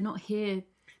fine. They're not here.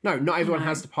 No, not everyone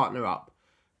has to partner up.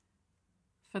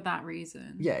 For that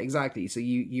reason. Yeah, exactly. So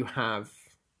you have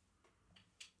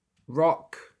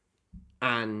Rock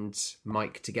and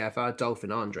Mike together, Dolph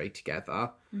and Andre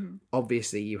together. Mm-hmm.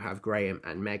 Obviously, you have Graham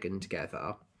and Megan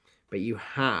together. But you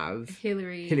have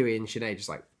Hillary and Sinead just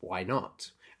like, why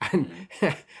not? And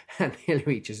and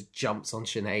Hillary just jumps on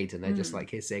Sinead and they're just like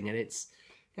hissing. And it's,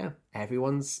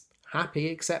 everyone's happy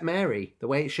except Mary. The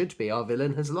way it should be. Our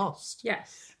villain has lost.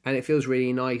 Yes. And it feels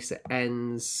really nice. It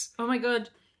ends... Oh my God.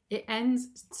 It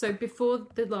ends... So before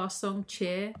the last song,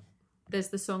 Cheer, there's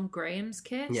the song Graham's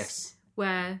Kiss. Yes.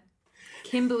 Where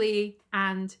Kimberly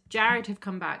and Jared have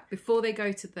come back before they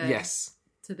go to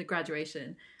the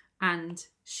graduation. And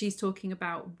she's talking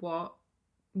about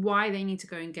why they need to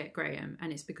go and get Graham.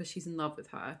 And it's because she's in love with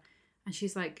her. And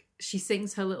she's like... She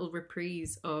sings her little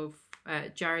reprise of...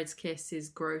 Jared's kiss is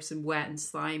gross and wet and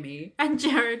slimy, and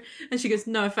she goes,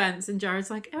 no offense, and Jared's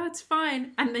like, oh, it's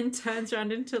fine, and then turns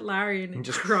around into Larry and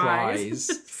just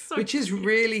cries. So which is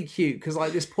really cute, because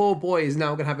like this poor boy is now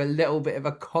going to have a little bit of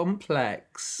a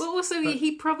complex. But also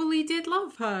he probably did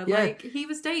love her. Yeah. Like he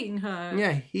was dating her.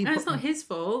 Yeah, and it's not his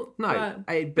fault. No,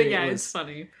 but yeah, it's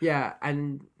funny. Yeah,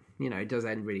 and it does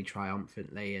end really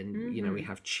triumphantly, and we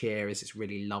have Cheer as this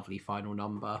really lovely final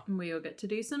number. And we all get to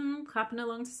do some clapping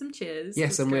along to some cheers.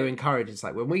 Yes, and we're encouraged. It's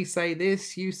like, when we say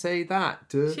this, you say that.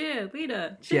 Cheer,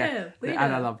 leader. Cheer, leader.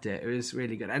 And I loved it. It was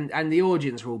really good. And the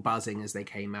audience were all buzzing as they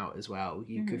came out as well.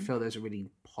 You could feel there's a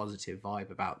really positive vibe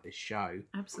about this show.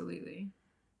 Absolutely.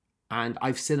 And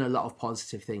I've seen a lot of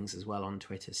positive things as well on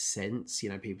Twitter since.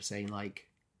 People saying like,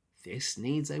 this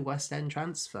needs a West End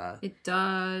transfer. It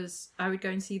does. I would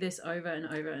go and see this over and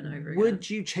over and over again. Would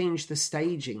you change the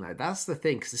staging though? That's the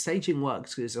thing, because the staging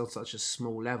works because it's on such a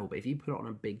small level. But if you put it on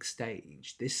a big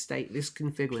stage, this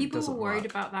configuration People doesn't were worried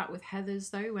work. about that with Heathers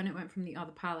though, when it went from the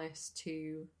other palace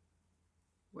to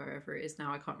wherever it is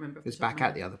now. I can't remember. It's back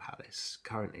at the other palace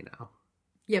currently now.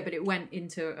 Yeah, but it went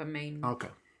into a main Okay.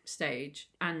 stage,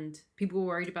 and people were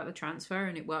worried about the transfer,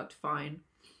 and it worked fine.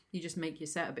 You just make your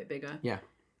set a bit bigger. Yeah.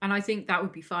 And I think that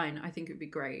would be fine. I think it would be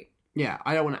great. Yeah,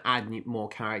 I don't want to add more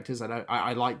characters.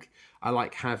 I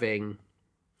like having.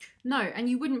 No, and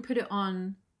you wouldn't put it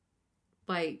on,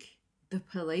 like, the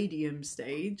Palladium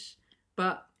stage,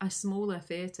 but a smaller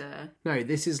theatre. No,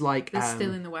 this is like that's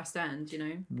still in the West End,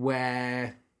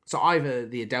 where either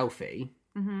the Adelphi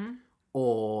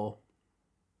or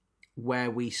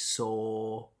where we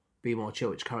saw Be More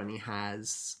Chill, which currently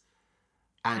has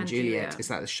and Juliet. Is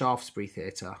that the Shaftesbury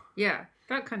Theatre? Yeah.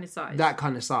 That kind of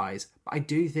size. But I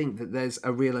do think that there's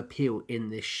a real appeal in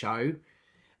this show.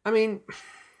 I mean...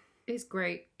 It's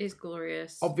great. It's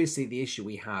glorious. Obviously, the issue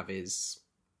we have is...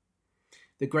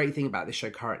 The great thing about this show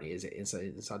currently is it's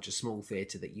in such a small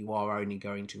theatre that you are only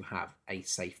going to have a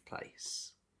safe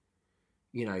place.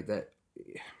 That...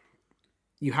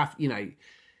 You have, I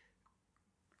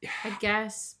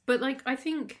guess. But, I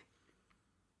think...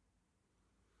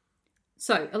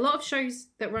 So, a lot of shows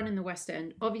that run in the West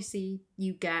End, obviously,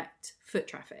 you get foot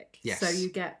traffic. Yes. So,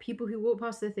 you get people who walk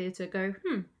past the theatre, go,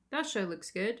 that show looks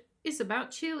good. It's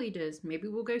about cheerleaders. Maybe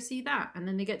we'll go see that. And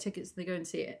then they get tickets and they go and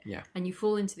see it. Yeah. And you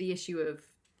fall into the issue of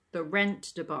the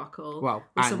Rent debacle. Well,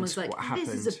 where someone's like, this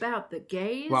is about the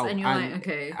gays. And you're like,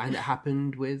 okay. And it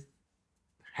happened with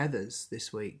Heathers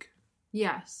this week.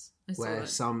 Yes. Where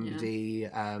somebody,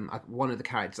 one of the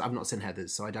characters, I've not seen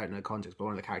Heathers, so I don't know context, but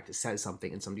one of the characters says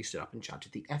something and somebody stood up and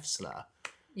shouted the F slur.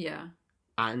 Yeah.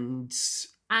 And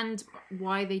and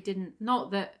why they didn't. Not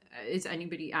that it's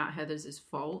anybody at Heathers'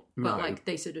 fault, but No. like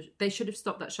they should have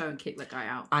stopped that show and kicked that guy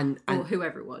out, and or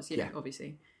whoever it was. You know, yeah.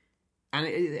 obviously. And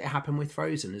it happened with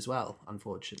Frozen as well,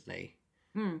 unfortunately.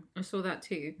 I saw that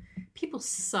too. People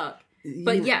suck.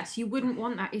 But yes, you wouldn't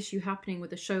want that issue happening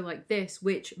with a show like this,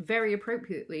 which very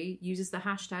appropriately uses the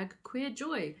hashtag queer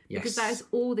joy. Because that is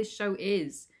all this show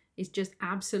is just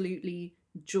absolutely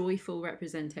joyful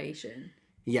representation.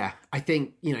 Yeah, I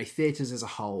think, you know, theatres as a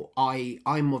whole,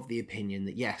 I'm of the opinion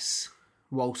that yes,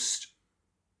 whilst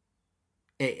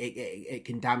it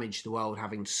can damage the world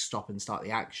having to stop and start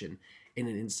the action, in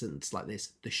an instance like this,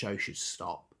 the show should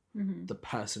stop. The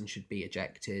person should be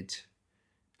ejected,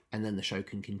 and then the show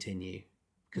can continue,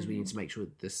 because we need to make sure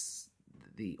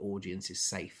the audience is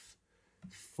safe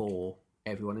for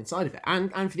everyone inside of it,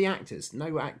 and for the actors.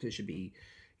 No actor should be,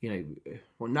 you know,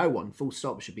 well, no one, full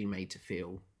stop, should be made to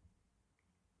feel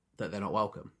that they're not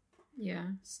welcome. Yeah,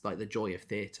 it's like the joy of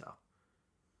theatre,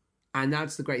 and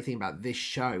that's the great thing about this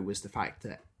show, was the fact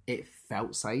that it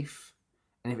felt safe.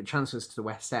 And if it transfers to the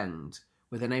West End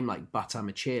with a name like But I'm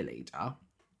a Cheerleader,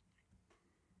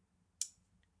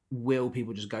 will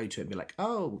people just go to it and be like,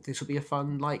 oh, this will be a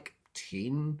fun, like,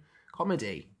 teen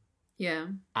comedy? Yeah.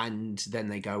 And then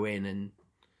they go in and,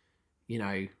 you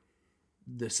know,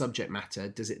 the subject matter,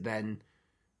 does it then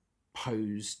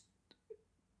pose,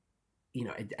 you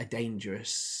know, a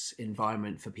dangerous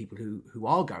environment for people who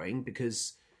are going?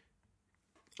 Because,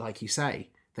 like you say,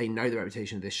 they know the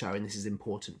reputation of this show and this is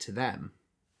important to them.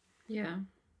 Yeah.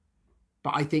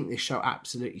 But I think this show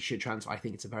absolutely should transfer. I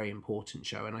think it's a very important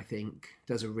show, and I think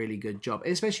does a really good job.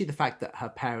 Especially the fact that her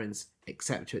parents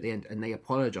accept her at the end and they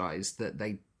apologise that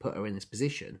they put her in this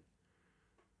position.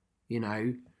 You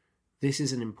know, this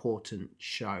is an important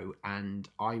show, and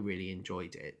I really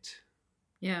enjoyed it.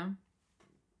 Yeah.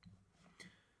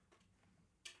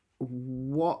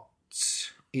 What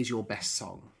is your best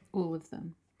song? All of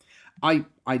them.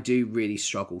 I do really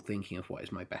struggle thinking of what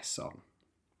is my best song.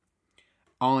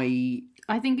 I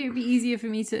think it would be easier for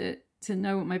me to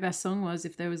know what my best song was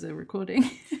if there was a recording.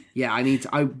 Yeah,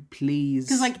 please.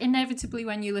 Because, like, inevitably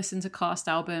when you listen to cast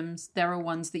albums, there are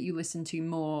ones that you listen to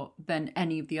more than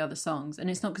any of the other songs. And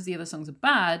it's not because the other songs are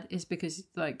bad, it's because,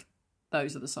 like,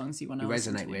 those are the songs you want to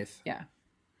resonate with. Yeah.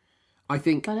 I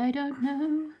think... But I don't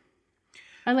know.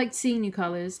 I liked Seeing New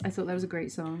Colours. I thought that was a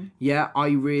great song. Yeah, I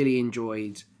really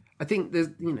enjoyed... I think there's,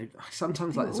 you know,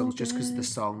 sometimes I like the songs just because of the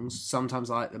songs.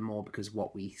 Sometimes I like them more because of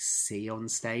what we see on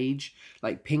stage.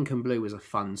 Like Pink and Blue was a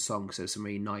fun song, so some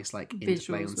really nice like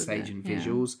interplay on stage and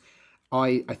visuals.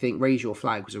 I think Raise Your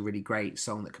Flag was a really great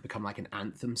song that could become like an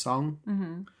anthem song.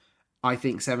 Mm-hmm. I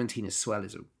think 17 as Swell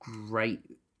is a great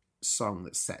song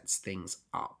that sets things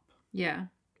up. Yeah.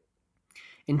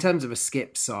 In terms of a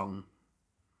skip song,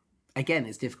 again,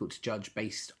 it's difficult to judge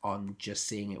based on just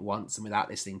seeing it once and without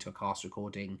listening to a cast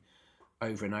recording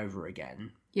over and over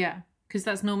again. Yeah, because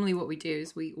that's normally what we do,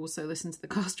 is we also listen to the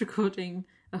cast recording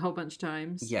a whole bunch of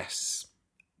times. Yes.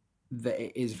 That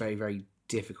it is very, very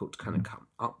difficult to kind of come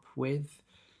up with.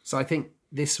 So I think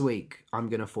this week I'm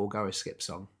going to forego a skip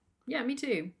song. Yeah, me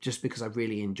too. Just because I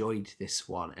really enjoyed this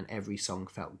one and every song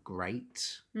felt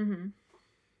great. Mm-hmm.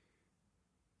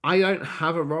 I don't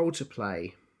have a role to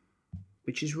play,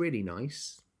 which is really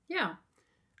nice. Yeah.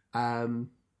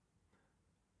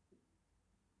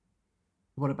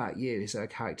 What about you? Is there a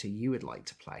character you would like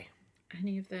to play?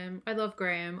 Any of them. I love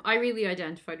Graham. I really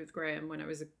identified with Graham when I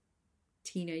was a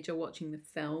teenager watching the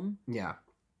film. Yeah.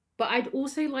 But I'd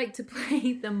also like to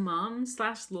play the mum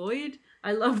 / Lloyd.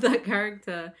 I love that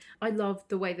character. I love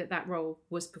the way that role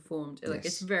was performed. Like,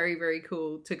 it's very, very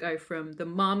cool to go from the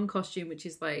mum costume, which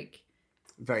is like...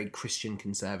 very Christian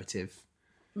conservative.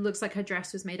 Looks like her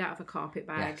dress was made out of a carpet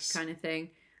bag kind of thing.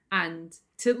 And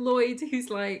to Lloyd, who's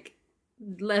like...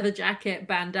 leather jacket,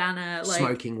 bandana, like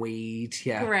smoking weed.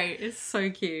 Yeah, great. It's so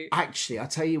cute. Actually, I'll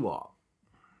tell you what,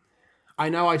 I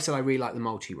know I've said I really like the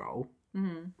multi-role,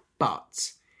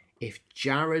 but if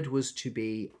Jared was to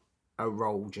be a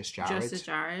role just as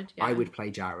Jared, I would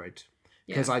play Jared,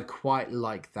 because I quite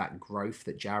like that growth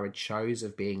that Jared shows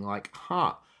of being like,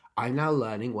 I'm now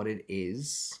learning what it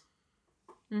is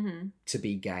to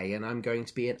be gay, and I'm going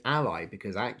to be an ally,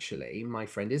 because actually my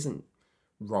friend isn't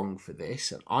wrong for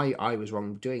this, and I was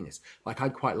wrong doing this. Like,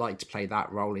 I'd quite like to play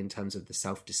that role in terms of the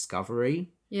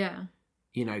self-discovery. Yeah.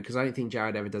 You know, because I don't think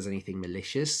Jared ever does anything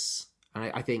malicious.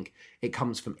 And I think it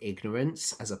comes from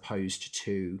ignorance as opposed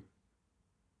to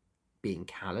being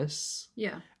callous.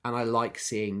 Yeah. And I like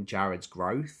seeing Jared's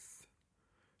growth.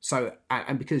 So,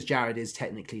 and because Jared is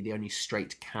technically the only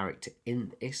straight character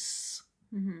in this,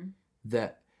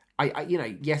 that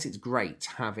I yes, it's great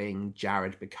having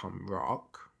Jared become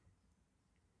Rock,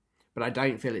 but I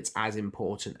don't feel it's as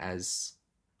important as,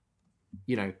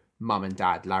 Mum and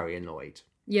Dad, Larry and Lloyd.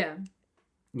 Yeah.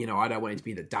 I don't want it to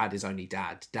be that Dad is only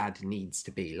Dad. Dad needs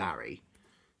to be Larry.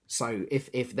 So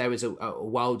if there was a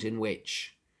world in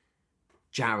which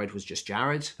Jared was just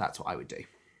Jared, that's what I would do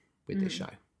with this show.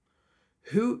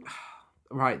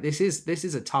 Right, this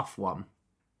is a tough one.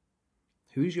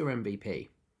 Who's your MVP?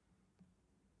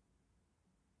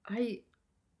 I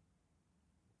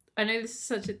know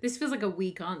this feels like a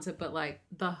weak answer, but like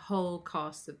the whole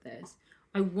cast of this.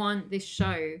 I want this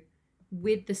show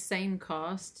with the same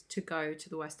cast to go to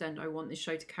the West End. I want this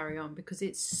show to carry on because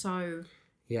it's so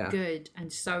good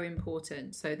and so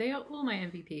important. So they are all my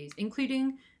MVPs,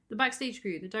 including the backstage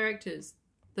crew, the directors,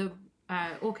 the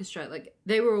orchestra. Like,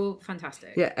 they were all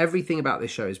fantastic. Yeah, everything about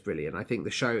this show is brilliant. I think the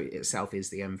show itself is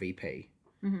the MVP.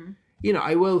 Mm-hmm.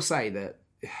 I will say that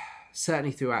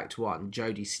certainly through Act 1,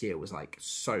 Jodie Steele was like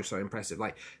so impressive.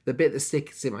 Like, the bit that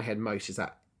sticks in my head most is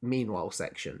that Meanwhile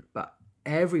section, but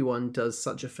everyone does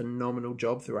such a phenomenal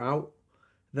job throughout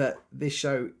that this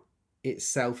show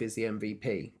itself is the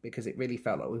MVP, because it really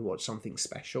felt like we watched something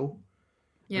special.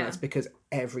 Yeah. And that's because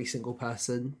every single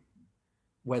person,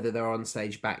 whether they're on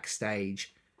stage,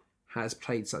 backstage, has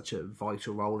played such a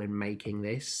vital role in making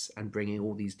this and bringing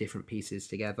all these different pieces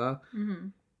together.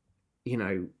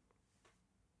 Mm-hmm.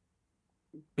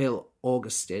 Bill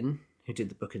Augustin, who did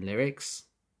the book and lyrics.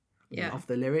 Love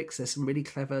the lyrics. There's some really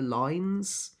clever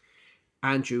lines.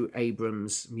 Andrew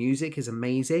Abrams' music is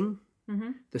amazing.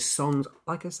 Mm-hmm. The songs,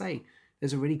 like I say,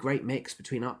 there's a really great mix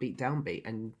between upbeat, downbeat,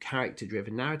 and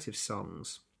character-driven narrative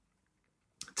songs.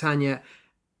 Tanya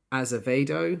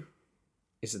Azevedo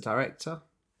is the director.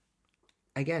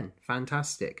 Again,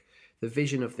 fantastic. The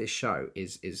vision of this show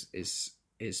is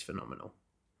phenomenal,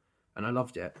 and I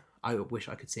loved it. I wish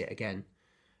I could see it again,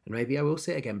 and maybe I will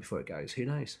see it again before it goes. Who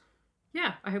knows?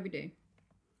 Yeah, I hope we do.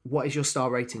 What is your star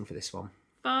rating for this one?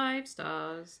 5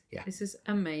 stars. Yeah. This is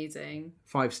amazing.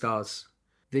 5 stars.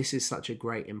 This is such a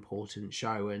great, important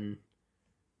show, and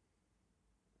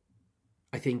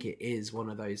I think it is one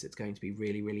of those that's going to be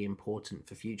really, really important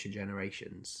for future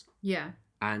generations. Yeah.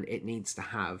 And it needs to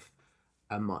have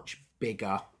a much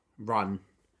bigger run,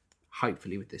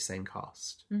 hopefully with this same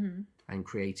cast and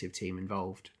creative team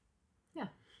involved. Yeah.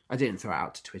 I didn't throw it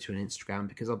out to Twitter and Instagram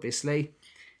because obviously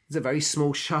it's a very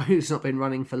small show. It's not been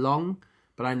running for long.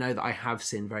 But I know that I have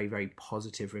seen very, very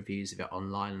positive reviews of it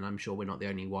online, and I'm sure we're not the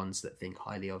only ones that think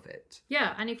highly of it.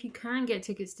 Yeah, and if you can get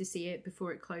tickets to see it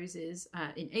before it closes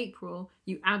in April,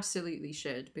 you absolutely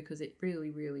should, because it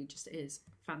really, really just is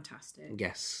fantastic.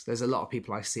 Yes, there's a lot of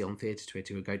people I see on Theatre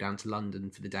Twitter who go down to London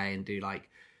for the day and do like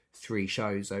 3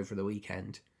 shows over the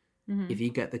weekend. If you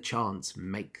get the chance,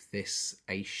 make this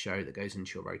a show that goes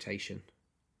into your rotation,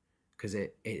 because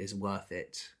it is worth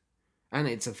it. And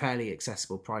it's a fairly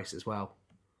accessible price as well.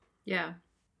 Yeah.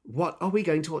 What are we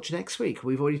going to watch next week?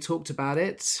 We've already talked about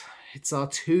it. It's our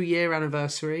 2-year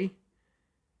anniversary.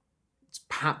 It's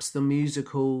perhaps the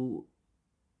musical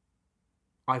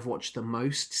I've watched the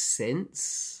most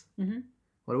since.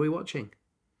 What are we watching?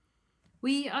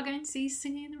 We are going to see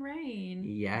Singing in the Rain.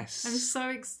 Yes. I'm so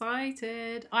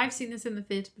excited. I've seen this in the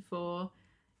theatre before.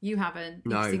 You haven't.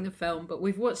 No. You've seen the film, but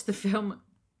we've watched the film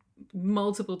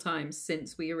multiple times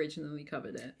since we originally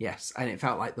covered it. Yes, and it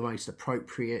felt like the most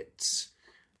appropriate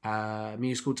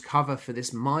musical to cover for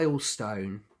this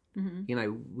milestone.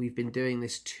 We've been doing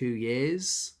this 2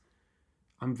 years.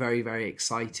 I'm very, very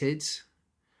excited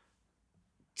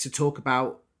to talk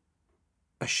about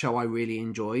a show I really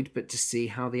enjoyed, but to see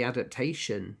how the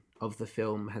adaptation of the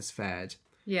film has fared.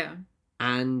 Yeah.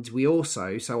 And we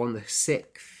also, so on the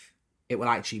 6th, it will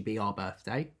actually be our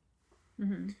birthday.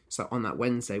 So on that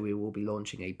Wednesday, we will be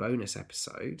launching a bonus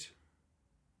episode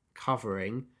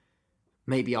covering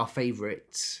maybe our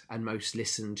favourite and most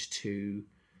listened to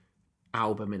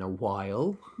album in a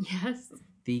while. Yes.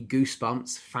 The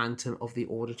Goosebumps Phantom of the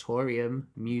Auditorium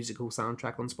musical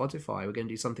soundtrack on Spotify. We're going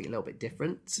to do something a little bit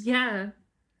different. Yeah.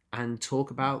 And talk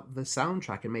about the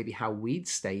soundtrack and maybe how we'd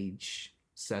stage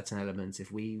certain elements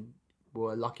if we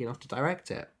were lucky enough to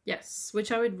direct it. Yes,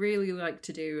 which I would really like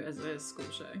to do as a school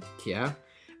show. Yeah.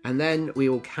 And then we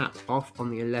will cap off on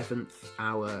the 11th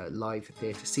our live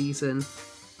theatre season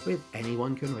with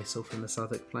Anyone Can Whistle from the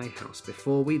Southwark Playhouse,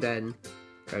 before we then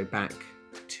go back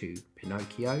to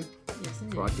Pinocchio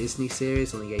for our Disney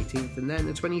series on the 18th, and then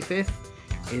the 25th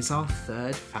is our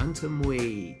 3rd Phantom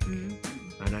Week.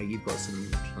 I know you've got some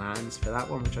plans for that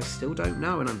one, which I still don't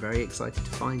know, and I'm very excited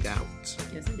to find out.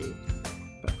 Yes, I do.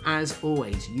 But as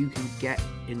always, you can get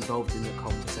involved in the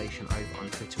conversation over on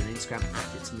Twitter and Instagram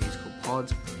at It's a Musical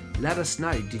Pod. Let us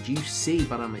know, did you see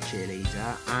But I'm a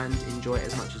Cheerleader and enjoy it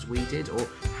as much as we did, or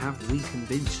have we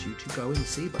convinced you to go and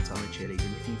see But I'm a Cheerleader?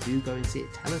 And if you do go and see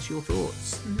it, tell us your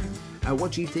thoughts.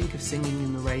 What do you think of Singing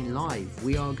in the Rain live?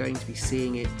 We are going to be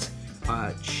seeing it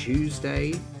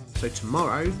Tuesday, so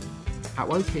tomorrow, at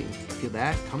Woking. If you're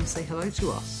there, come say hello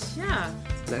to us. Yeah.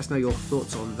 Let us know your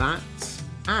thoughts on that,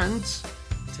 and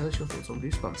tell us your thoughts on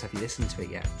Goosebumps. Have you listened to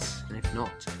it yet? And if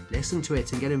not, listen to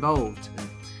it and get involved, and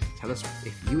tell us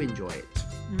if you enjoy it.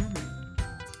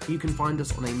 You can find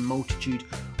us on a multitude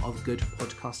of good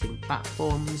podcasting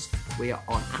platforms. We are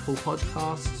on Apple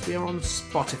Podcasts, we are on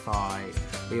Spotify,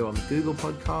 we are on Google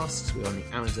Podcasts, we are on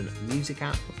the Amazon Music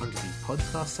app under the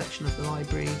podcast section of the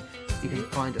library. You can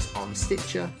find us on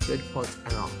Stitcher, Good Pods,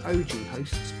 and our OG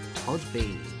hosts,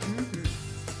 Podbean.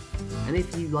 And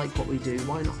if you like what we do,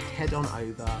 why not head on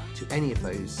over to any of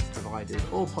those providers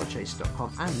or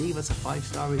podchaser.com and leave us a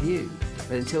 5-star review.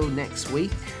 But until next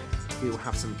week, we will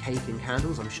have some cake and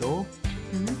candles, I'm sure.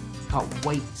 Can't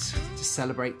wait to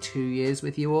celebrate 2 years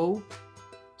with you all.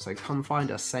 So come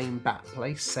find us, same bat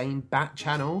place, same bat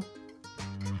channel.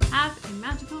 Have a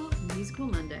magical musical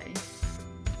Monday.